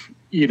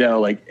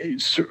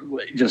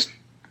 just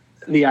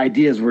the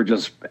ideas were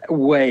just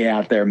way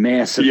out there,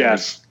 massive.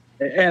 Yes.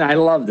 And I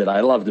loved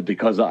it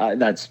because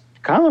that's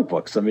comic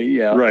books.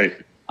 Right.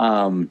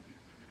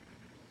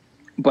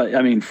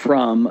 But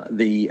from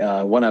the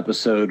one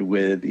episode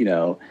with,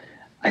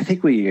 I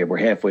think we were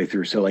halfway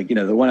through. So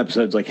the one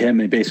episode's him,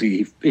 and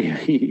basically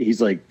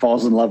he's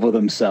falls in love with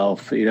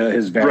himself,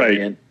 his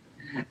variant. Right.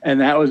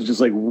 And that was just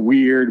like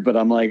weird, but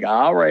I'm like,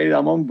 all right,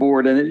 I'm on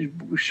board. And it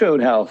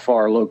showed how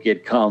far Loki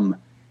had come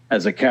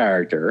as a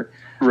character.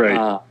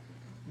 Right.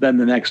 Then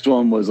the next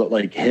one was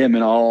like him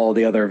and all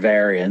the other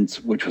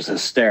variants, which was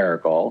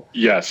hysterical.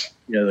 Yes.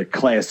 You know, the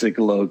classic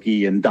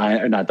Loki and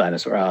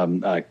alligator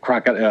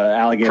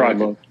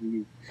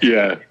Loki.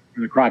 Yeah.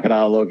 The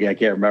crocodile Loki, I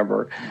can't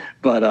remember.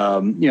 But,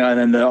 you know,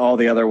 and then all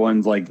the other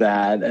ones like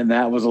that. And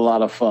that was a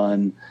lot of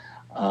fun.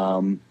 You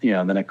know,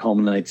 and then it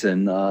culminates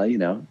in, you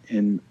know,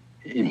 in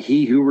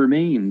He Who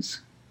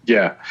Remains.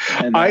 Yeah.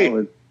 And that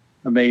was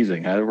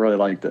amazing. I really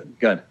liked it.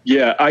 Good.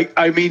 Yeah.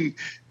 I mean,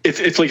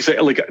 it's like you say,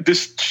 like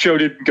this show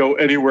didn't go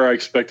anywhere I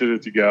expected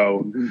it to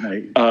go.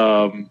 Right.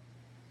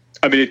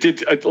 I mean, it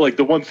did. Like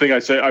the one thing I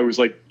said, I was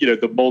like, you know,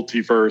 the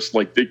multiverse.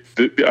 Like,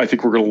 I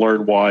think we're going to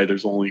learn why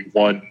there's only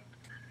one.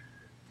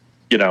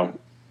 You know,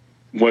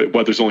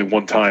 what there's only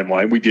one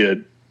timeline. We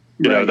did.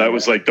 You know, that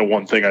was like the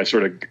one thing I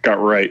sort of got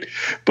right.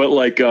 But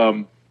like,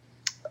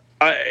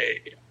 I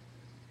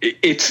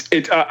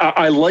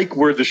like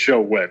where the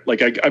show went.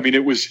 Like, I mean,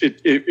 it was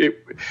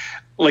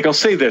like, I'll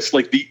say this,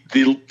 like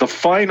the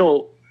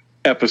final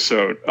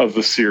episode of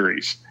the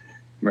series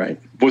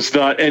was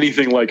not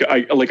anything like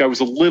I was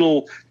a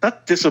little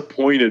not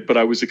disappointed, but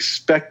I was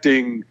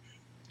expecting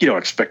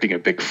a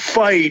big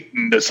fight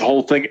and this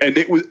whole thing. And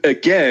it was,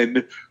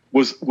 again,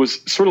 was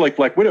sort of like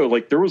Black Widow.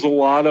 Like there was a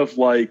lot of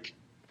like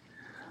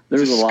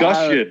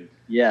discussion,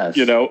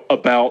 you know,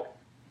 about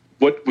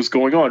what was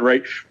going on.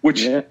 Right.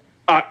 Which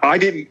I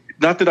didn't,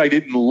 not that I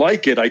didn't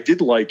like it. I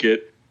did like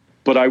it,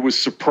 but I was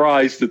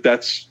surprised that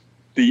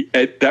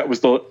that was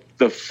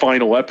the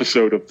final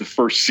episode of the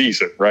first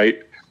season, right?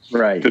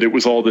 Right. That it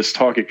was all this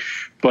talking,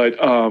 but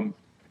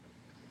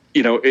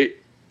you know,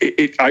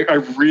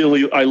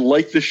 I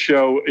like the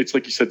show. It's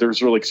like you said,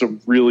 there's really like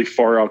some really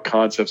far out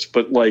concepts,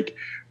 but like,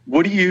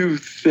 what do you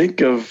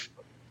think of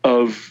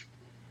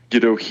you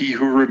know, He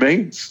Who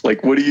Remains?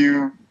 Like, what do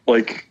you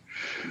like?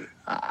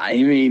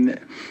 I mean,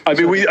 I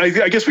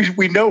guess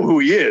we know who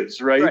he is,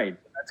 right? Right.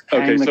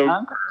 Kang the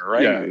Conqueror,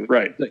 right? Yeah,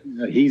 right.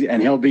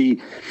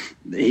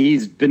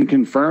 He's been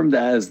confirmed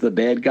as the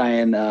bad guy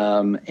in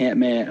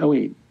Ant-Man. Oh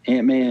wait,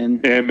 Ant-Man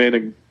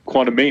and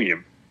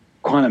Quantumanium.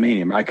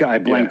 I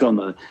blanked on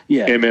the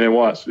Ant-Man and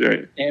Wasp.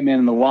 Right. Ant-Man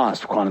and the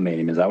Wasp.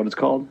 Quantumanium, is that what it's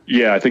called?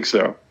 Yeah, I think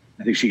so.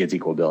 I think she gets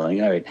equal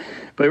billing. All right,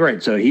 but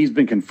right. So he's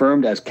been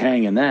confirmed as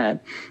Kang in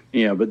that.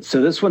 You know, but so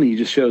this one he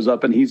just shows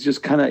up and he's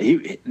just kind of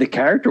the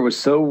character was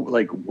so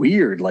like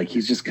weird. Like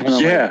he's just kind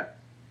of like,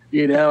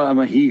 you know, I'm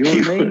a He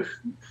Who Remains.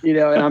 You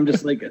know, and I'm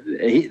just like,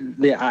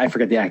 I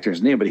forget the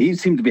actor's name, but he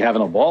seemed to be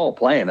having a ball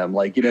playing him.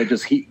 Like, you know,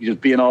 just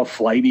being all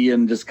flighty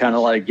and just kind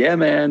of like, yeah,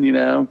 man, you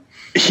know.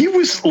 He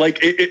was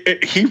like,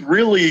 he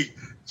really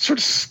sort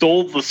of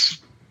stole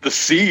the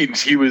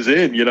scenes he was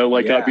in. You know,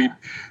 like I mean,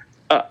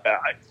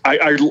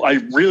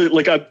 I really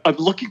like. I'm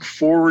looking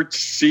forward to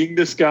seeing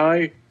this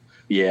guy.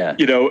 Yeah,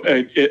 you know,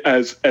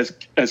 as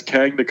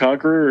Kang the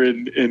Conqueror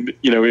in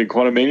you know in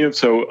Quantumanium.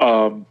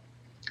 So,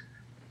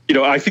 you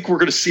know, I think we're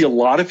going to see a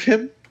lot of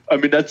him. I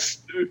mean, that's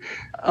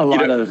a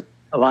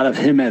lot of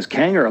him as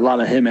Kang, or a lot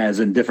of him as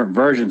in different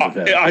versions of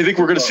him. I think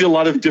we're going to see a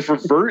lot of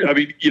different versions. I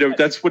mean, you know,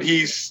 that's what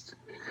he's.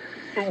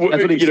 That's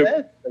what he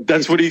said.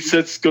 That's what he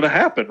said's going to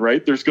happen,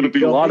 right? There's going to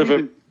be a lot of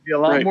him. Be a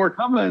lot more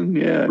coming.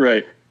 Yeah,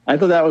 right. I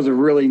thought that was a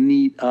really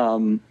neat.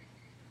 You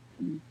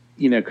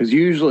know, because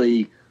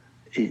usually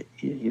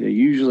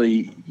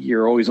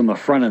you're always on the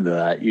front end of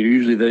that. You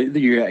usually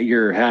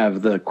you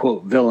have the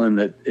quote villain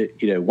that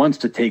you know wants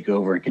to take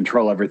over and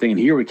control everything. And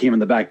here we came in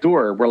the back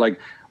door. We're like,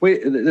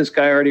 wait, this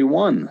guy already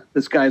won.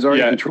 This guy's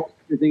already controlled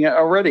everything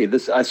already.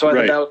 So I thought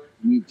that was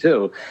neat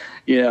too.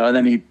 You know, and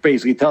then he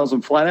basically tells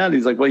him flat out,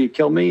 he's like, well, you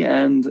kill me,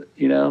 and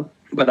you know.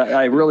 But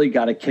I really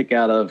got a kick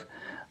out of,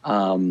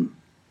 I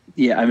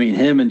mean,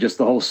 him and just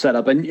the whole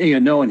setup, and you know,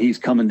 knowing he's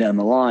coming down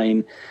the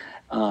line.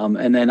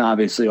 And then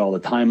obviously all the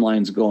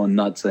timelines going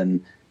nuts,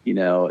 and you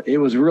know it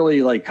was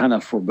really like kind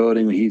of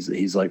foreboding.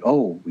 He's like,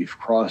 oh, we've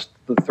crossed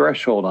the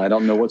threshold. I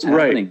don't know what's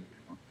happening.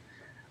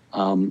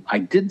 I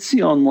did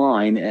see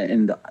online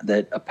and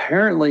that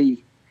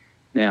apparently,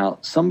 now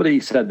somebody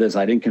said this,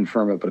 I didn't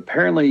confirm it, but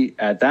apparently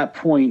at that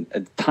point,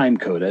 at time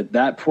code at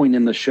that point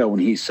in the show when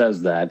he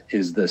says that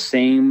is the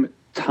same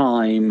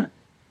time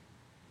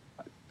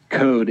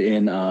code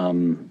in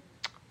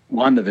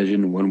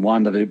WandaVision when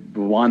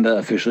Wanda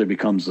officially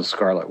becomes the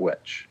Scarlet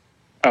Witch.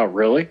 Oh,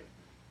 really?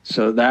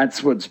 So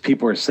that's what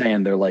people are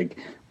saying. They're like,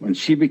 when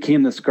she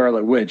became the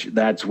Scarlet Witch,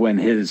 that's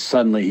when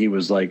suddenly he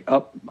was like,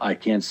 oh, I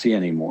can't see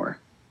anymore.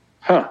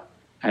 Huh.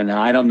 And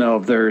I don't know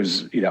if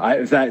there's, you know,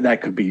 if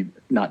that could be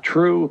not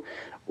true,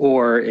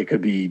 or it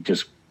could be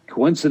just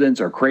coincidence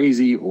or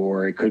crazy,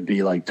 or it could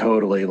be like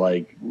totally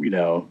like, you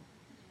know,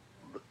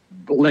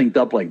 linked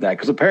up like that.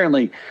 Because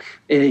apparently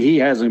he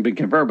hasn't been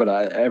confirmed, but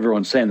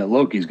everyone's saying that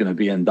Loki's going to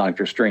be in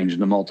Doctor Strange in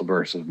the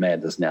Multiverse of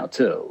Madness now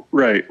too.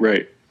 Right.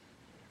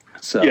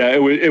 So yeah,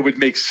 it would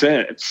make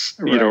sense,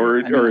 you know,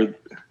 or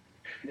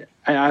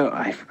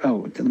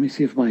Let me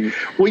see if my.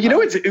 Well, you know,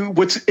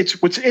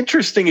 what's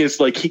interesting is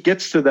like he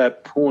gets to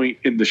that point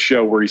in the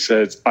show where he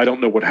says, "I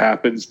don't know what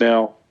happens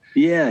now."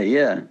 Yeah,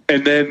 yeah.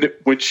 And then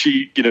when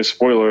she,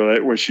 spoiler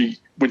alert, when she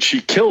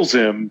kills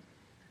him,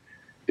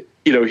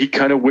 he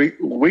kind of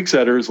winks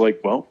at her, is like,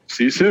 "Well,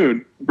 see you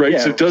soon," right? Yeah.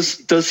 So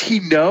does he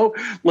know?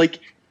 Like,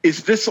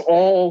 is this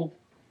all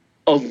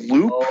a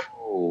loop?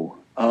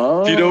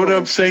 Oh. Do you know what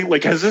I'm saying?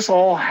 Like, has this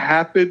all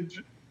happened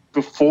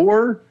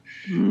before?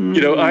 I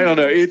don't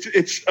know.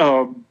 It's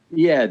out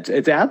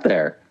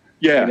there.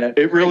 Yeah,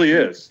 it really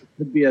is. It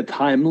could be a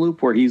time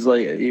loop where he's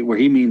like, where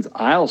he means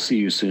I'll see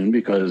you soon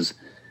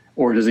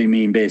or does he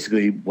mean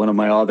basically one of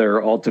my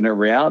other alternate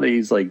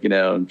realities, like,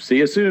 see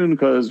you soon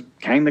because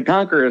Kang the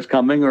Conqueror is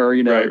coming, or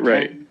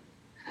right.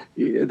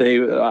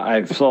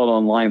 I saw it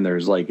online.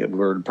 There's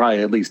we're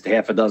probably at least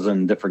half a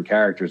dozen different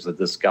characters that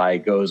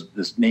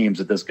names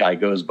that this guy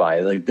goes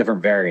by, like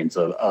different variants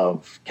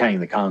of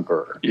Kang the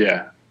Conqueror.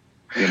 Yeah.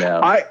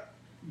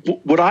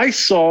 What I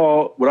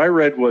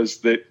read was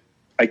that,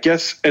 I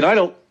guess, and I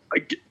don't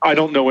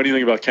know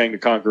anything about Kang the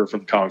Conqueror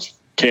from the comics,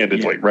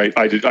 candidly, right?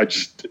 I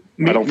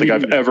don't think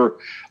I've ever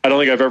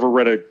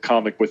read a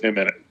comic with him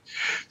in it.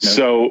 No.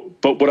 So,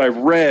 but what I've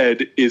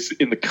read is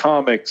in the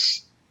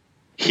comics,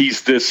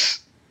 he's this,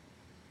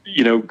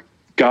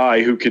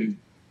 guy who can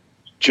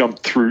jump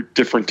through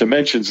different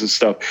dimensions and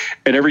stuff.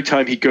 And every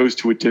time he goes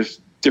to a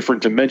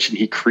different dimension,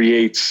 he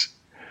creates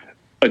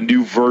a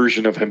new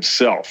version of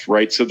himself,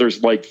 right? So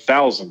there's like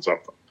thousands of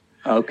them.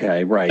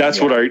 Okay, right.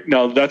 That's what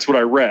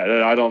I read.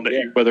 And I don't know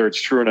whether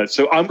it's true or not.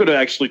 So I'm going to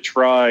actually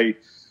try.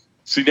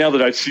 See, now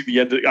that I've seen the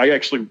end, I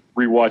actually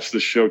rewatched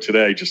the show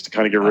today just to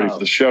kind of get ready for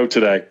the show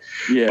today.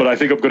 Yeah. But I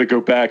think I'm going to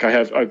go back.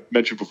 I've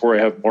mentioned before, I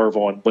have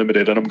Marvel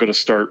Unlimited, and I'm going to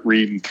start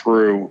reading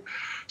through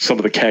some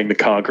of the Kang the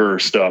Conqueror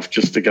stuff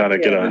just to kind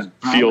of get a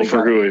feel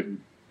for who it.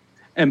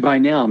 And by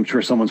now, I'm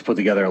sure someone's put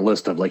together a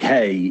list of like,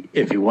 hey,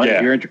 if you're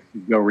interested,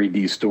 go read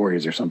these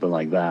stories or something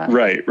like that.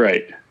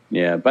 Right.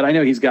 Yeah, but I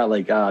know he's got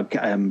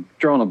I'm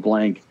drawing a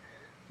blank.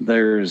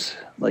 There's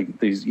like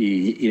these,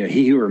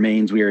 He Who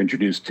Remains we are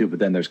introduced to, but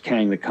then there's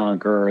Kang the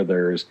Conqueror.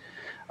 There's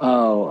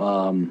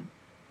the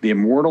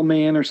Immortal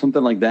Man or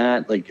something like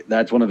that. Like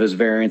that's one of his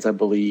variants, I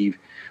believe.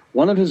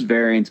 One of his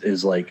variants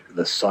is like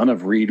the son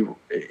of Reed Richards,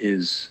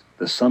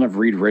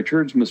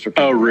 Mr.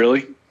 Oh,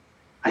 really?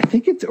 I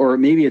think or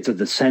maybe it's a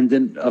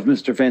descendant of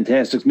Mr.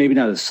 Fantastic. Maybe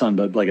not his son,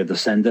 but like a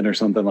descendant or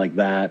something like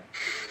that.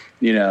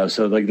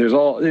 So like there's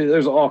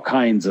all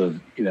kinds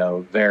of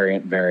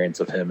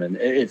variants of him, and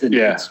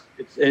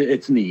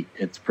it's neat.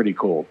 It's pretty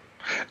cool.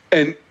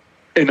 And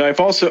I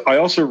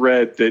also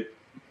read that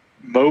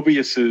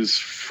Mobius's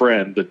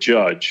friend, the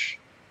Judge,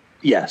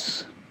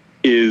 yes,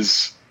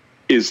 is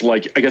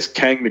like, I guess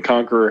Kang the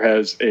Conqueror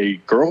has a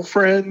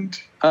girlfriend.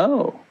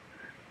 Oh.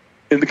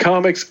 In the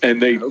comics,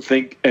 and they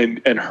think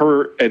and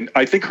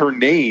I think her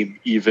name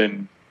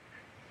even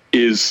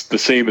is the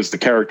same as the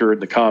character in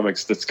the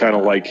comics. That's kind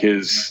of like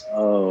his.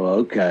 Oh,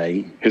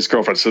 okay. His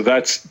girlfriend. So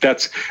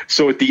that's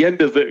so at the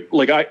end of the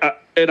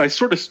I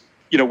sort of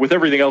with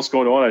everything else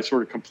going on, I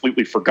sort of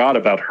completely forgot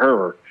about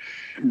her.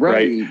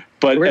 Right.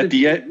 But at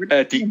the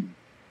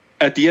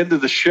end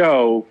of the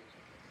show,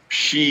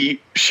 she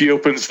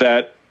opens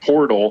that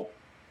portal.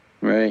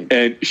 Right.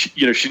 And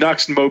she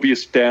knocks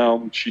Mobius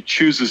down. She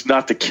chooses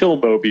not to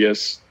kill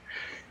Mobius.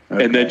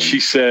 Okay. And then she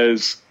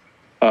says,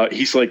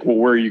 he's like, well,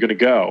 where are you going to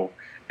go?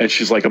 And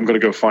she's like, I'm going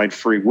to go find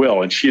free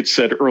will. And she had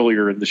said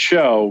earlier in the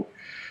show,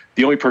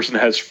 the only person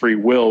that has free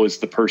will is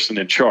the person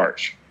in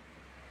charge.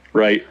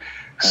 Right.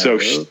 So,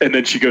 and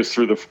then she goes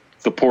through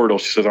the portal.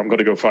 She says, I'm going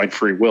to go find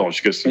free will. And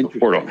she goes through the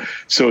portal.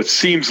 So it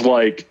seems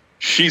like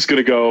she's going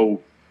to go,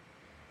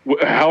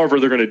 however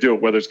they're going to do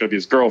it, whether it's going to be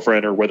his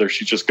girlfriend or whether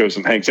she just goes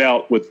and hangs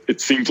out with, it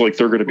seems like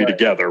they're going to be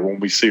together when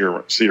we see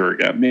her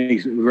again.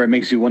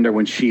 Makes you wonder,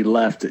 when she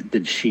left,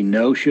 did she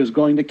know she was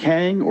going to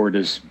Kang, or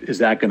is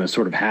that going to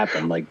sort of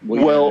happen? Like,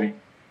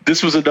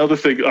 this was another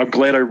thing. I'm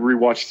glad I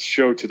rewatched the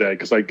show today,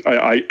 because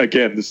I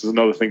again, this is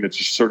another thing that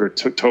just sort of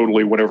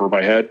totally went over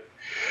my head.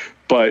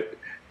 But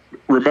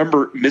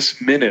remember,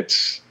 Miss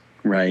Minutes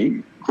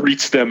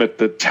greets them at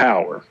the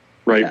tower.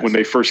 Right. Yes. When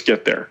they first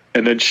get there.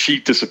 And then she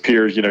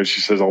disappears,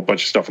 she says a whole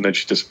bunch of stuff, and then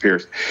she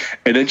disappears.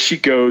 And then she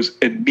goes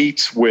and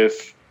meets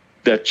with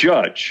that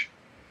judge.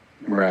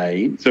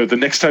 Right. So the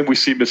next time we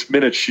see Miss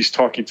Minutes, she's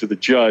talking to the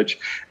judge,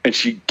 and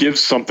she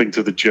gives something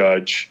to the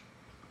judge.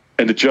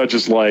 And the judge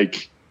is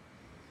like,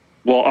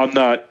 well,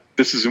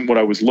 this isn't what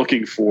I was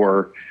looking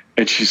for.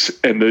 And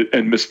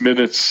and Miss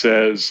Minutes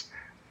says,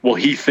 well,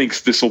 he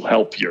thinks this will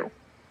help you.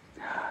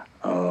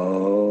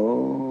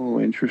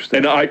 Oh,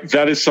 interesting. And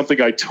that is something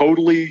I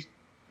totally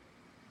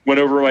went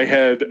over my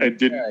head and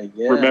didn't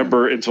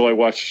remember until I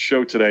watched the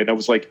show today. And I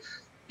was like,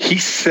 he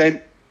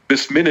sent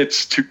Miss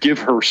Minutes to give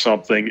her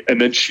something, and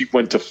then she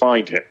went to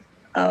find him.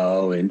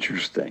 Oh,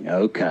 interesting.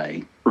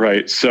 Okay.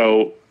 Right.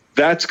 So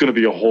that's going to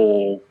be a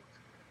whole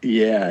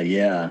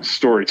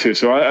story too.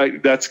 So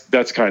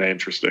that's kind of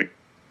interesting.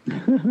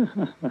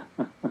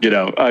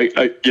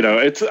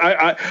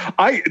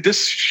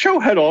 This show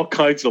had all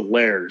kinds of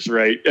layers,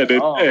 right?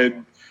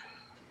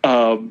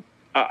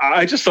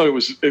 I just thought it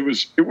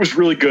was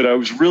really good. I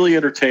was really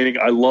entertaining.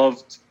 I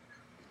loved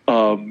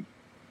Owen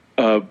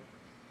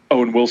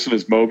Wilson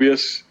as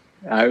Mobius.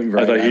 I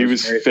thought he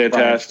was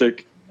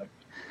fantastic.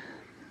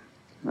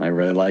 I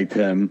really liked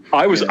him.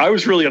 I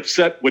was really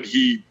upset when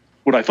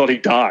I thought he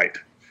died.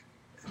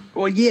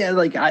 Well, yeah,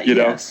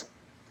 yes.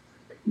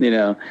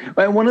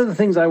 But one of the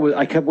things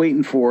I kept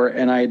waiting for,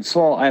 and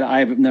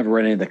I've never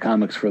read any of the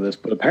comics for this,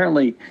 but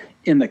apparently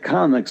in the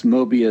comics,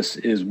 Mobius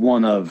is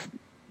one of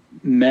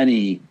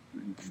many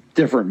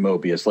different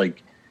Mobius.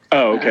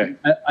 Oh, okay.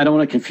 I don't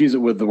want to confuse it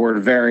with the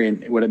word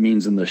variant, what it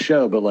means in the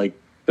show, but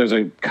there's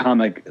a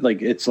comic,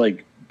 it's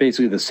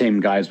basically the same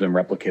guy's been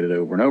replicated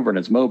over and over, and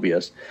it's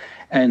Mobius.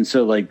 And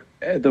so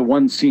the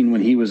one scene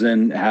when he was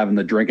in having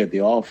the drink at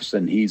the office,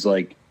 and he's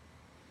like,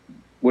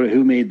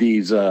 who made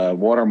these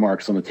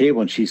watermarks on the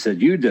table? And she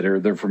said, you did, or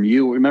they're from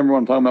you. Remember what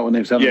I'm talking about when they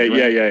was having the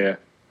drink? Yeah.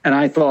 And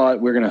I thought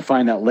we were going to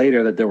find out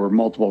later that there were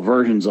multiple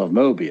versions of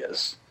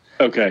Mobius.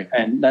 Okay.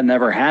 And that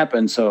never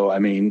happened. So, I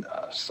mean,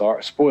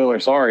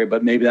 sorry,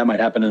 but maybe that might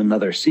happen in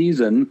another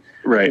season.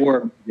 Right.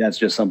 Or that's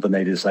just something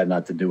they decided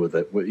not to do with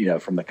it,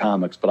 from the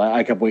comics. But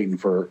I kept waiting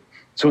for.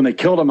 So when they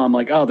killed him, I'm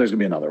like, oh, there's going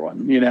to be another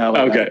one.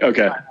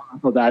 Okay. I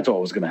thought that's what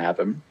was going to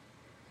happen.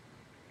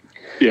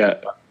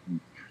 Yeah.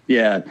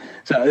 Yeah.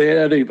 So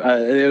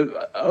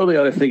the only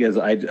other thing is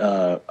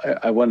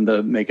I wanted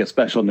to make a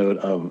special note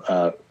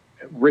of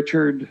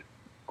Richard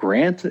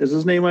Grant is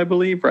his name, I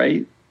believe,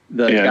 right?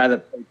 The guy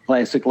that played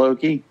Classic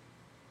Loki.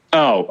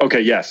 Oh,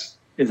 okay, yes.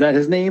 Is that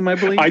his name? I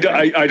believe. I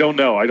don't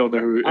know. I don't know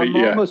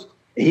who.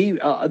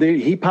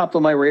 He popped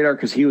on my radar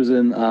because he was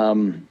in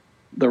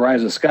The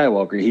Rise of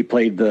Skywalker. He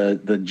played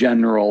the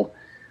general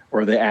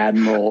or the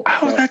admiral.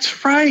 Oh,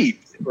 that's right.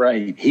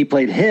 Right. He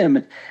played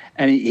him,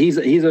 and he's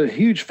a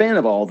huge fan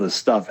of all this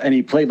stuff. And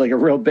he played a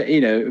real,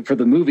 for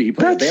the movie. He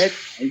played a bad.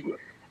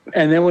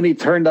 And then when he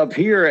turned up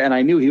here, and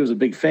I knew he was a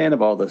big fan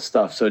of all this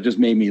stuff, so it just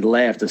made me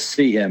laugh to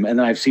see him. And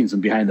then I've seen some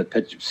behind the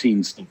pitch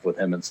scene stuff with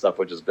him and stuff,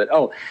 which is a bit.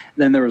 Oh,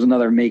 then there was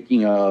another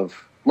making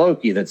of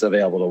Loki that's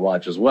available to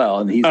watch as well,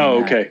 and he's.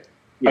 Oh, okay.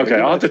 Yeah, okay,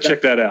 I'll have to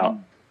check that out.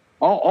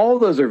 All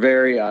of those are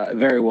very,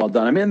 very well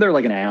done. I mean, they're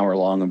like an hour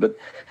long, but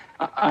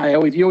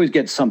you always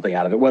get something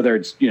out of it, whether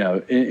it's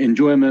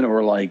enjoyment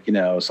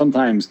or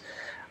sometimes.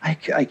 I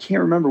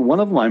can't remember. One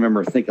of them I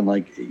remember thinking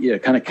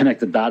kind of connect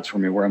the dots for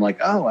me where I'm like,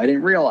 oh, I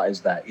didn't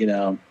realize that,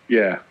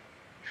 Yeah.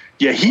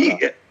 Yeah,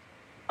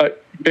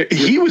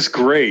 he was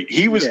great.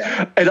 He was,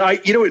 and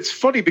it's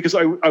funny because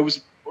I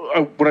was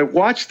when I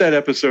watched that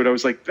episode, I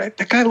was like,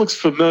 that guy looks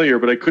familiar,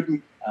 but I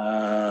couldn't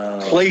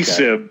place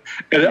him.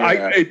 And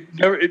I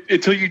never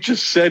until you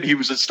just said he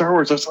was in Star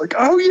Wars, I was like,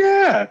 oh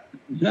yeah.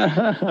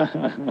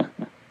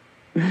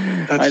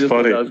 That's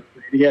funny.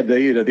 He had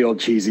the old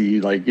cheesy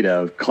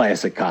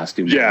classic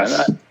costume. Yes,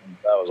 that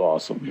was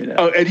awesome.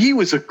 Oh, and he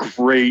was a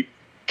great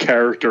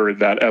character in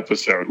that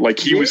episode.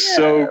 He was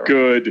so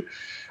good.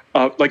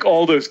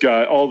 All those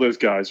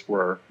guys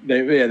were.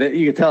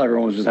 You could tell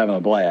everyone was just having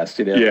a blast.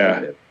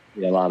 Yeah,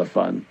 a lot of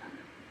fun.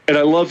 And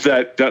I love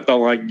that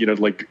line.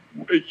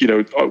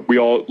 We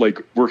all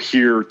we're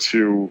here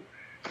to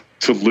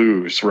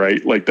lose,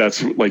 right? That's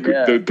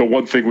the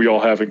one thing we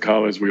all have in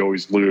common is we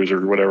always lose,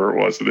 or whatever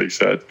it was that they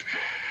said.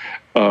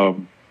 I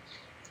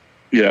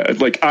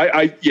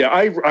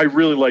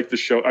really like the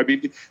show. I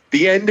mean,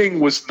 the ending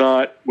was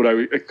not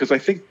what because I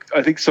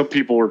think some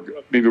people were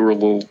a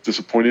little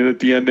disappointed at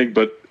the ending,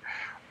 but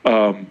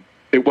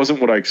it wasn't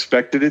what I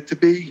expected it to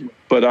be.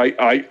 But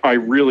I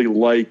really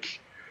like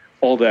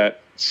all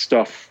that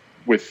stuff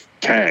with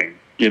Kang.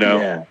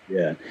 Yeah.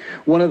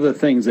 One of the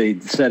things they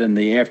said in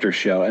the after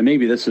show, and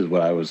maybe this is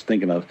what I was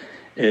thinking of,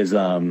 is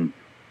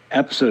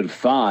episode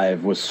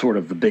 5 was sort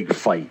of the big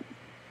fight.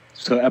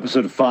 So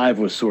episode 5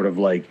 was sort of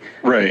a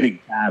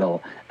big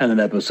battle, and then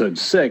episode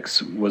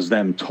 6 was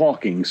them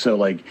talking.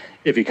 So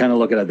if you kind of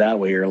look at it that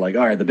way, you're like,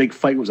 all right, the big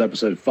fight was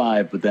episode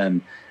 5, but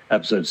then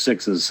episode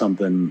 6 is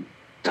something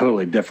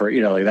totally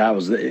different. That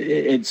was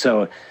it.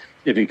 So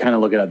if you kind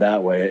of look at it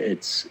that way,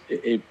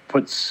 it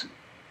puts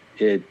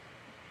it.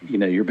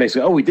 You're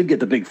basically, we did get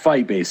the big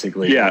fight,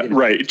 basically. Yeah,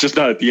 right. Just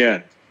not at the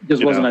end.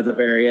 Just wasn't at the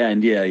very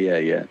end.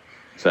 Yeah.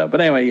 So,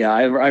 but anyway,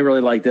 I really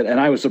liked it, and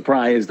I was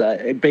surprised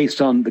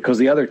because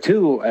the other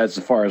two, as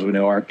far as we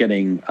know, aren't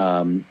getting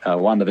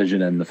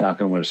WandaVision and the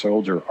Falcon and Winter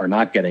Soldier are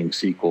not getting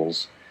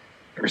sequels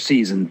or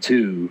season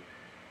 2,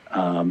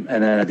 and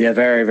then at the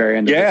very, very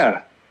end,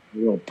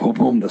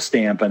 boom, the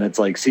stamp, and it's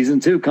like season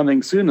 2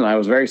 coming soon, and I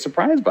was very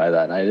surprised by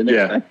that. I didn't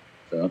expect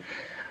it,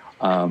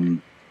 so.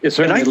 It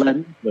certainly led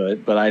into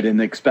it, but I didn't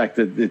expect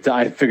it.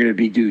 I figured it'd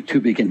be to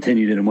be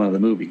continued in one of the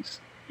movies.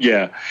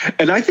 Yeah,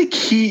 and I think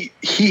he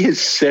has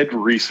said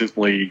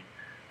recently,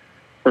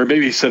 or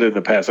maybe he said it in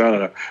the past, I don't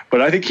know,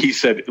 but I think he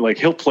said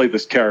he'll play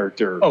this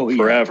character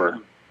forever.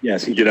 Yeah.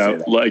 Yes, he did say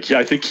that.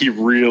 I think he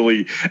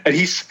really, and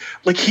he's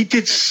he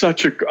did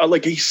such a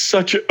he's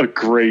such a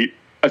great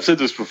I've said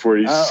this before.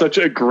 He's such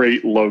a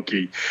great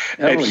Loki,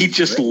 and he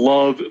just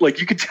loved. Like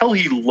you could tell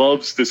he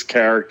loves this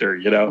character.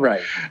 You know,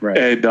 right.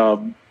 And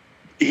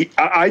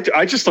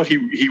I just thought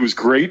he was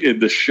great in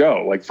the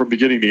show, like from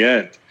beginning to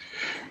end.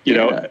 You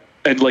know,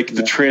 and like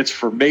the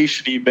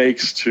transformation he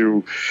makes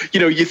to, you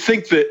know, you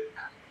think that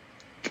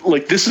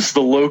like this is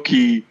the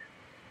Loki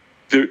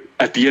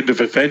at the end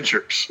of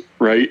Avengers,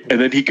 right? And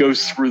then he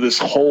goes through this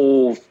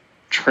whole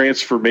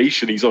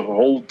transformation. He's a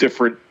whole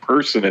different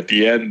person at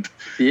the end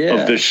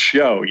of this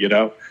show, you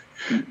know?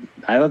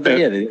 I thought they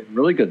did a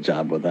really good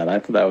job with that. I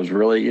thought that was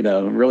really, you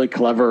know, really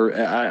clever.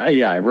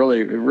 I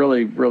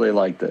really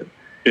liked it.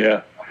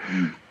 Yeah.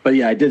 But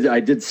yeah, I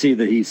did see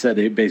that he said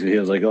he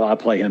was like, "Oh, I'll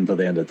play him till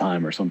the end of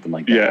time" or something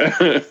like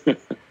that. Yeah.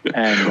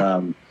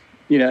 And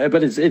you know,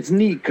 but it's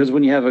neat because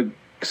when you have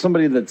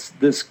somebody that's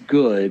this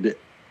good,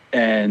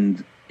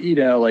 and you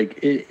know,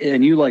 like,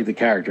 and you like the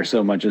character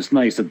so much, it's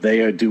nice that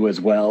they do as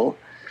well,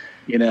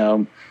 you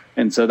know.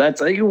 And so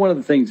that's, I think, one of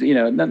the things, you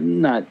know,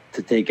 not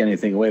to take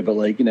anything away, but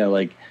like, you know,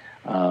 like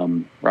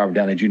Robert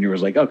Downey Jr.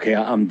 was like, okay,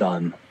 I'm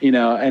done, you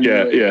know. And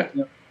You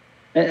know,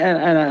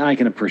 and I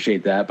can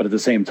appreciate that, but at the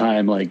same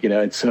time, like, you know,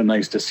 it's so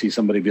nice to see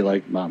somebody be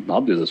like, I'll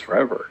do this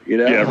forever, you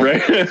know? Yeah,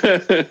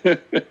 right.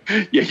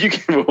 Yeah, you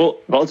can.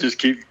 I'll just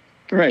keep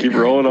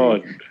rolling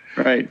on.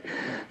 Right.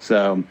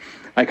 So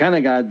I kind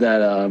of got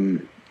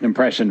that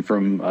impression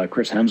from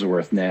Chris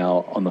Hemsworth.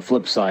 Now, on the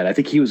flip side, I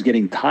think he was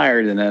getting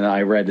tired, and then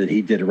I read that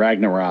he did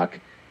Ragnarok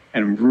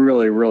and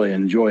really, really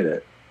enjoyed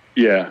it.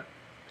 Yeah.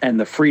 And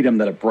the freedom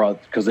that it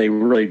brought, because they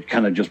really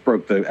kind of just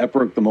broke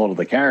the mold of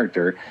the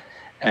character.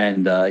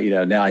 And you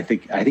know, now I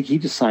think he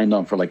just signed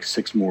on for like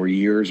 6 more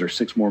years or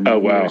 6 more movies. Oh,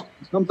 wow.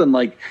 Something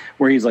like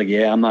where he's like,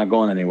 yeah, I'm not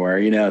going anywhere,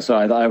 you know. So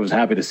I was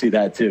happy to see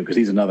that too, because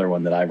he's another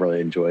one that I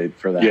really enjoyed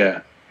for that. Yeah.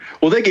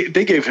 Well, they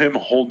gave him a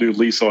whole new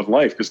lease on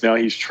life, because now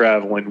he's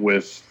traveling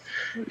with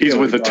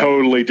with a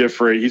totally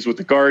different. He's with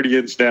the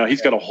Guardians now.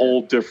 He's got a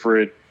whole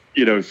different,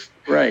 you know.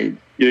 Right.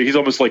 You know, he's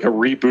almost like a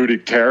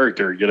rebooted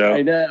character, you know.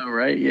 I know,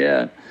 right?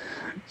 Yeah.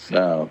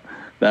 So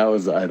I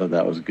thought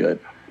that was good.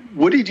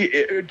 What did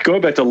you,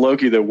 going back to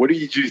Loki though, what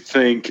did you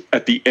think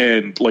at the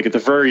end, like at the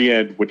very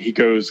end, when he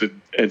goes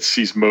and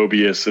sees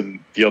Mobius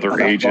and the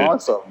other agent?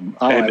 Awesome.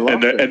 Oh,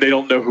 and they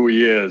don't know who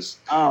he is.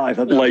 Oh, I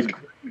thought that was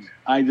great.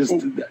 I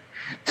just,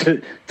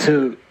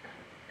 to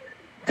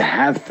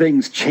have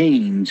things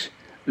change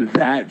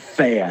that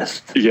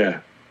fast.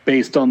 Yeah.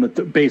 Based on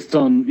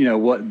you know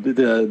what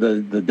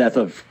the death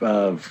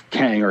of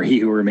Kang, or He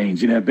Who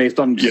Remains, you know,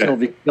 based on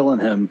Sylvie killing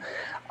him.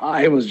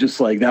 I was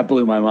just like, that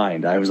blew my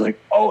mind. I was like,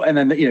 oh, and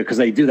then, you know, because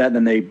they do that,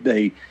 and then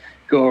they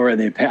go over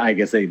and they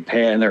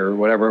pan or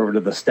whatever over to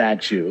the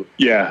statue.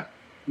 Yeah.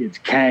 It's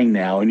Kang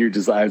now, and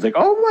I was like,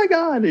 oh my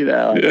God, you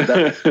know.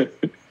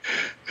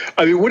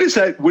 I mean, what does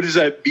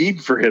that mean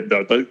for him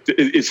though?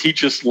 Is he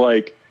just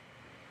like,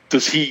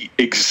 does he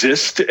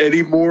exist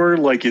anymore?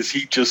 Like, is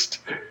he just,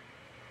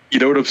 you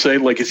know what I'm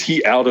saying? Like, is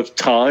he out of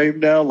time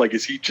now? Like,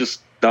 is he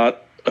just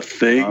not a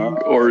thing,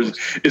 or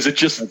is it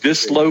just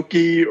this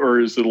Loki, or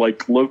is it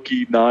like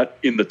Loki not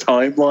in the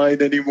timeline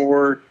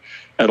anymore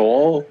at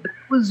all?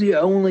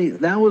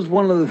 That was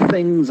one of the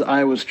things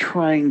I was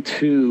trying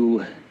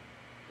to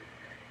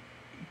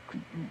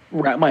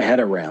wrap my head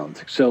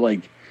around. So,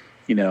 like,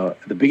 you know,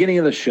 at the beginning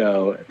of the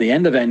show, the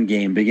end of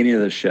Endgame, beginning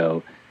of the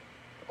show,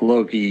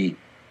 Loki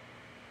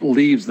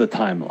leaves the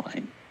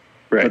timeline.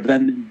 Right. But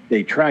then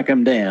they track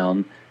him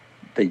down,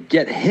 they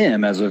get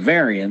him as a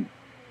variant,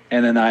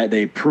 and then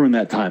they prune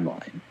that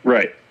timeline.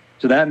 Right.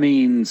 So that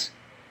means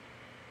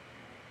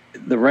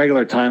the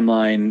regular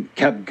timeline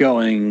kept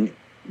going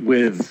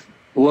with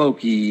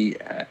Loki.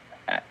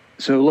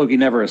 So Loki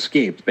never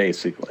escaped,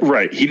 basically.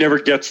 Right. He never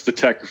gets the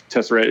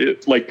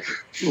Tesseract. Like,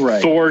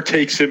 Thor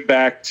takes him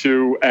back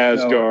to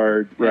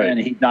Asgard. Right. And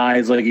he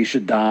dies like he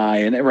should die,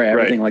 and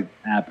everything like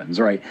that happens.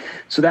 Right.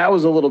 So that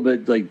was a little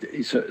bit like,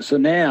 so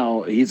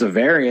now he's a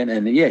variant,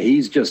 and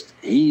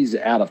he's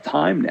out of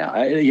time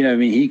now. You know, I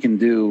mean, he can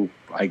do,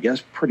 I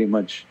guess, pretty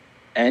much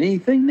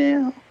anything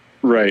now.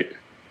 Right.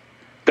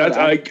 That's,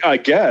 I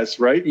guess,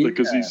 right?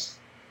 Because he's.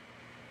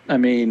 I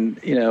mean,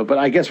 you know, but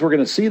I guess we're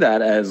going to see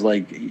that as,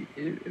 like,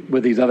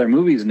 with these other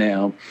movies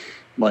now,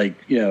 like,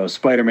 you know,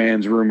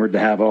 Spider-Man's rumored to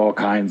have all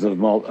kinds of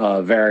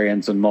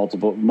variants and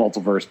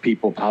multiverse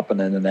people popping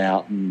in and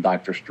out, and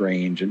Doctor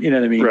Strange, and you know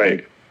what I mean? Right.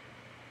 Like,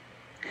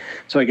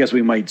 so I guess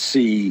we might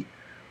see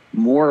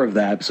more of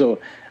that. So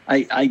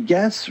I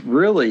guess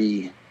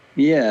really,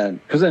 yeah,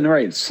 because then,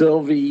 right,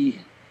 Sylvie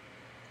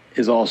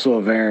is also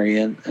a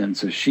variant, and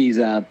so she's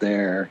out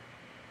there.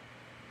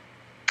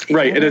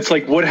 Right, and it's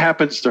like, what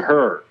happens to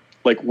her?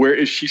 Like, where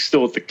is she?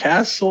 Still at the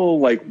castle?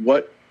 Like,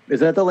 what?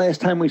 Is that the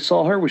last time we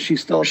saw her? Was she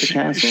still at the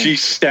castle? She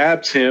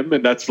stabs him,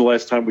 and that's the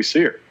last time we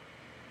see her.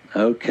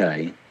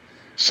 Okay.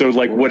 So,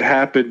 like, what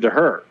happened to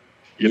her?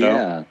 You know?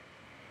 Yeah.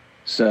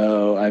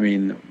 So, I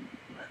mean,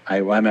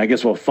 I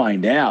guess we'll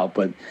find out.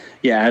 But,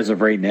 yeah, as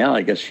of right now,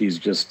 I guess she's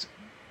just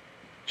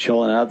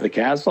chilling out at the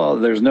castle.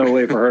 There's no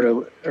way for her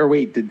to... Or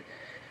wait,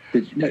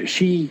 no,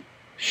 she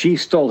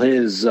stole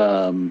his...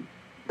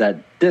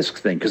 disc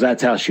thing, because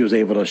that's how she was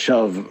able to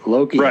shove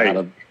Loki out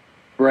of.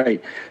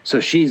 Right. So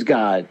she's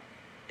got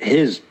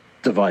his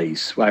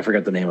device. Well, I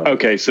forgot the name of it.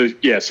 Okay, so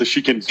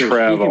she can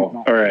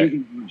travel. All right.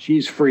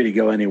 She's free to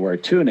go anywhere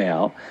too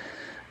now.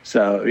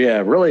 So yeah,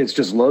 really, it's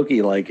just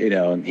Loki. Like,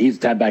 and he's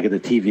back at the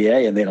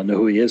TVA, and they don't know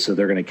who he is, so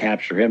they're going to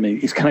capture him. And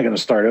he's kind of going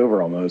to start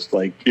over almost.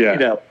 Like,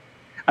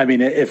 I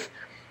mean, if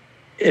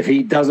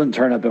he doesn't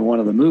turn up in one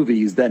of the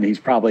movies, then he's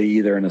probably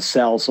either in a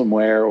cell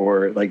somewhere,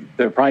 or like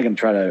they're probably going to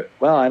try to.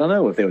 Well, I don't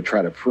know if they would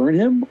try to prune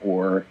him,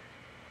 or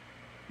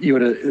you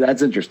would.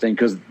 That's interesting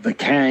because the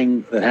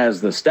Kang that has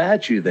the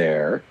statue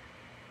there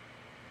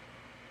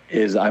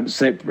is I'm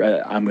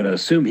going to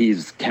assume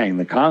he's Kang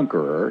the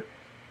Conqueror.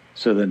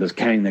 So then does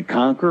Kang the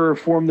Conqueror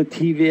form the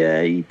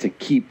TVA to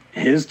keep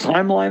his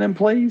timeline in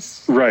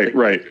place? Right.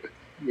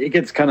 It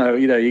gets kind of,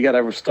 you got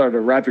to start to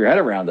wrap your head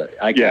around it.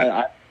 I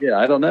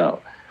don't know.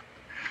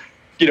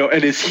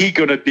 And is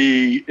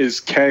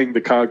Kang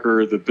the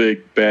Conqueror the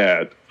big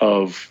bad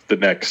of the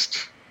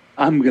next?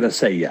 I'm going to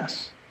say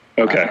yes.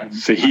 Okay.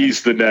 So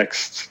he's the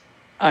next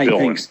villain. I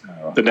think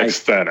so. The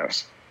next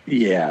Thanos.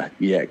 Yeah.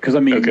 Because,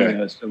 I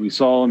mean, so we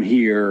saw him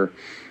here,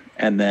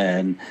 and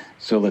then,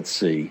 so let's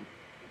see.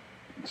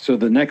 So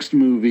the next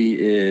movie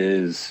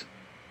is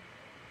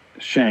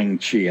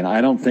Shang-Chi, and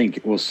I don't think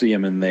we'll see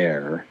him in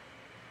there.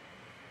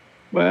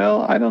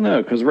 Well, I don't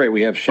know, because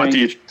we have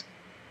Shang-Chi.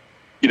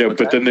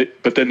 But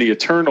then the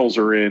Eternals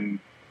are in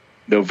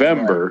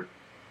November,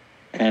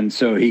 and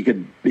so he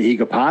could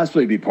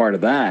possibly be part of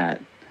that,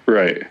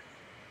 right?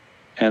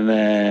 And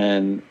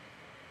then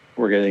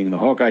we're getting the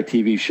Hawkeye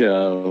TV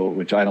show,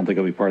 which I don't think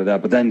will be part of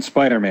that. But then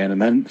Spider-Man,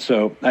 and then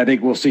so I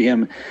think we'll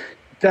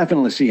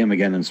definitely see him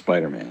again in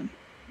Spider-Man.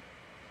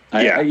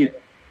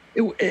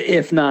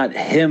 If not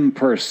him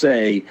per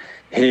se,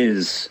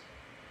 his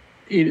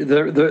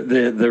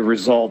the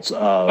results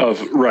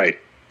of right.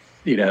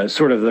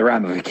 Sort of the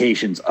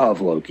ramifications of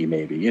Loki,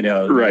 maybe.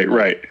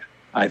 Right.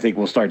 I think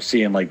we'll start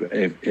seeing, like,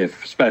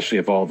 if especially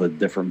if all the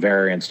different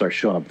variants start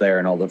showing up there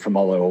and from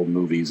all the old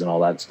movies and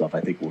all that stuff.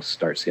 I think we'll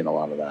start seeing a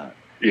lot of that.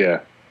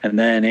 Yeah. And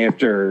then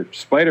after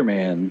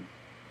Spider-Man,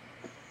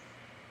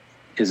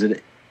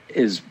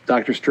 is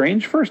Doctor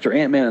Strange first or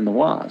Ant-Man and the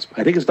Wasp?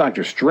 I think it's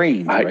Doctor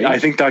Strange, right? I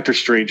think Doctor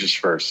Strange is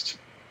first.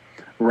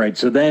 Right.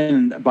 So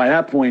then by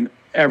that point,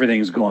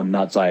 everything's going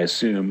nuts, I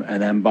assume.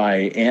 And then by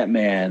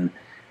Ant-Man,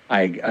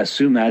 I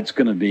assume that's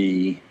going to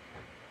be,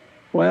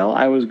 well,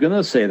 I was going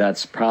to say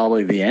that's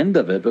probably the end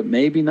of it, but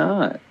maybe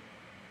not.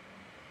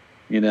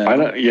 I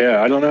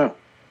don't know.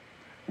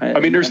 I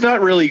mean, there's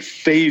not really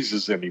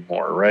phases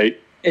anymore, right?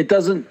 It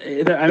doesn't.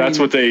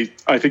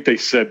 I think they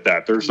said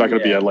that there's not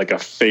going to be a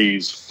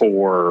phase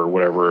 4 or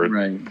whatever.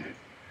 Right.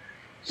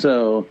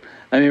 So,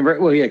 I mean,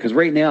 because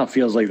right now it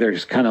feels like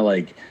there's kind of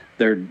like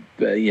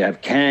you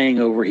have Kang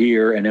over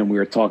here, and then we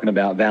were talking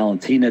about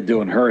Valentina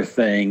doing her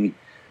thing.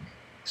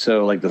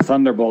 So, like, the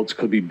Thunderbolts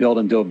could be built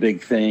into a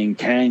big thing.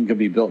 Kang could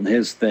be built in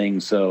his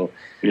thing. So,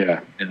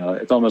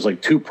 it's almost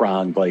like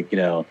two-pronged. Like,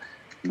 they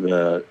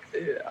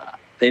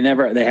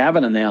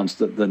haven't announced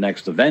the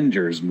next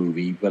Avengers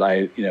movie,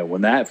 but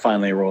when that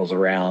finally rolls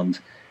around,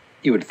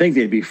 you would think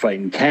they'd be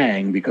fighting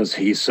Kang because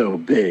he's so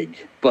big.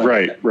 But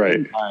at the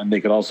same time,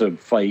 they could also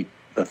fight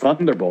the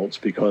Thunderbolts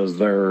because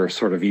they're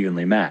sort of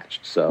evenly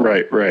matched. So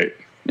right.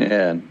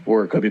 Yeah,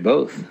 or it could be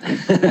both.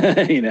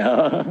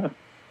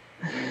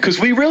 Because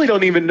we really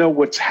don't even know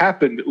what's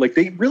happened. Like,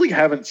 they really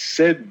haven't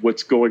said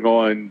what's going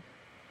on.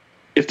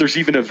 If there's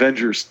even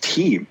Avengers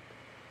team,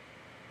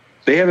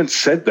 they haven't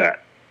said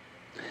that.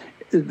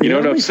 You know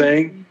what I'm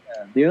saying?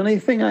 The only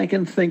thing I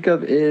can think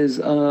of is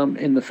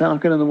in the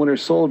Falcon and the Winter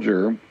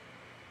Soldier,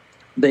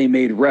 they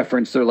made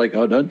reference. They're like,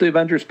 "Oh, don't the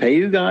Avengers pay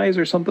you guys?"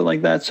 or something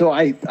like that. So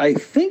I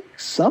think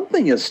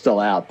something is still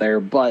out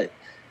there, but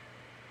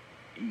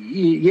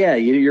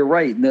you're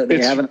right. No,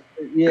 they haven't.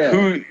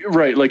 Yeah,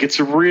 like it's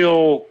a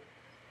real.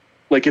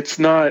 Like, it's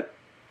not.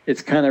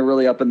 It's kind of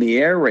really up in the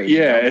air right now.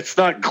 Yeah, it's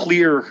not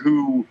clear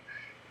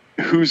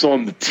who's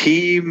on the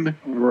team.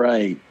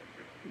 Right.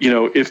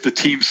 If the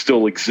team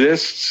still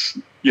exists,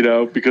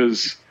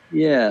 because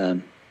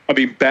I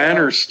mean,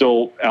 Banner's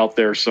still out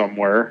there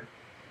somewhere,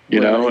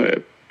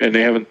 and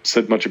they haven't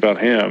said much about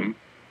him.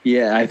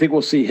 Yeah, I think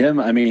we'll see him.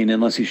 I mean,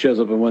 unless he shows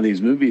up in one of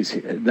these movies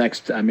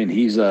next. I mean,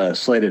 he's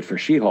slated for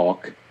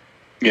She-Hulk.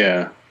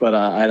 Yeah, but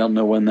I don't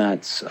know when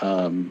that's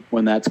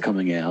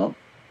coming out.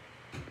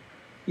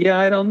 Yeah,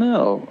 I don't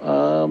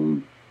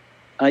know.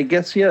 I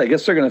guess they're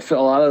going to fill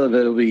a lot of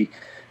it. Will be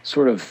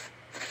sort of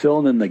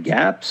filling in the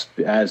gaps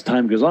as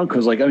time goes on,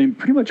 because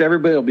pretty much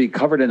everybody will be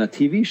covered in a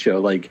TV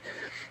show. Like,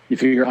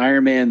 if your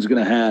Iron Man's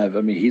going to have,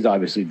 he's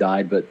obviously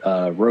died, but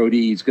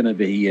Rhodey's going to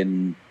be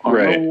in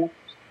Arnold,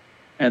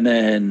 and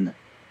then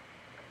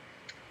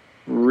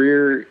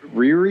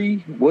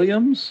Riri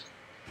Williams.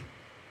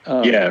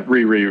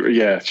 Riri.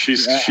 Yeah,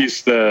 she's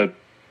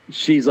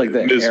like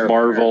the Ms.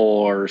 Marvel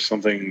or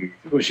something.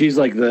 Well, she's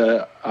like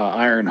the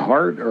Iron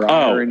Heart or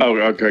Iron. Oh,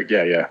 okay,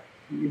 yeah.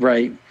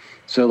 Right.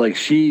 So, like,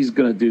 she's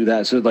going to do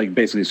that. So, like,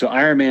 basically, so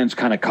Iron Man's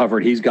kind of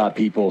covered. He's got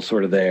people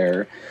sort of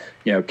there.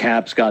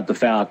 Cap's got the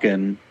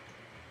Falcon.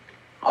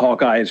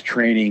 Hawkeye is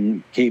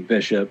training Kate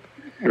Bishop.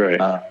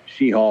 Right.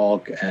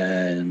 She-Hulk,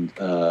 and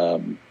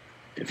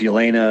if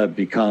Yelena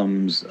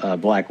becomes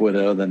Black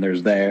Widow, then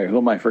there's Who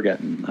am I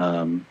forgetting?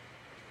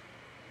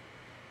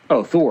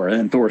 Thor,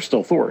 and Thor's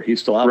still Thor. He's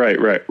still out.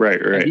 Right.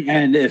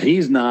 And if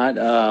he's not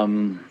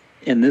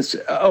in this,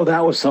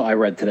 that was something I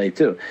read today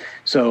too.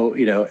 So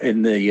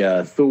in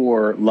the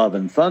Thor: Love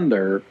and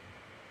Thunder,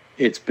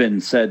 it's been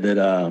said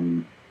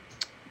that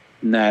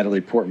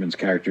Natalie Portman's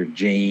character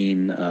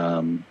Jane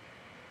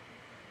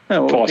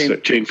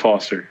Jane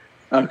Foster.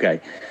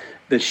 Okay.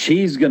 That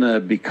she's going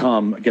to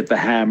get the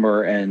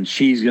hammer, and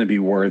she's going to be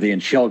worthy,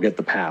 and she'll get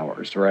the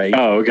powers, right?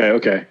 Oh,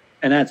 okay.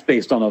 And that's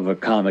based on a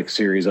comic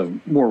series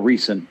of more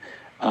recent.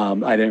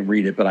 I didn't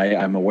read it, but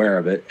I'm aware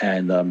of it.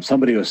 And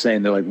somebody was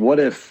saying, they're like, what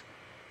if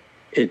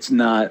it's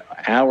not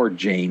our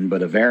Jane,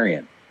 but a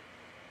variant?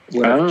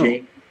 What if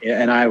Jane?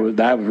 And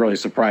that really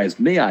surprised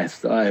me. I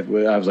was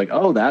like,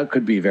 that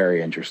could be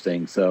very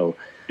interesting. So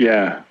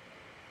yeah.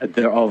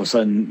 There, all of a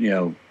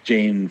sudden,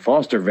 Jane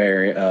Foster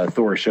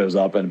Thor shows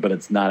up, but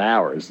it's not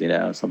ours,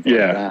 something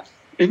like that.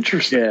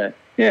 Interesting.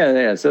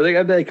 Yeah. So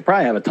they could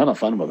probably have a ton of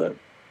fun with it.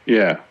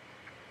 Yeah.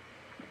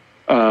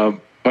 But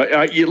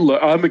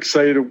I'm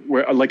excited.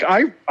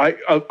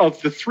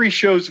 Of the 3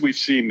 shows we've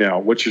seen now,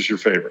 which is your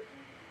favorite?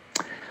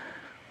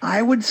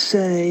 I would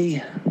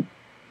say,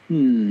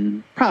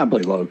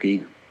 probably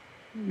Loki.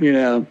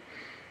 Yeah,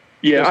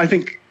 I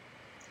think.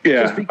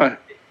 Yeah.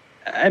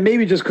 And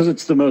maybe just because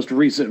it's the most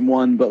recent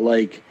one, but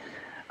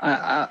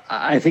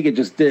I think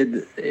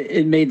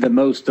it made the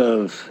most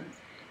of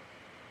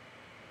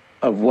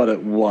what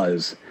it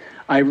was.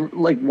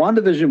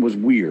 WandaVision was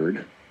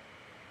weird,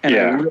 and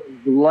I really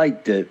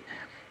liked it,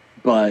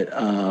 but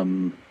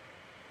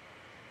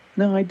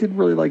no, I did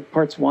really like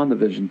parts of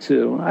WandaVision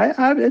too.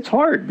 It's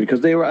hard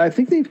because I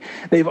think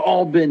they've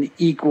all been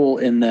equal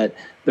in that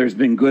there's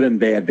been good and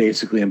bad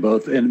basically in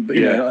both, in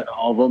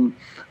all of them.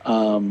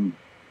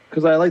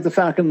 Because I like the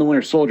Falcon and the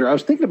Winter Soldier. I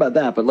was thinking about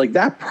that, but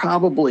that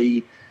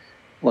probably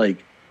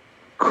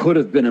could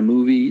have been a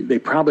movie. They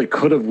probably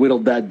could have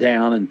whittled that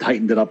down and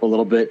tightened it up a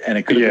little bit, and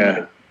it could have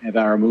been a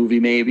half-hour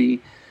movie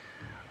maybe.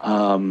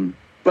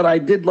 But I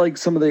did like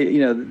some of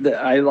the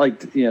I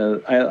liked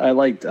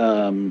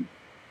I'm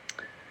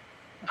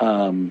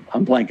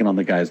blanking on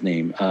the guy's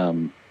name.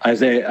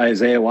 Isaiah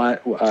Isaiah,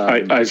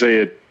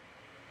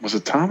 was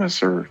it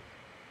Thomas or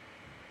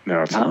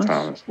no? It's not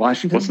Thomas.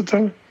 Washington. Was it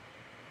Thomas?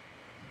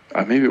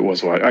 Maybe it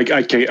was. I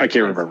can't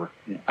remember.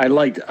 I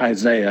liked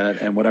Isaiah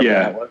and whatever.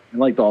 That was. I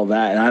liked all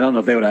that, and I don't know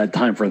if they would have had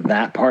time for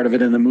that part of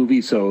it in the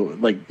movie. So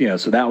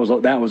so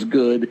that was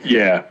good.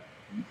 Yeah.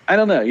 I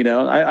don't know.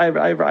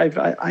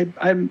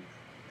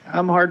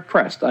 I'm hard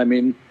pressed. I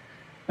mean,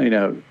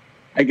 I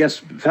guess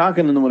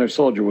Falcon and the Winter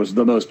Soldier was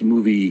the most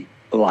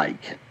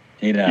movie-like.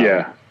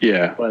 Yeah.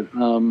 But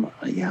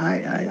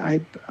I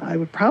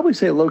would probably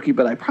say Loki,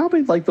 but I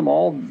probably like them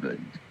all,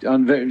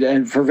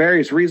 and for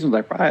various reasons.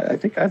 I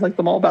think I like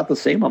them all about the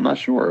same. I'm not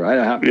sure.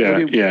 How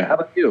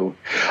about you?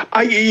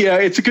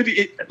 It's a good.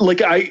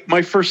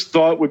 My first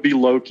thought would be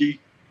Loki,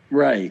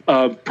 right?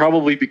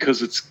 Probably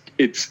because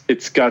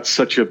it's got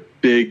such a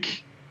big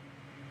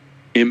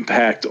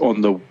impact on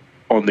the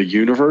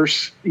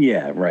universe.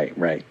 Yeah,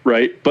 right.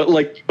 But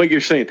like you're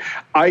saying,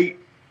 I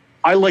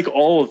like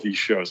all of these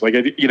shows,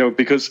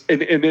 because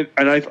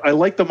I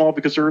like them all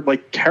because they're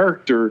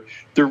character.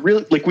 They're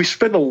really we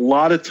spend a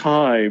lot of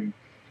time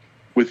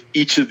with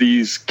each of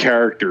these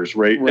characters,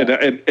 right?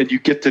 And you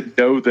get to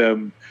know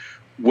them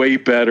way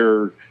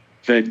better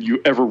than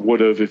you ever would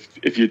have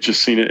if you'd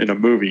just seen it in a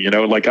movie.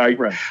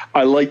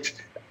 I liked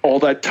all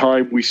that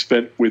time we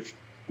spent with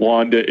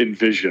Wanda and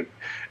Vision,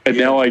 and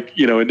now I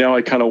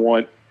kind of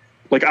want.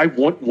 I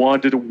want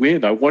Wanda to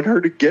win. I want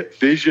her to get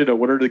Vision. I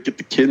want her to get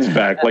the kids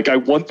back. I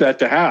want that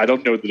to happen. I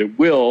don't know that it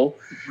will,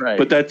 right?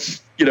 But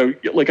that's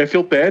I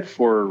feel bad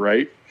for her,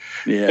 right?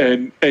 Yeah.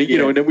 And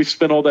and then we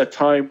spent all that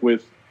time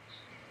with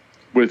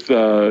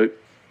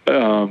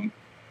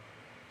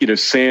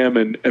Sam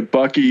and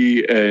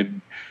Bucky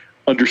and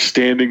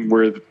understanding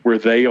where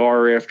they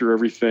are after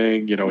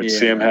everything. And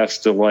Sam has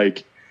to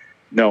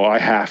no, I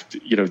have to.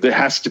 There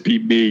has to be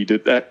me to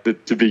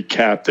be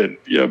Captain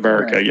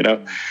America. Right.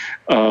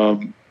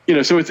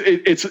 So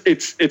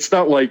it's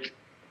not like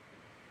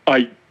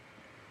I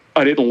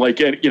didn't like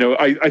any.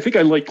 I think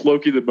I liked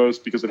Loki the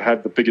most because it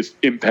had the biggest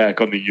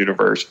impact on the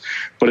universe.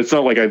 But it's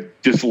not like I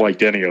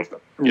disliked any of them.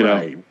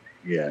 Right.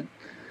 Yeah.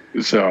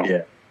 So.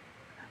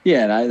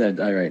 Yeah. And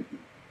I right.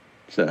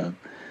 So.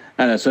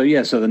 And so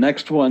the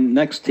next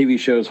TV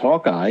show is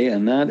Hawkeye,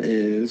 and that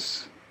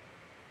is.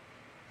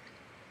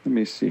 Let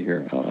me see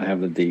here. I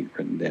have the date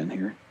written down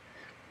here.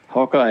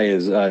 Hawkeye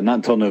is not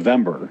until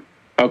November.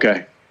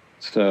 Okay.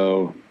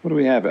 So what do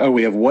we have? Oh,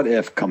 we have What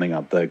If coming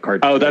up. The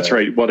cartoon. Oh, that's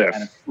right. What If?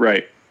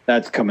 Right.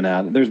 That's coming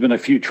out. There's been a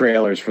few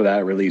trailers for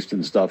that released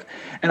and stuff.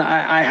 And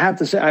I have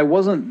to say, I don't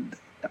want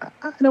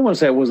to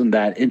say I wasn't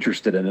that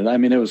interested in it. I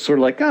mean, it was sort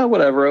of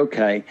whatever,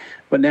 okay.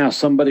 But now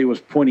somebody was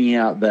pointing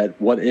out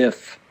that What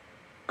If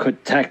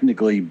could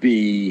technically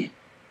be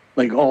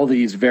like all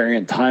these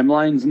variant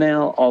timelines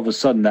now, all of a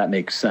sudden that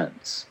makes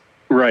sense.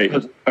 Right.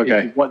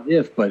 Okay. What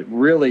if? But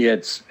really,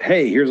 it's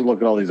hey, here's a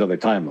look at all these other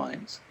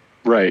timelines.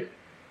 Right.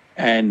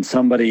 And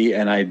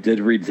I did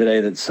read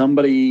today that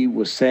somebody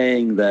was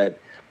saying that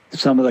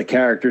some of the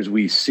characters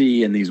we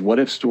see in these what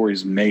if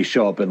stories may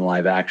show up in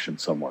live action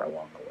somewhere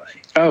along the way.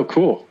 Oh,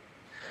 cool.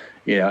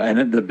 Yeah,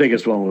 and the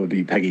biggest one would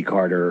be Peggy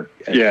Carter.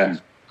 Yeah.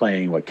 She's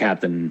playing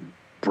Captain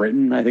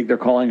Britain, I think they're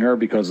calling her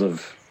because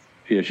of,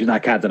 she's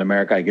not Captain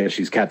America. I guess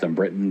she's Captain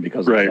Britain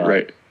because of.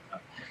 Right.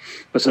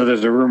 But so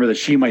there's a rumor that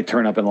she might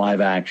turn up in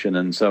live action.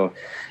 And so,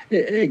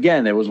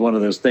 again, it was one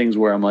of those things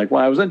where I'm like,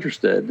 well, I was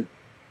interested.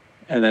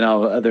 And then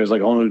there's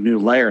like a whole new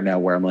layer now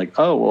where I'm like,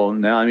 oh, well,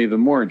 now I'm even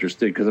more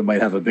interested because it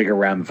might have a bigger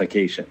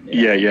ramification.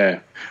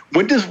 Yeah.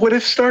 When does What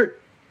If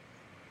start?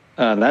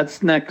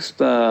 That's next.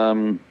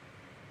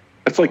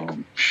 That's like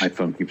my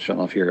phone keeps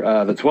shutting off here.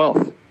 The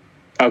 12th.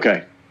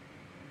 Okay.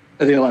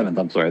 The 11th.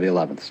 I'm sorry, the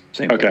 11th.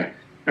 Same. Okay. Thing.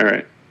 All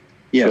right.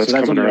 Yeah, so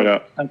that's coming right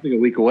up. I think a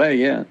week away.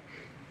 Yeah.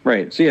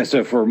 Right. So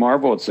so for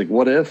Marvel, it's like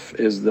What If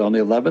is on the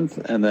 11th,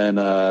 and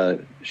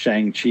then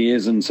Shang-Chi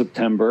is in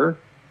September.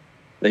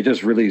 They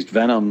just released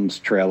Venom's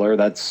trailer.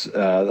 That's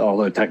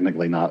although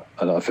technically not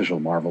an official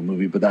Marvel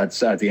movie, but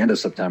that's at the end of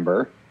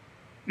September.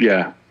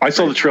 Yeah, I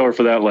saw the trailer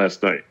for that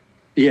last night.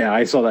 Yeah,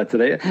 I saw that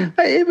today.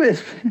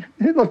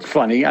 It looked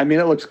funny. I mean,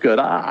 it looks good.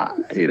 I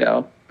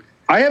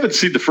haven't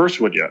seen the first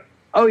one yet.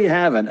 Oh, you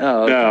haven't?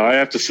 Oh, okay. No, I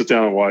have to sit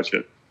down and watch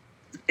it.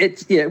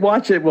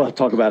 Watch it. We'll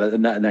talk about it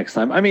next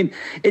time. I mean,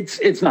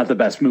 it's not the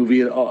best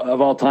movie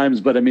of all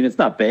times, but I mean, it's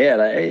not bad.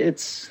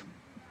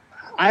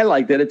 I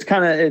liked it. It's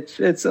kind of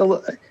it's a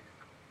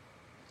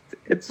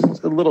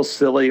little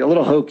silly, a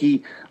little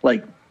hokey.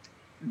 Like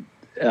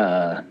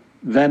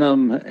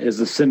Venom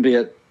is a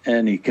symbiote,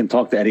 and he can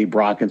talk to Eddie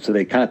Brock, and so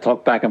they kind of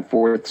talk back and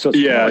forth. So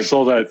I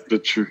saw that.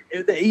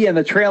 In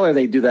the trailer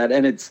they do that,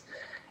 and it's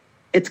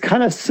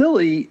kind of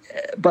silly,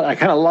 but I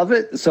kind of love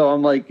it. So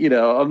I'm like,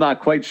 I'm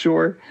not quite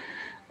sure.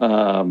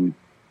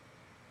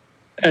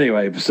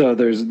 Anyway, so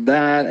there's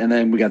that, and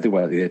then we got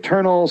the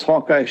Eternals,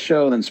 Hawkeye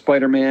show, then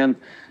Spider-Man,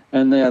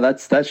 and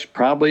that's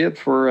probably it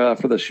for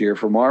this year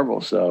for Marvel.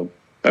 So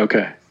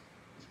okay,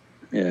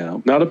 yeah,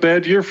 not a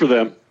bad year for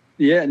them.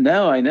 Yeah,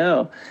 no, I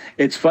know.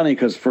 It's funny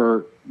because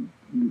for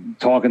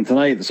talking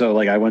tonight, so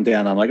I went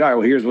down, I'm like, all right,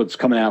 well, here's what's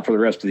coming out for the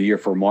rest of the year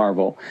for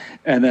Marvel.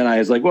 And then I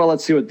was like, well,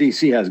 let's see what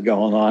DC has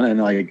going on. And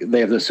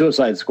they have the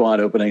Suicide Squad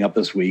opening up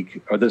this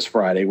week or this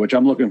Friday, which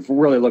I'm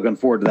really looking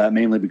forward to that,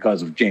 mainly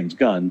because of James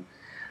Gunn.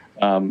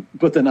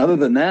 But then other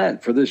than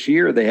that, for this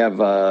year, they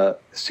have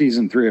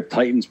season 3 of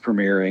Titans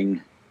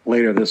premiering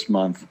later this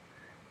month.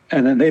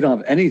 And then they don't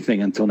have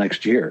anything until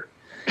next year.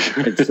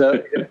 It's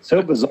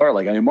so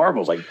bizarre.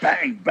 Marvel's like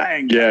bang,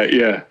 bang.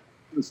 Yeah.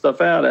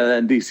 Stuff out, and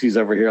then DC's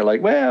over here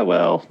like,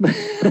 well.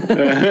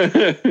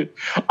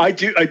 I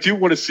do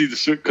want to see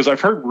because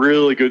I've heard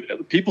really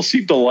good. People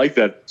seem to like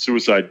that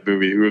Suicide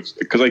movie.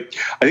 Because I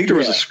think there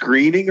was a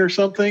screening or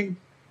something.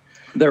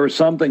 There was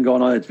something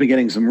going on. It's been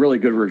getting some really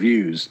good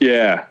reviews.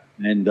 Yeah,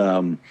 and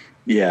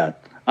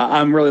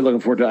I'm really looking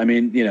forward to it. I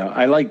mean,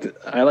 I like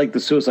the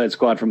Suicide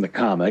Squad from the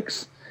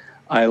comics.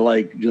 I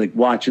like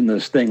watching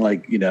this thing,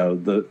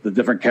 the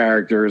different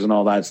characters and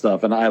all that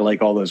stuff. And I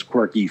like all those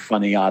quirky,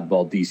 funny,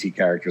 oddball DC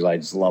characters. I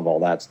just love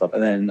all that stuff.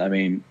 And then, I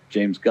mean,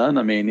 James Gunn,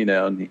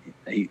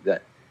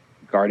 that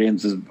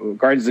Guardians of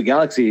the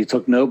Galaxy, he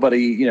took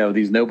nobody,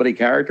 these nobody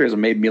characters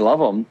and made me love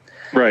them.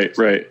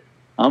 Right.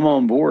 I'm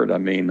on board. I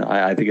mean,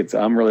 I think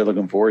I'm really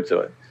looking forward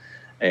to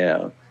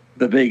it.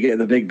 The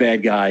big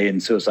bad guy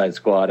in Suicide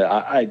Squad,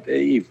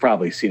 you've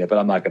probably seen it, but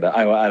I'm not going to,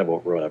 I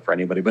won't ruin it for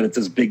anybody, but it's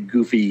this big,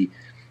 goofy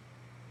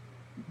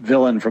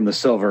villain from the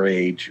Silver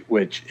Age,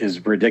 which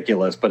is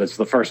ridiculous, but it's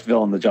the first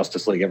villain the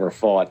Justice League ever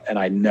fought, and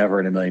I never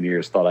in a million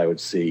years thought I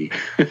would see.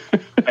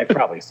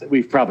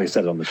 We've probably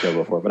said it on the show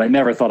before, but I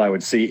never thought I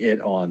would see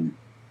it on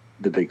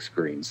the big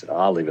screen. So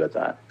I'll leave it at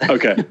that.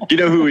 Okay, you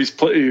know who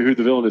the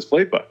villain is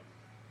played by?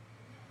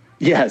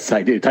 Yes,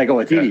 I do. Taika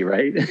Waititi,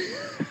 right?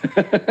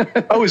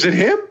 Oh, is it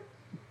him?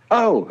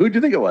 Oh, who do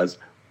you think it was?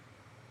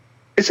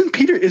 Isn't it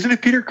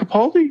Peter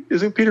Capaldi?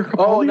 Isn't Peter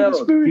Capaldi in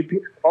this movie?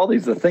 Peter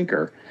Capaldi's the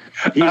thinker.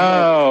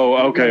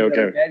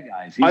 Okay. Bad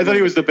guys. I thought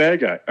he was the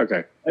bad guy.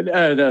 Okay.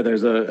 No,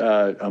 there's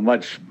a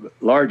much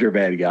larger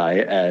bad guy.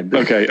 And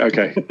Okay.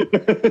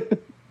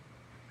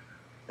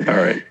 All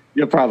right.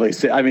 You'll probably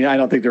see. I mean, I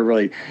don't think they're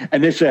really.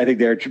 Initially, I think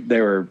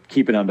they were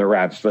keeping under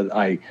wraps, but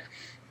I'll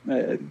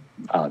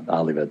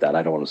leave it at that.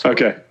 I don't want to spoil.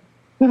 Okay.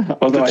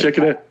 I'll check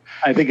it out.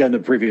 I think on the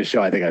previous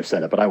show, I think I've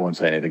said it, but I won't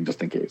say anything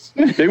just in case.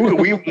 Maybe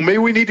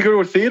we need to go to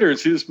a theater and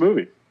see this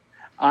movie.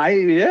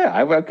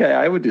 I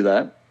would do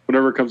that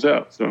whenever it comes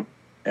out. So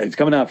it's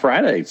coming out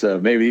Friday, so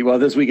maybe. Well,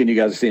 this weekend you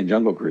guys are seeing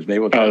Jungle Cruise. Maybe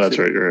we'll. That's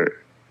right. You're right.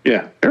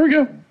 Yeah, there we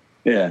go.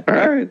 Yeah.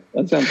 All right.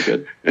 That sounds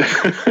good.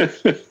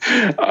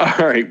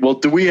 All right. Well,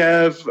 do we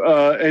have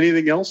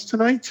anything else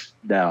tonight?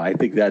 No, I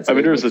think that's. I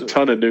mean, there's a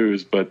ton of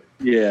news, but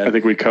yeah, I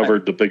think we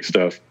covered the big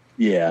stuff.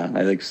 Yeah,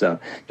 I think so.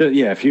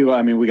 Yeah,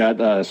 we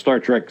got Star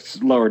Trek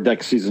Lower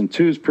Deck Season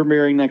 2's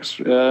premiering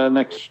next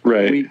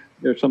right. week.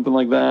 or something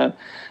like that.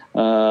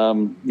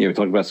 We're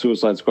talking about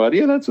Suicide Squad.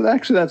 Yeah, that's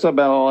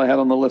about all I had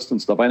on the list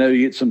and stuff. I know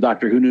you get some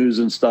Doctor Who news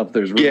and stuff.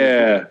 There's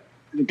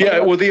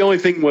well, the only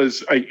thing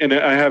was, I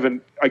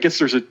guess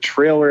there's a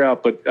trailer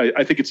out, but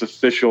I think it's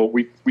official.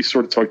 We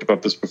sort of talked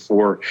about this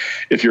before.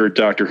 If you're a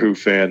Doctor Who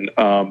fan,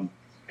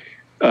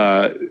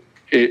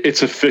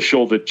 it's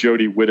official that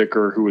Jodie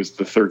Whittaker, who is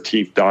the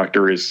 13th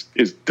Doctor, is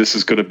this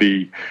is going to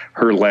be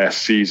her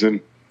last season.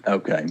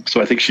 Okay.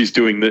 So I think she's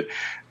doing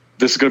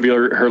this is going to be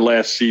her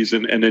last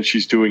season, and then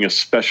she's doing a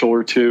special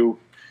or two,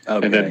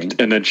 okay.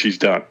 and then she's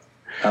done.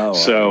 Oh,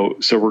 so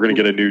we're going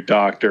to get a new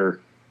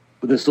Doctor.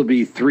 This will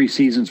be 3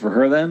 seasons for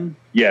her then?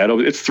 Yeah,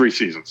 it's 3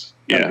 seasons.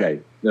 Yeah. Okay.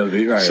 That'll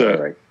be,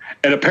 right.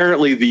 And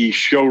apparently the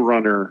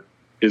showrunner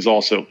is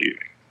also leaving.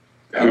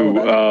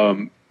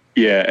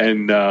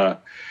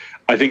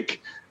 I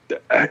think,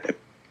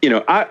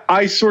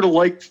 I sort of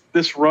liked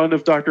this run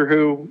of Doctor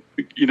Who.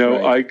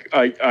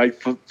 I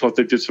thought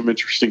they did some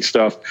interesting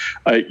stuff.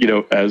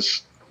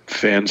 As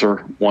fans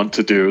are wont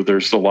to do,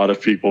 there's a lot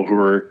of people who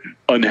are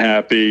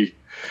unhappy,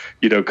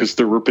 because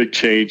there were big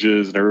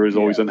changes and everybody's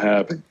always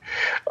unhappy.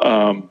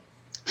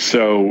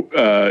 So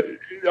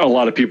a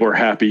lot of people are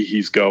happy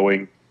he's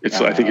going.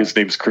 I think his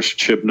name's Chris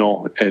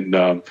Chibnall, and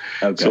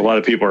so a lot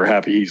of people are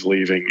happy he's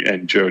leaving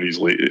and Jodie's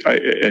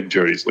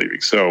leaving.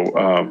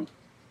 So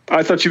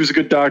I thought she was a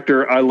good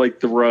Doctor. I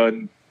liked the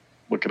run.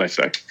 What can I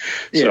say?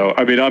 Yeah. So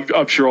I mean,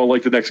 I'm sure I'll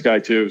like the next guy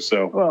too.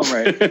 So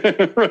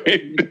right.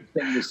 Right.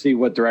 To see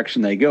what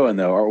direction they go in,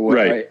 though, or what,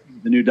 right.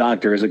 The new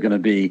Doctor, is it going to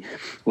be?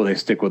 Will they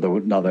stick with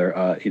another,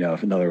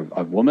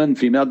 a woman,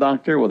 female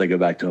Doctor? Will they go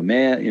back to a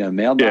man,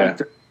 male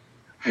Doctor?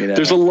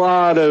 There's a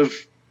lot of,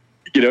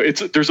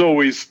 there's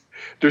always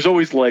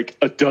like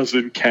a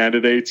dozen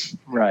candidates,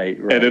 right?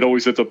 And it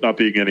always ends up not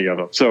being any of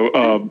them.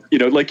 So,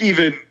 like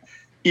even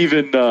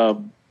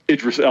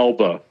Idris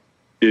Elba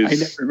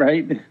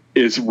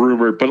is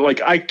rumored, but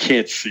like I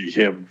can't see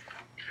him.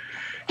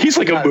 He's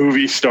like a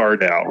movie star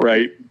now,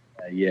 right?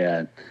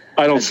 Yeah.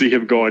 I don't see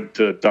him going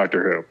to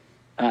Doctor Who.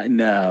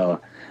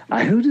 No.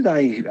 Who did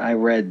I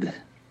read?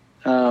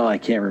 Oh, I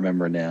can't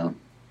remember now.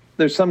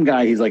 There's some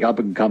guy, he's like up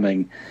and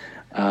coming.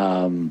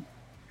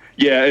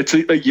 It's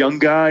a young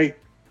guy,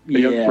 a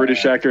young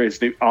British actor. His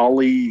name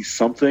Ali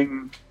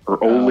something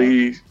or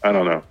Oli. I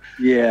don't know.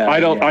 Yeah. I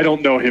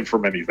don't know him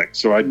from anything.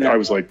 So I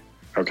was like,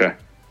 okay.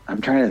 I'm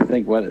trying to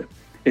think, what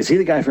is he,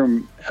 the guy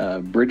from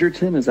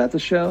Bridgerton? Is that the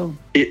show?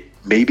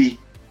 Maybe.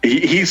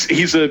 He's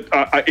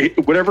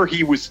whatever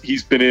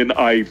he's been in,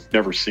 I've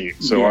never seen,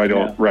 so I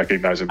don't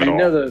recognize him at all. I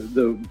know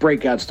the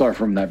breakout star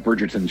from that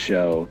Bridgerton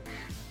show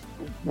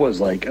was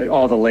like,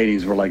 all the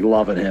ladies were like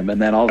loving him,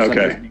 and then all of a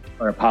sudden he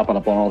started popping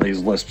up on all these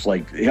lists,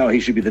 like,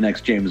 he should be the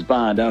next James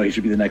Bond, he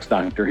should be the next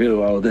Doctor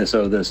Who, this,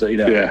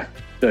 Yeah.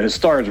 His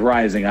star is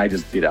rising. I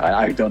just,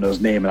 I don't know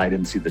his name, and I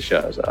didn't see the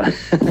show, so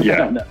yeah. I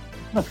don't know.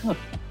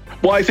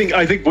 Well, I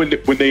think when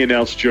they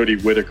announced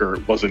Jodie Whittaker,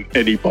 it wasn't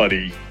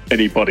anybody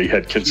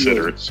had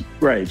considered.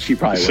 Right, she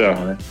probably wasn't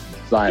on it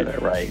either,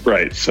 right?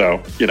 Right,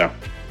 so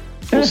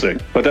we'll see.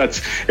 But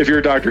if you're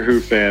a Doctor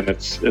Who fan,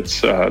 that's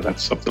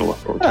something to look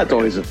forward to.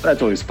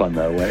 That's always fun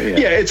though.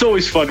 Yeah, it's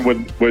always fun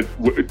when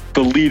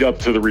the lead up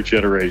to the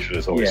regeneration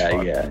is always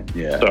fun.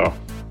 Yeah. So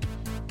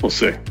we'll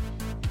see.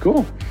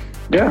 Cool.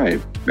 Yeah. All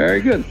right.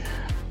 Very good.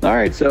 All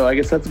right. So I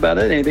guess that's about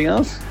it. Anything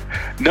else?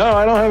 No,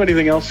 I don't have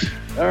anything else.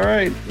 All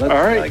right. All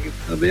right. I guess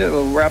that'll be it.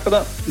 We'll wrap it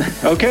up.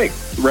 Okay.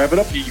 Wrap it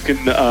up. You can,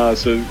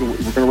 so we're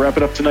going to wrap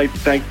it up tonight.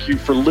 Thank you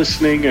for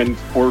listening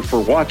or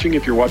for watching.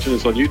 If you're watching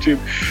this on YouTube,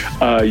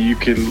 you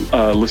can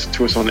listen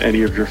to us on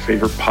any of your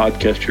favorite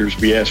podcasters.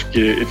 We ask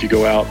you, if you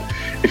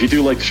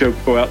do like the show,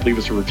 go out, leave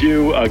us a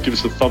review, give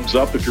us a thumbs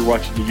up. If you're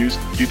watching the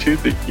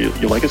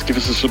YouTube, you like us, give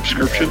us a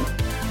subscription.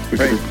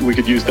 We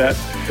could use that.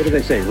 What do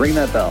they say? Ring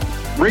that bell.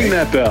 Ring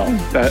that bell.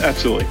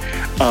 Absolutely.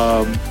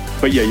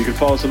 But yeah, you can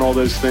follow us on all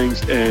those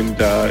things. And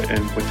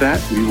with that,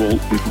 we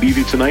leave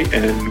you tonight,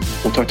 and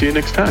we'll talk to you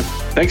next time.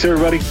 Thanks,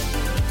 everybody.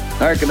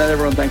 All right. Good night,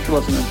 everyone. Thanks for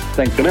listening.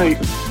 Thanks. Good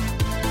night.